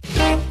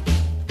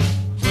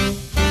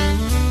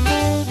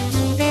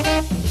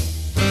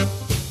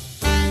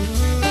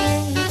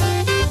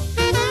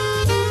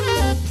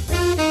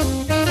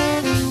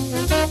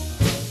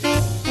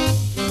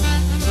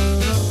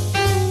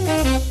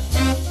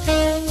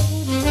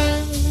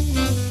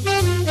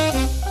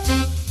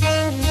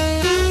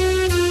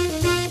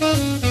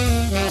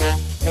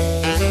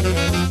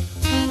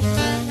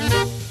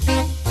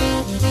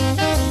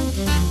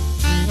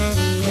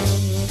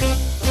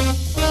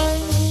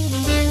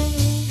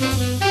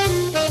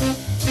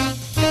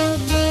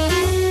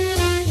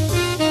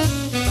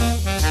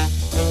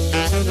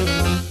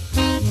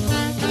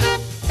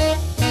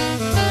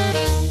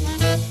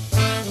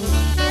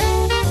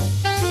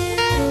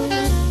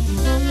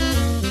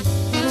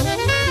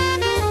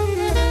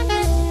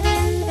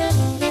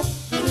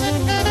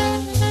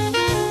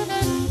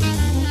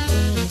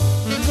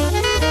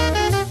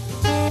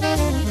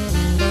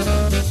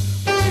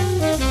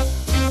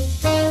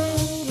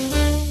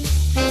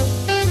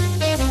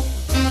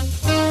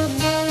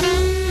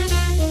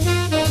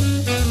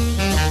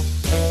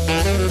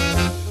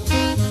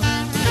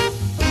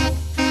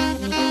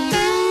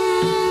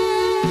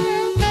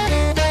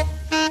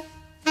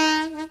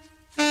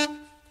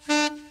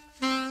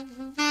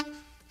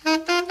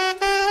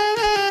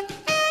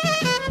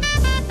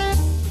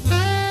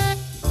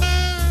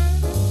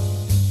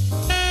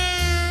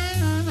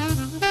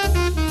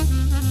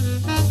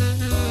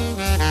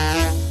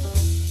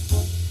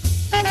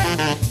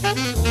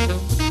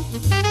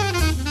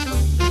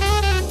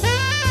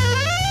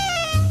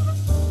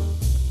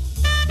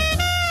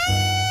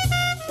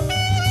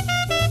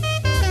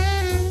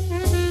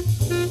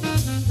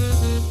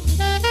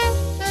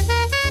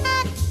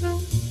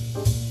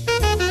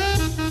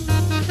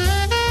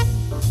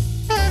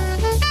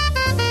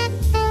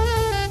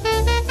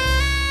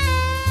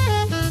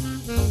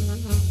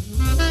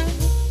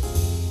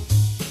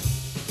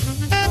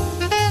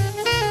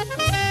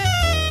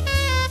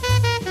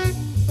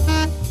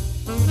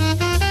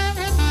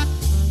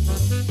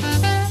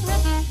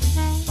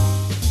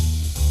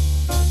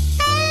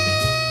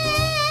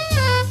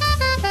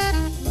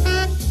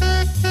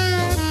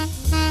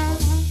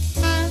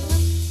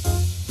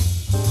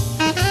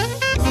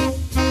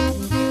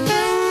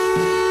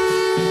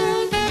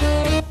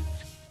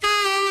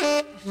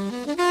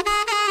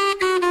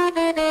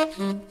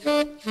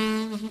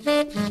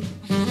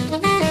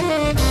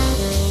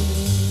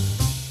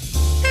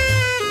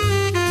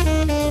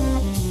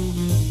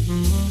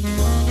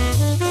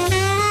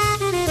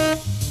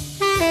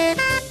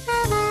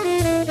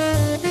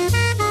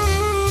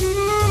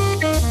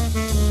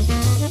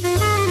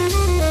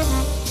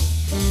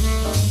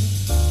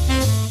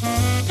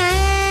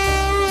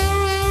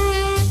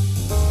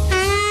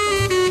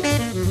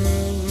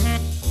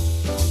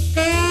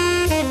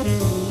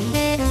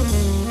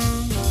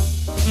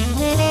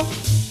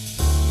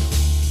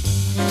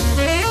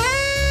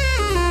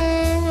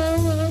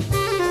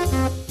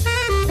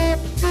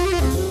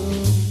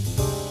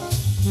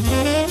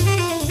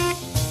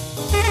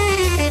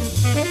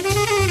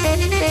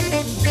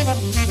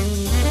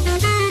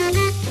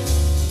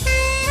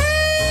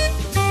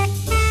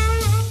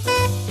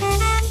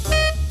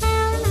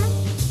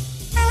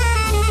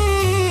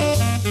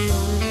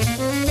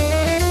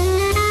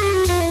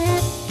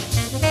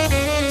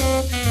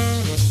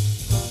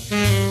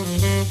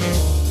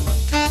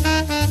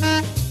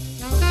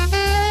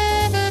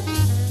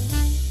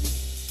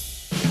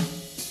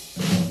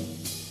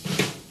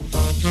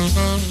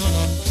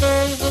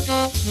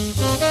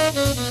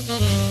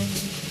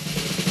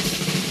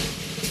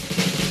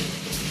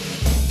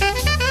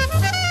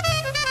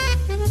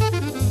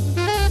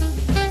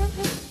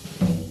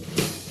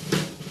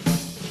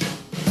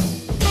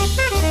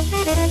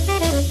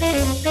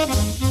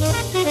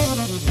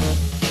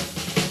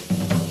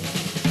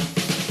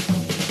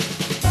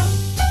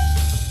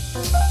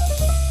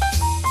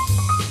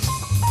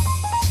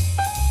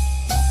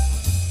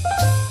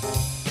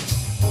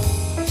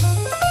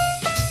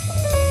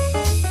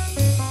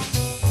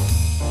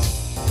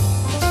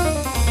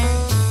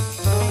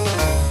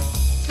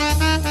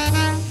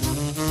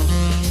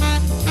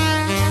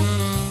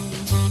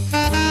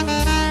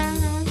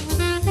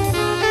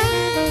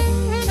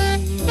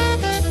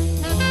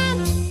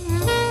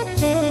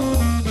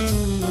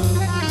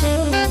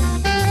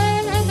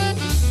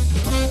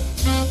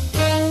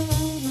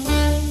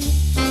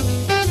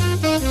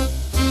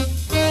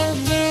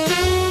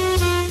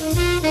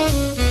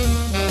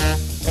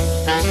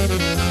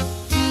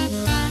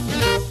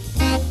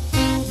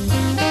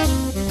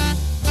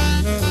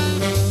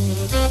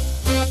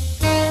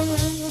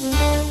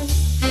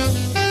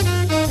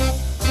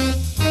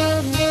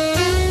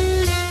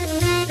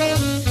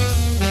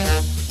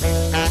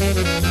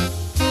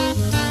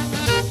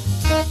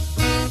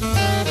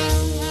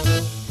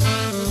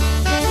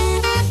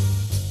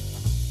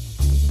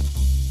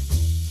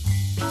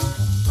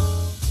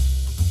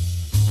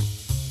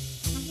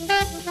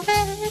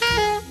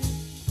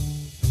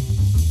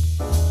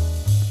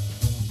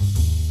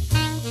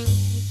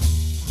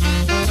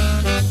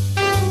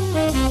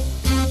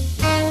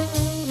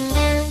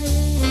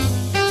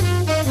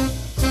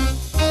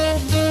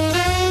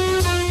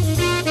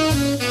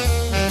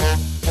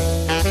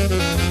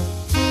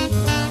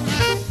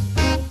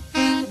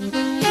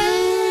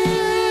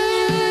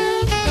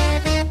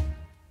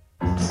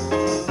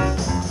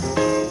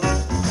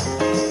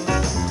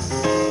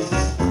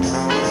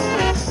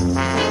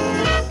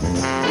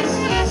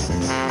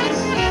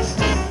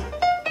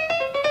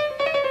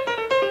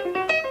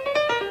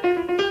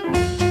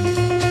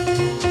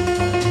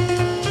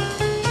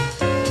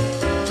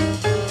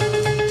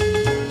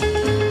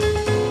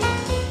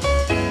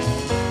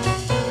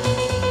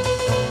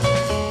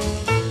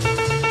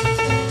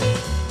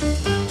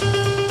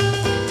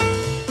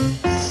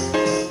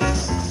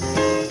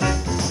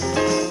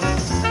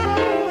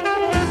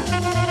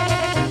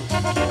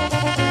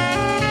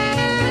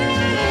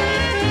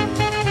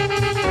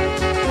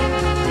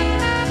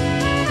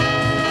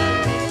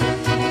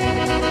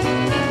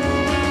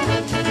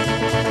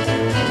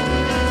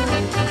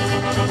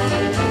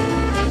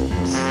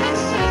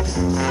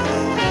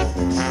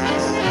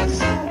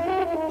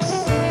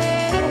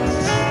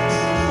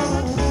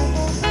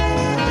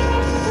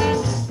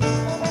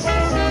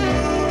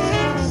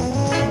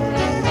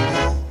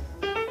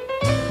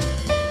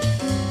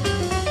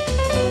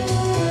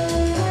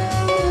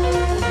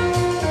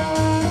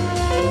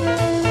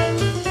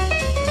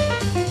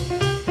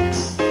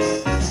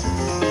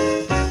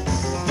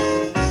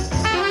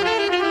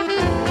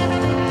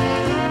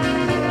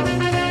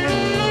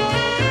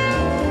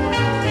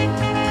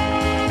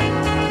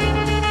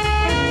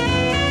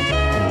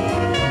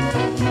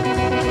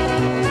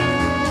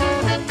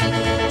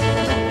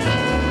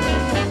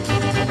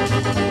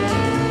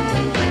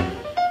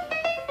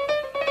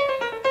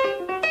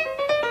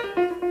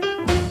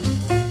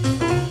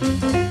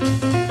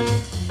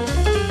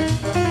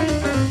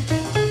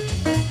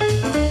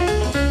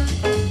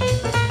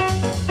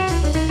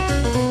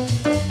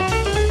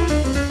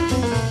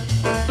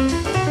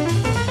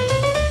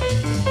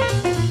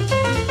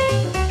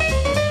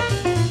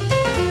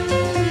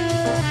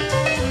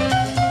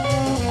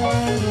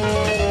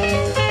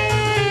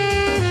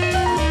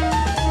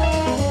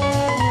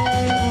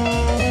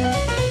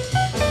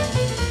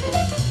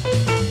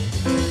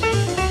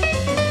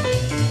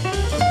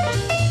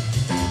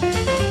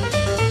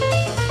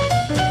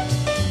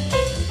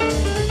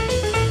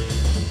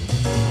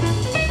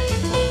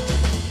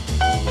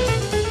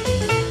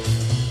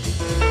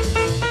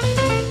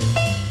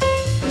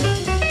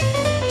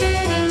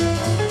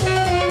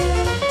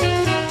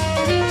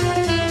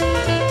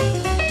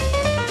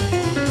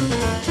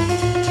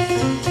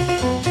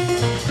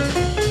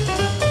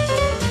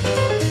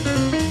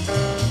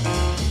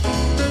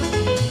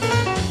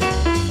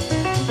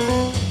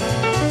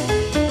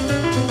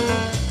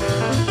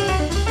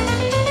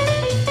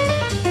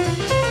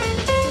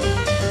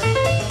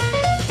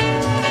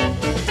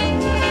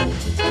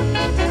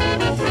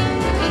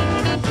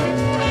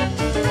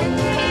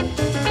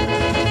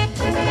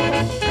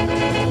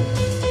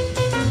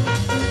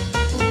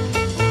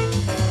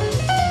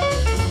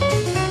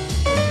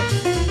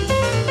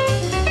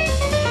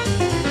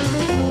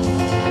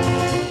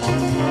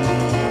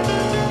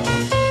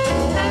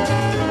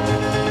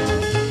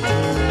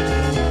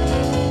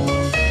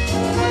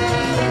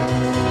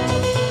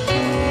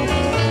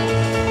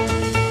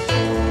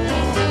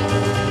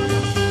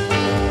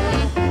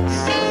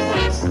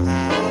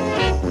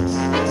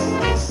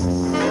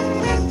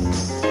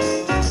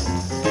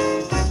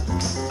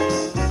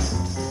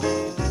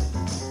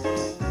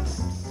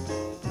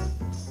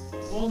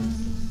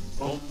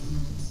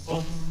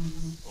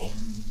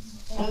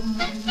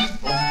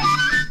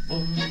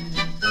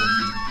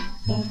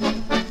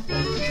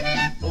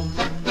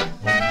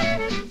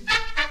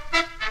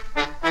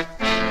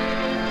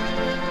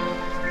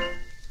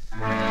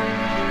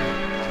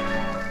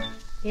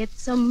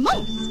 It's a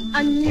most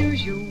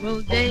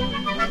unusual day.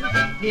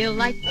 Feel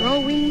like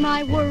throwing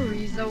my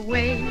worries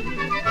away.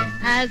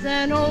 As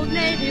an old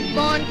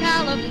native-born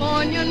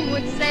Californian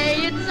would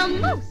say, it's a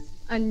most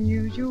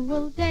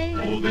unusual day.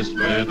 Oh, this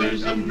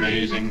weather's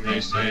amazing, they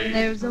say.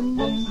 There's a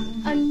most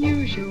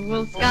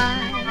unusual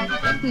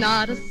sky,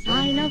 not a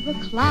sign of a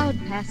cloud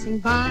passing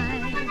by.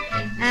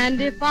 And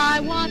if I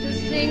want to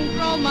sing,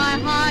 throw my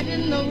heart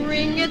in the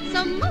ring, it's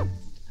a most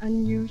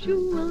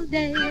unusual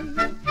day.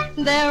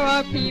 There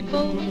are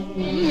people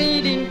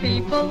meeting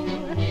people.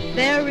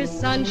 There is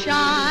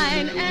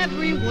sunshine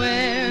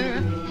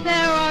everywhere.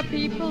 There are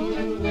people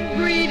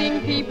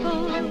greeting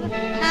people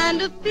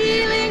and a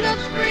feeling of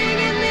spring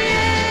in the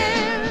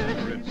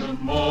air. It's a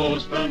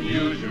most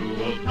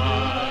unusual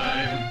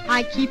time.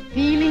 I keep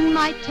feeling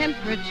my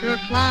temperature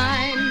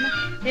climb.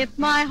 If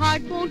my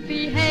heart won't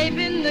behave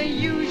in the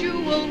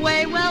usual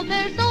way, well,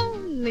 there's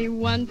only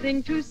one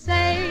thing to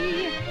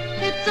say.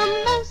 It's a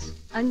most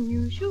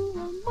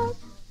unusual, most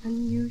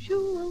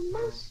unusual,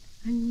 most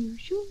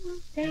unusual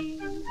day.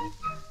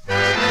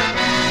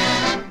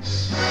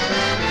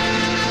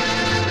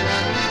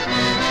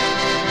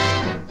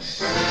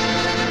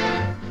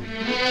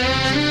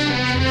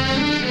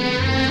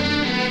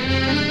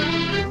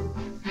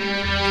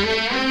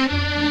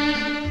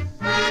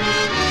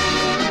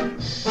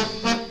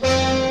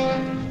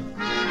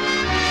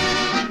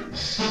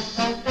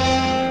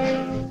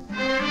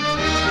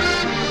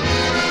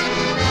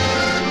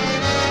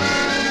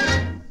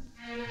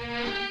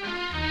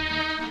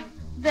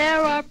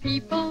 There are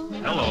people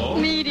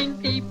meeting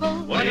people.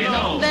 What do you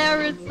know?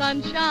 There is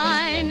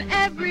sunshine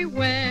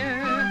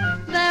everywhere.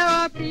 There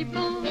are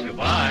people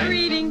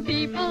greeting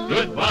people.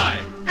 Goodbye.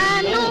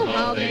 And know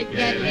how they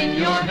get in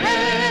your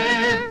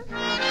hair.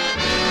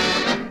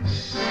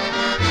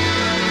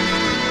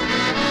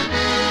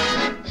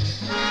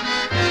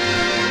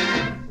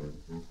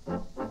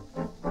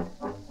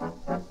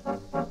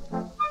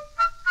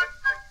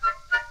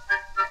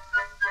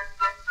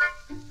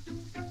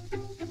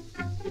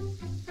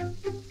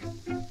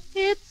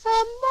 It's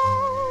a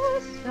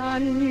most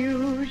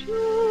unusual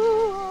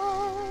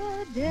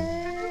day.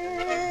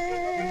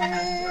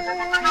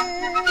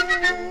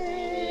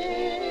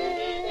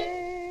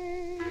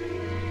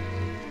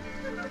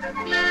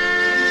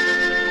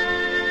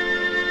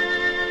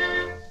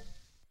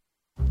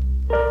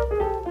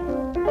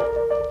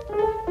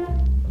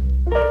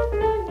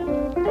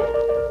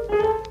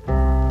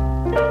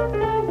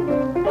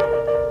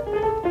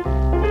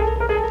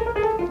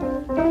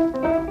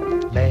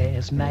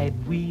 Last night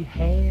we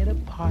had a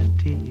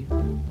party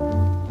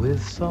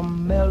with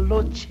some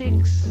mellow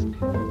chicks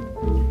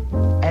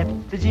at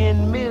the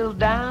gin mill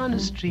down the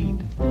street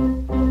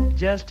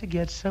just to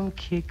get some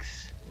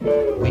kicks.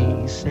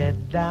 We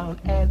sat down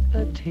at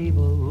a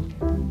table.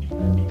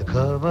 The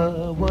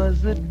cover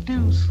was the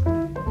deuce.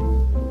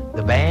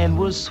 The band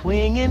was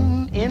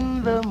swinging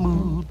in the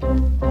mood.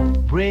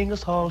 Bring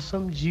us all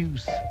some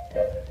juice.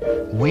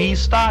 We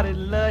started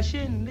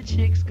lushing, the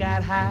chicks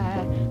got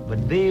high,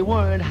 but they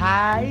weren't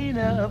high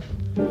enough.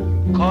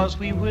 'Cause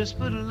we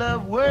whispered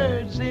love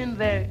words in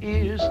their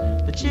ears.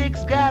 The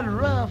chicks got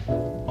rough,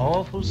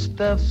 awful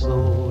stuff,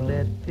 so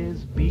let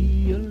this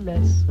be a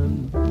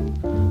lesson.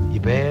 You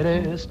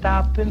better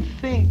stop and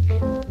think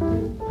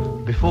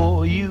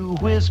before you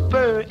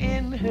whisper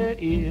in her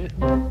ear.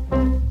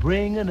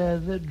 Bring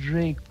another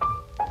drink.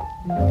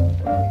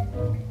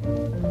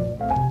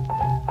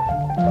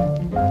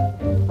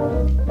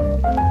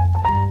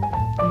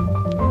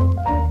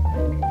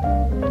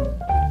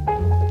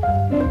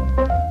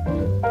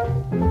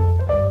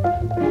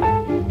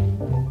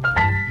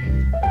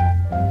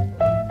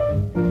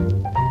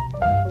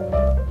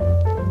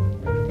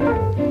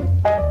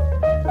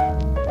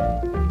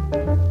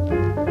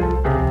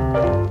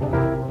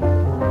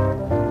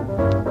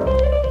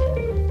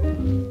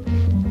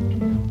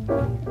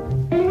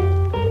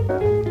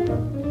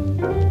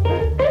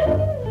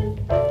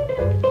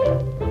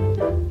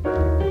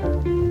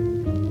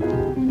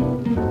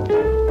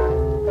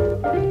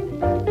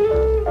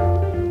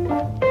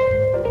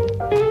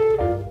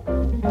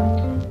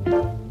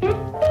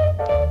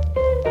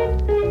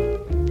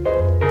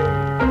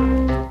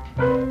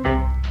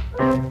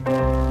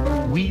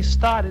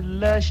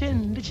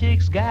 The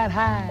chicks got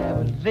high,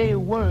 but they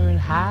weren't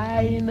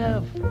high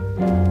enough.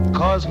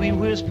 'Cause we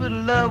whispered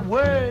love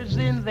words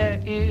in their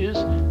ears.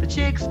 The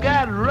chicks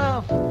got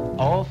rough,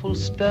 awful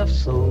stuff,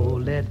 so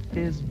let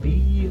this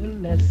be a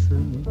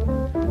lesson.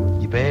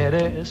 You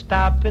better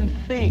stop and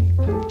think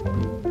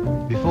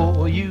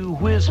before you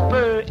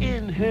whisper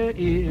in her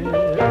ear.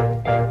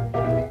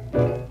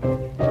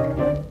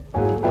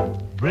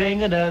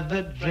 Bring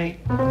another drink.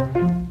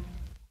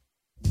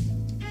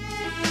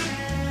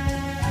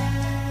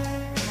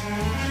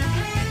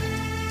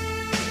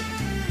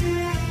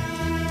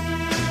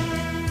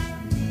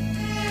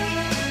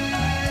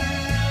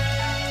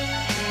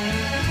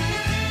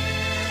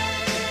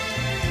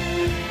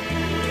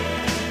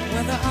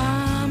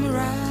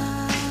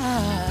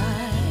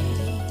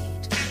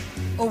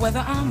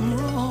 whether I'm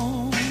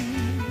wrong,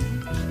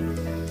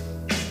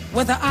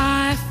 whether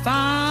I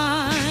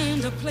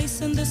find a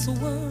place in this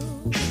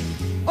world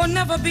or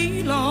never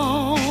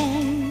belong.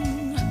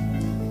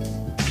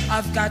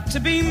 I've got to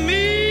be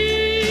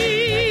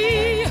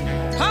me.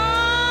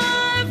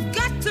 I've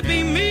got to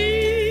be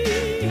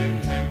me.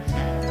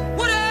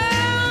 What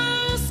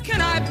else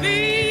can I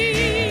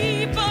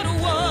be but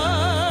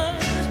what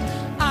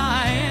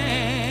I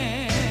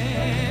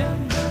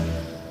am?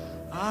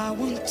 I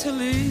want to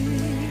live,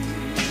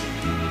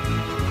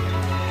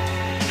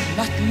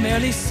 not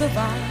merely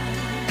survive.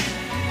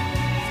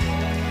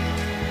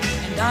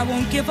 And I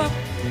won't give up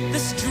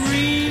this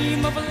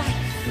dream of a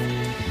life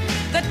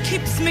that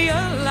keeps me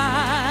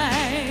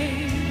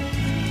alive.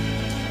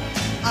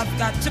 I've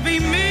got to be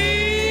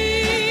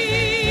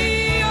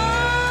me.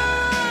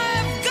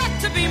 I've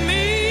got to be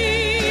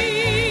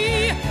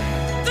me.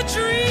 The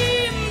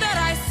dream that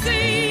I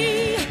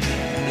see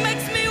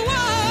makes me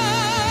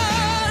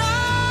what I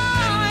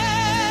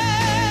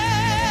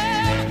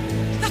am.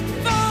 That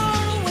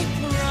faraway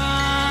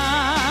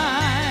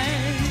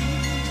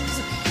prize,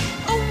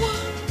 a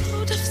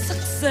world of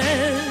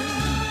success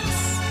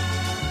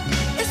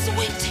is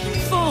waiting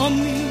for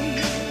me.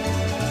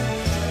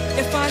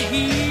 If I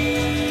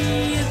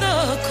hear the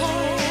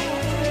call,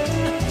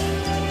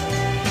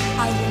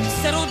 I won't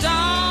settle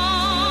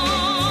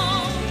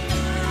down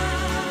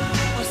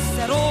or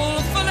settle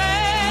for less.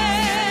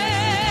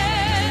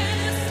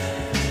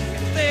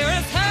 There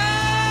is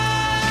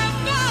half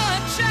a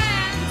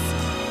chance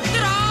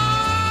that I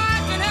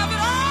can have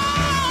it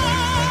all.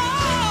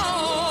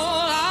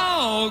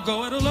 I'll go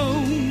it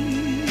alone.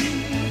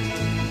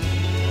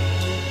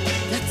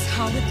 That's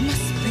how it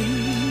must be.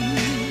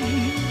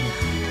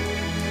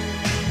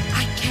 I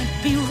can't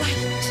be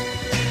right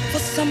for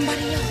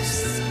somebody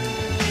else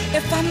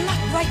if I'm not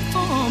right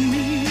for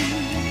me.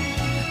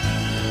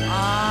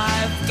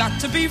 I've got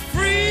to be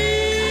free.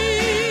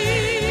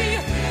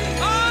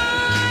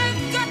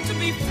 I've got to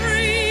be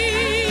free.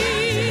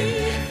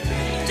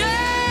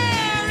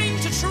 Daring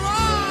to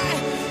try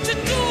to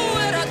do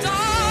it or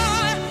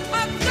die.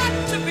 I've got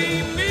to be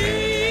me.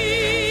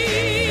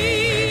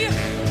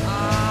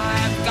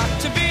 I've got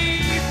to be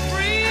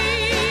free.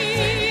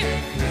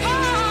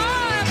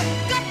 I've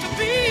got to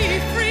be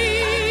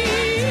free.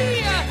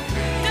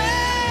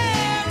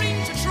 Daring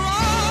to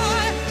try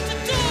to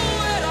do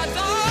it or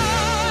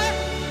die.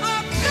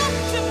 I've got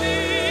to be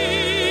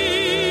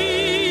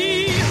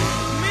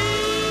me.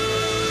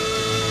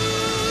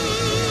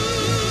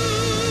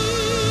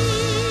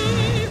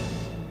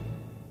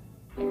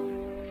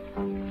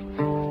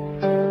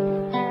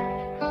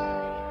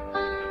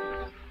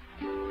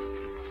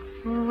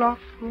 Rock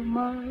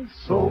my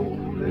soul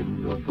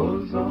in the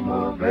bosom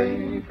of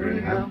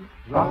Abraham.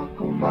 Rock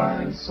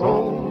my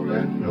soul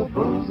in the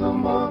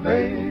bosom of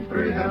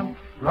Abraham.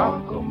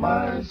 Rock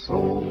my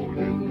soul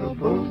in the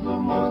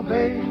bosom of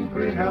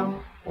Abraham.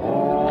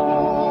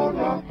 Oh,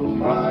 rock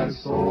my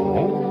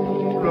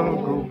soul,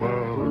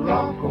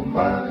 rock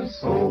my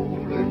soul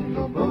in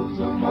the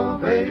bosom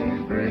of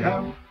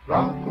Abraham.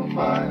 Rock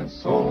my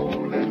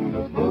soul in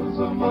the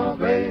bosom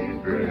of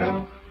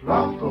Abraham.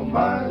 Rock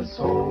my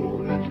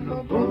soul in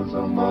the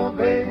bosom of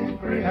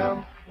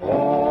Abraham.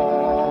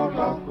 Oh,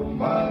 rock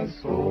my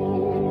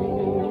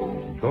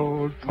soul.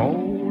 The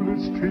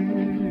tallest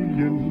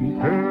tree in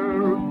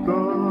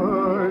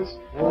paradise.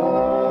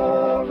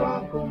 Oh,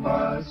 rock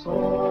my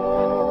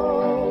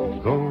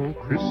soul. The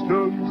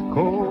Christians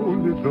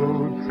call it the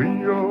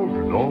tree of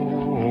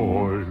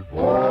life.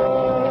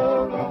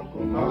 Oh, rock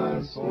my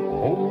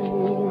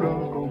soul.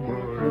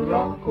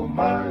 Rock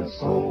my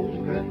soul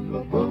in the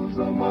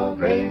bosom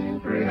of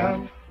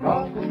Abraham.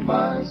 Rock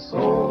my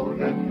soul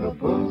in the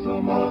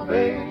bosom of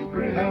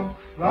Abraham.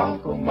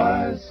 Rock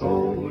my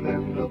soul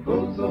in the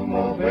bosom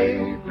of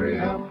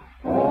Abraham.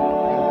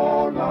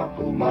 Oh, rock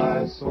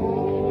my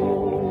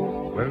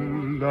soul.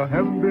 Well, I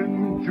haven't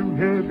been to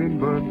heaven,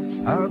 but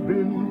I've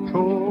been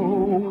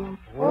told.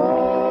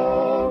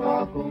 Oh,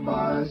 rock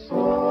my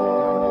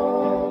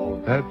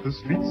soul. That the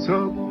streets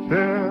up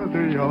there,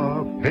 they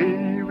are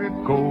paved with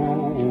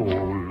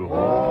gold.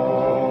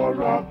 Oh,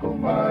 rock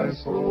my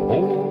soul.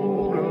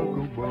 Oh,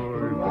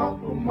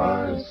 rock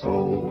my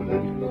soul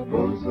in the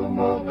bosom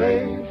of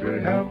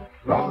Abraham.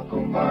 Rock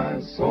my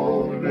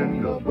soul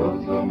in the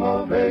bosom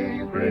of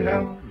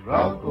Abraham.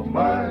 Rock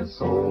my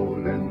soul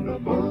in the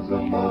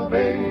bosom of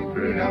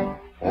Abraham.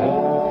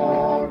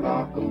 Oh,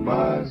 rock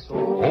my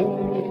soul.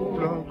 Oh,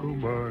 rock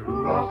my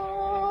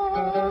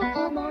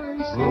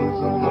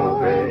bosom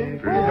of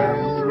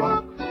Abraham.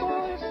 Rock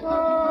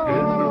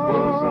in the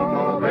bosom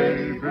of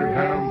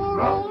Abraham.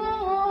 Rock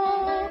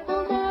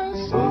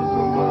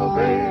bosom of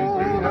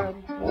Abraham.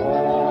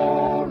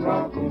 Oh,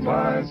 rock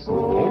my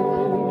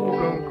soul.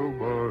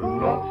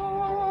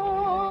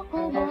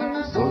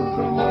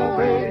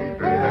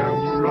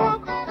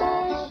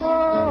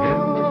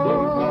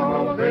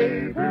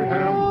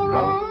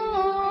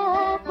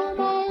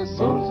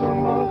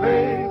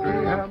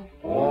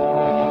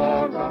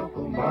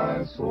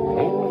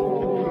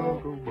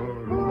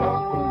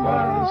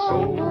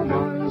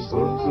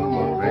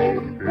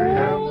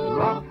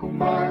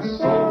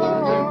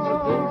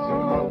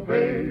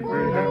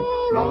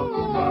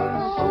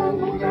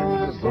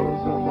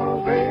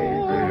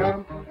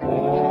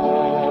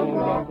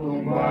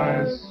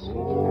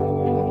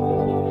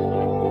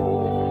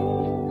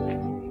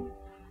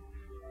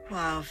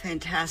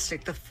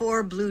 fantastic. The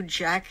Four Blue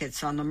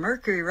Jackets on the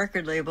Mercury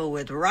record label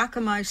with Rock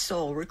of My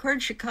Soul.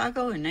 Recorded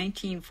Chicago in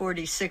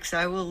 1946.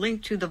 I will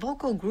link to the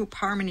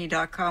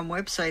vocalgroupharmony.com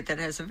website that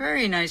has a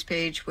very nice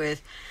page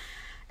with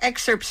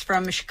excerpts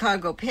from the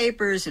Chicago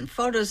papers and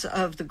photos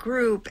of the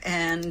group,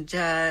 and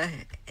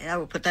I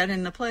will put that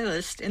in the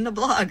playlist in the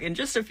blog in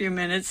just a few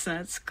minutes.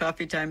 That's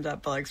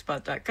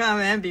coffeetime.blogspot.com.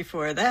 And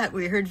before that,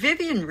 we heard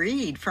Vivian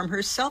Reed from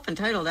her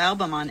self-entitled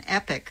album on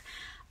Epic,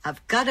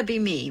 I've Gotta Be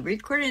Me,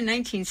 recorded in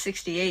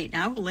 1968.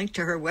 Now I will link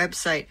to her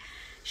website.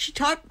 She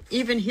taught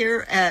even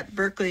here at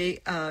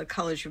Berklee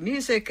College of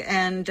Music,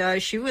 and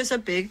she was a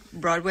big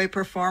Broadway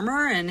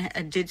performer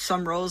and did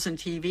some roles in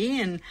TV,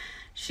 and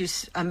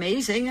she's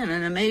amazing and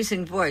an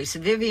amazing voice.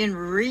 Vivian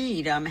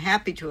Reed, I'm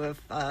happy to have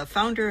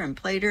found her and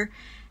played her.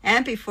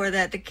 And before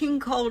that, the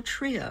King Cole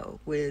Trio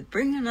with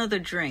Bring Another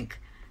Drink.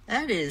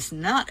 That is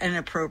not an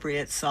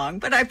appropriate song,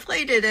 but I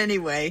played it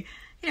anyway.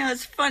 You know,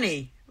 it's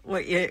funny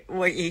what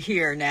you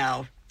hear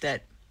now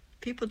that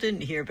people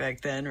didn't hear back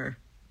then, or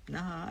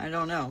no, I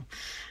don't know.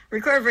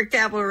 Recorded for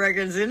Capitol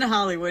Records in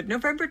Hollywood,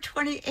 November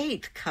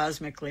 28th,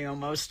 cosmically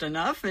almost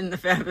enough, in the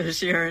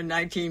fabulous year in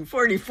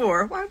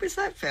 1944. Why was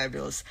that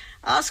fabulous?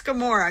 Oscar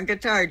Moore on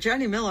guitar,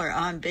 Johnny Miller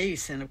on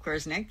bass, and of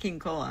course Nat King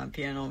Cole on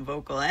piano and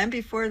vocal. And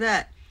before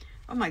that,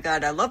 oh my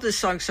God, I love this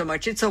song so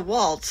much. It's a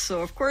waltz,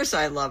 so of course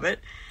I love it.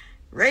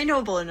 Ray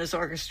Noble and his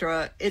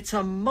orchestra, It's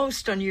a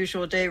Most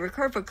Unusual Day,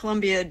 recorded for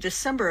Columbia,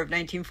 December of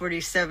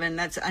 1947.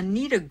 That's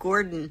Anita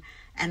Gordon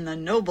and the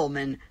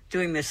Noblemen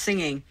doing the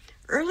singing.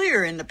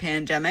 Earlier in the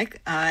pandemic,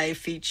 I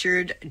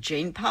featured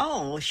Jane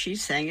Powell. She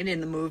sang it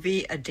in the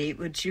movie A Date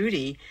with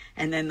Judy,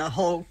 and then the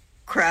whole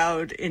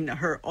crowd in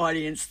her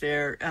audience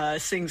there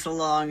sings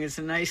along. It's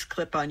a nice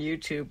clip on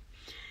YouTube.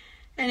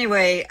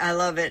 Anyway, I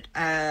love it.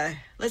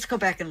 Let's go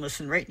back and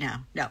listen right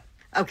now. No.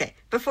 Okay,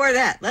 before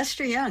that,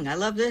 Lester Young, I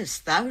love this.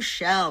 Thou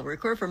Shall,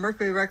 recorded for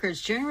Mercury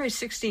Records, January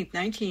 16th,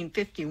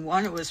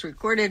 1951. It was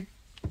recorded.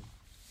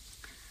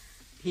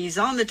 He's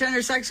on the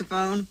tenor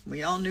saxophone.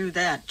 We all knew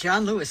that.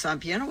 John Lewis on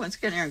piano. Once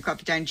again, Aaron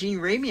Coffee Time. Gene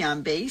Ramey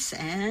on bass.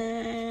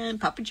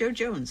 And Papa Joe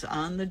Jones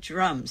on the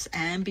drums.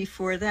 And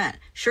before that,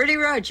 Shorty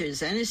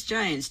Rogers and his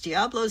Giants,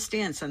 Diablo's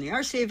Dance on the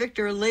RCA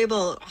Victor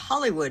label,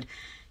 Hollywood,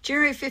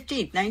 January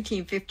 15th,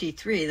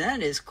 1953.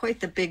 That is quite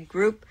the big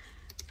group.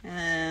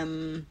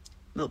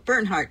 Milt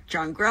Bernhardt,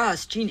 John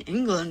Gross, Gene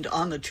England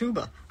on the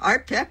tuba,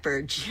 Art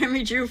Pepper,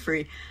 Jimmy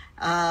Jufrey,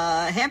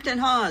 Hampton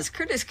Hawes,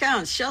 Curtis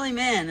Counts, Shelley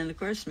Mann, and of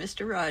course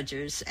Mr.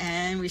 Rogers.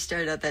 And we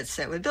started out that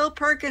set with Bill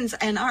Perkins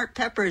and Art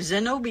Pepper,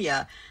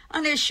 Zenobia,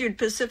 unissued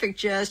Pacific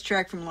Jazz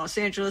track from Los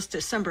Angeles,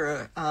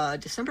 December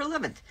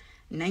 11th,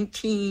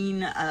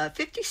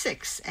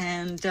 1956.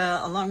 And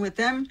along with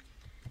them,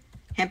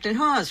 Hampton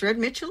Hawes, Red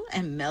Mitchell,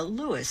 and Mel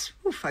Lewis.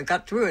 Oof, I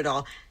got through it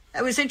all.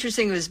 It was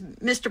interesting. It was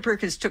Mr.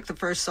 Perkins took the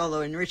first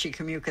solo and Richie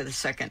Kamuka the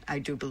second, I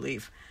do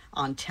believe,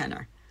 on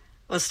tenor.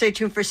 Well, stay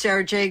tuned for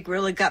Sarah J.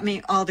 Gorilla Got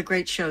Me, all the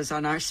great shows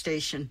on our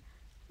station.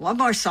 One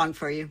more song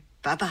for you.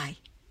 Bye-bye.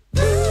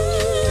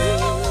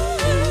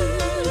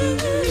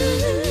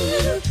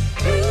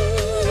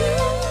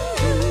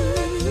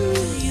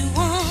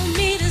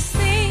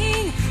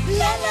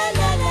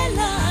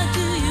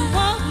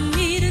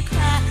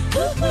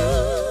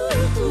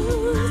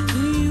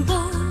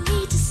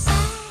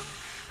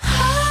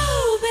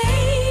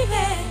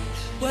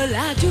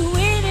 I'll do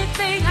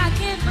anything I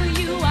can for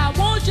you. I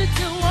want you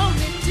to want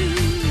me to.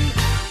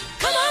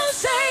 Come on,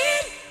 say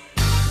it.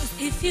 'Cause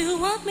if you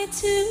want me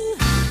to,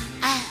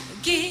 I'll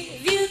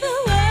give you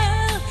the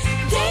world.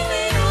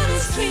 Daily on a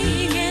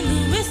string and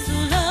the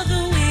whistle of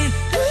the wind.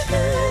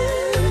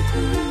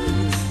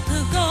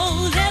 The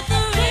gold at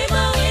the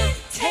rainbow is,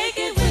 take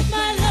it with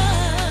my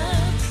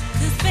love.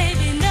 'Cause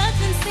baby,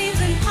 nothing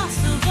seems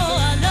impossible.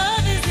 Our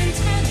love is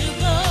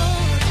intangible.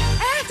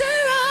 After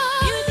all,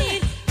 you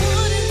need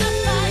wood in the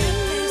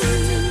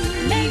fireplace to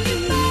make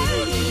it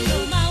burn. You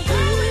know my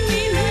world would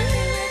be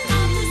nothing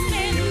without the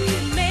stand you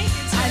can make.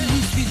 I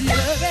need sweet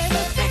love and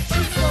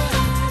affection for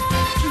you.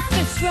 Keep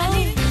it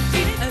strong.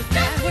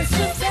 That was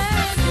so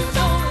sad.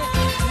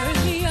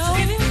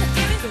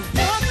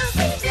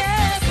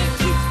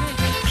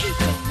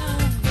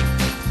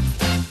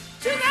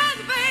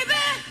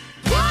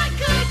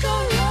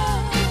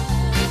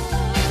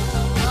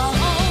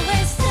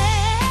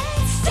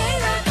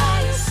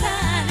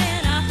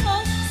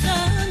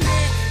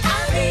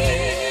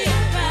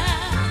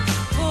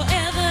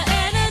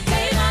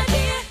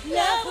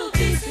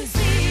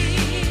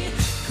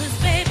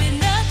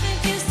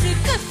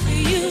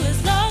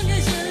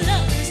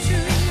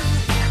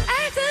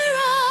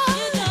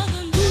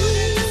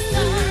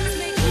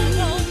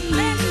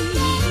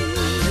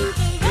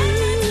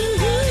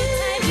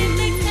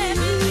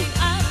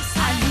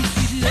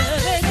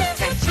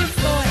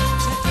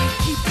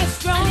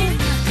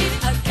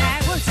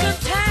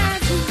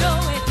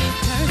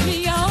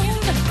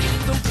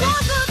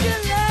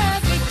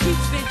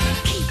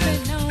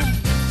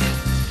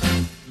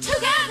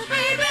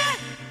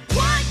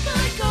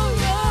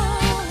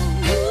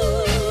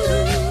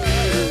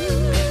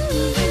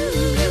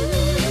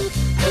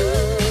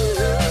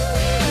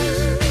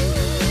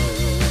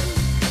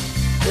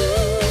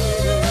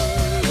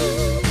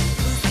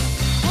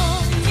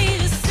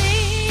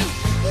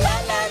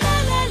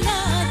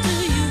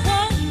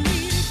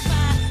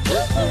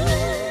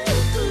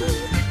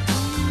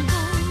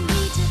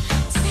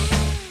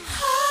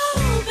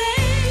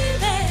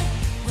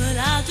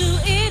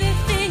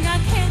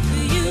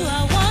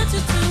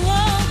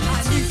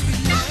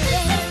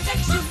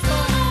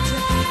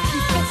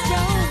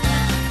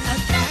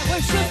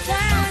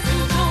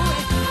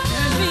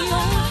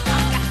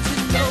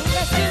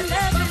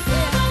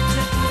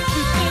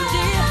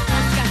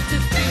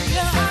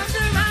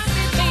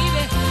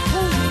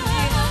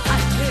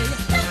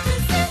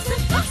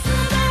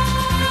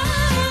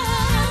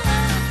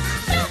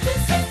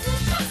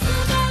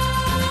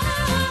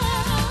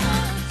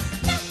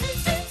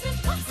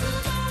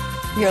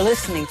 You're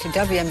listening to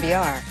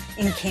WMBR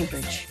in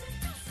Cambridge.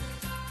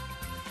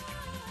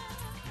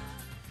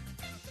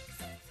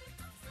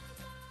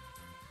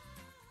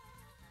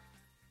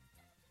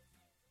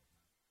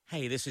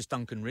 Hey, this is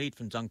Duncan Reid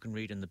from Duncan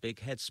Reid and the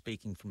Big Head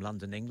speaking from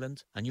London,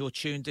 England, and you're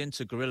tuned in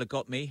to Gorilla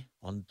Got Me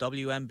on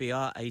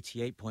WMBR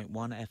 88.1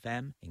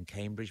 FM in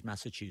Cambridge,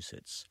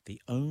 Massachusetts, the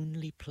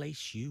only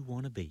place you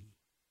want to be.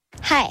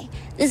 Hi,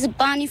 this is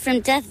Bonnie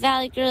from Death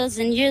Valley Girls,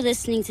 and you're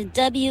listening to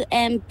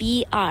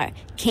WMBR,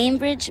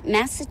 Cambridge,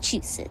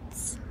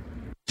 Massachusetts.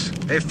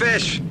 Hey,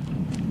 Fish.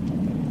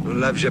 Who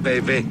loves you,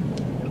 baby?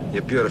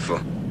 You're beautiful.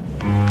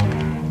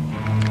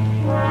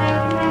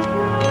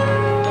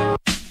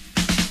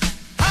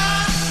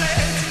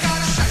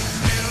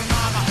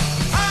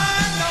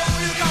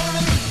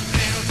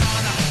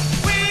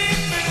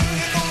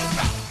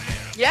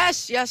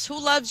 Yes, who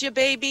loves you,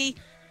 baby?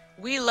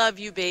 We love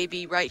you,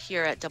 baby, right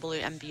here at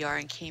WMBR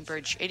in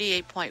Cambridge,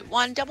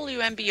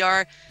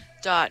 88.1,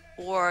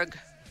 WMBR.org.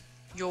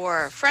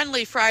 Your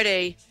friendly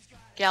Friday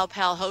gal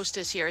pal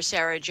hostess here,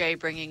 Sarah J.,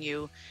 bringing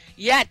you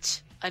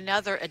yet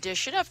another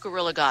edition of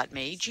Gorilla Got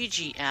Me,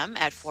 GGM,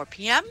 at 4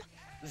 p.m.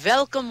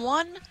 Welcome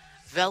one,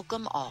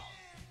 welcome all.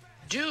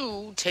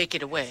 Do take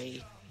it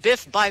away,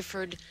 Biff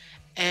Byford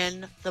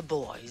and the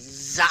boys.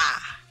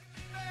 Zah!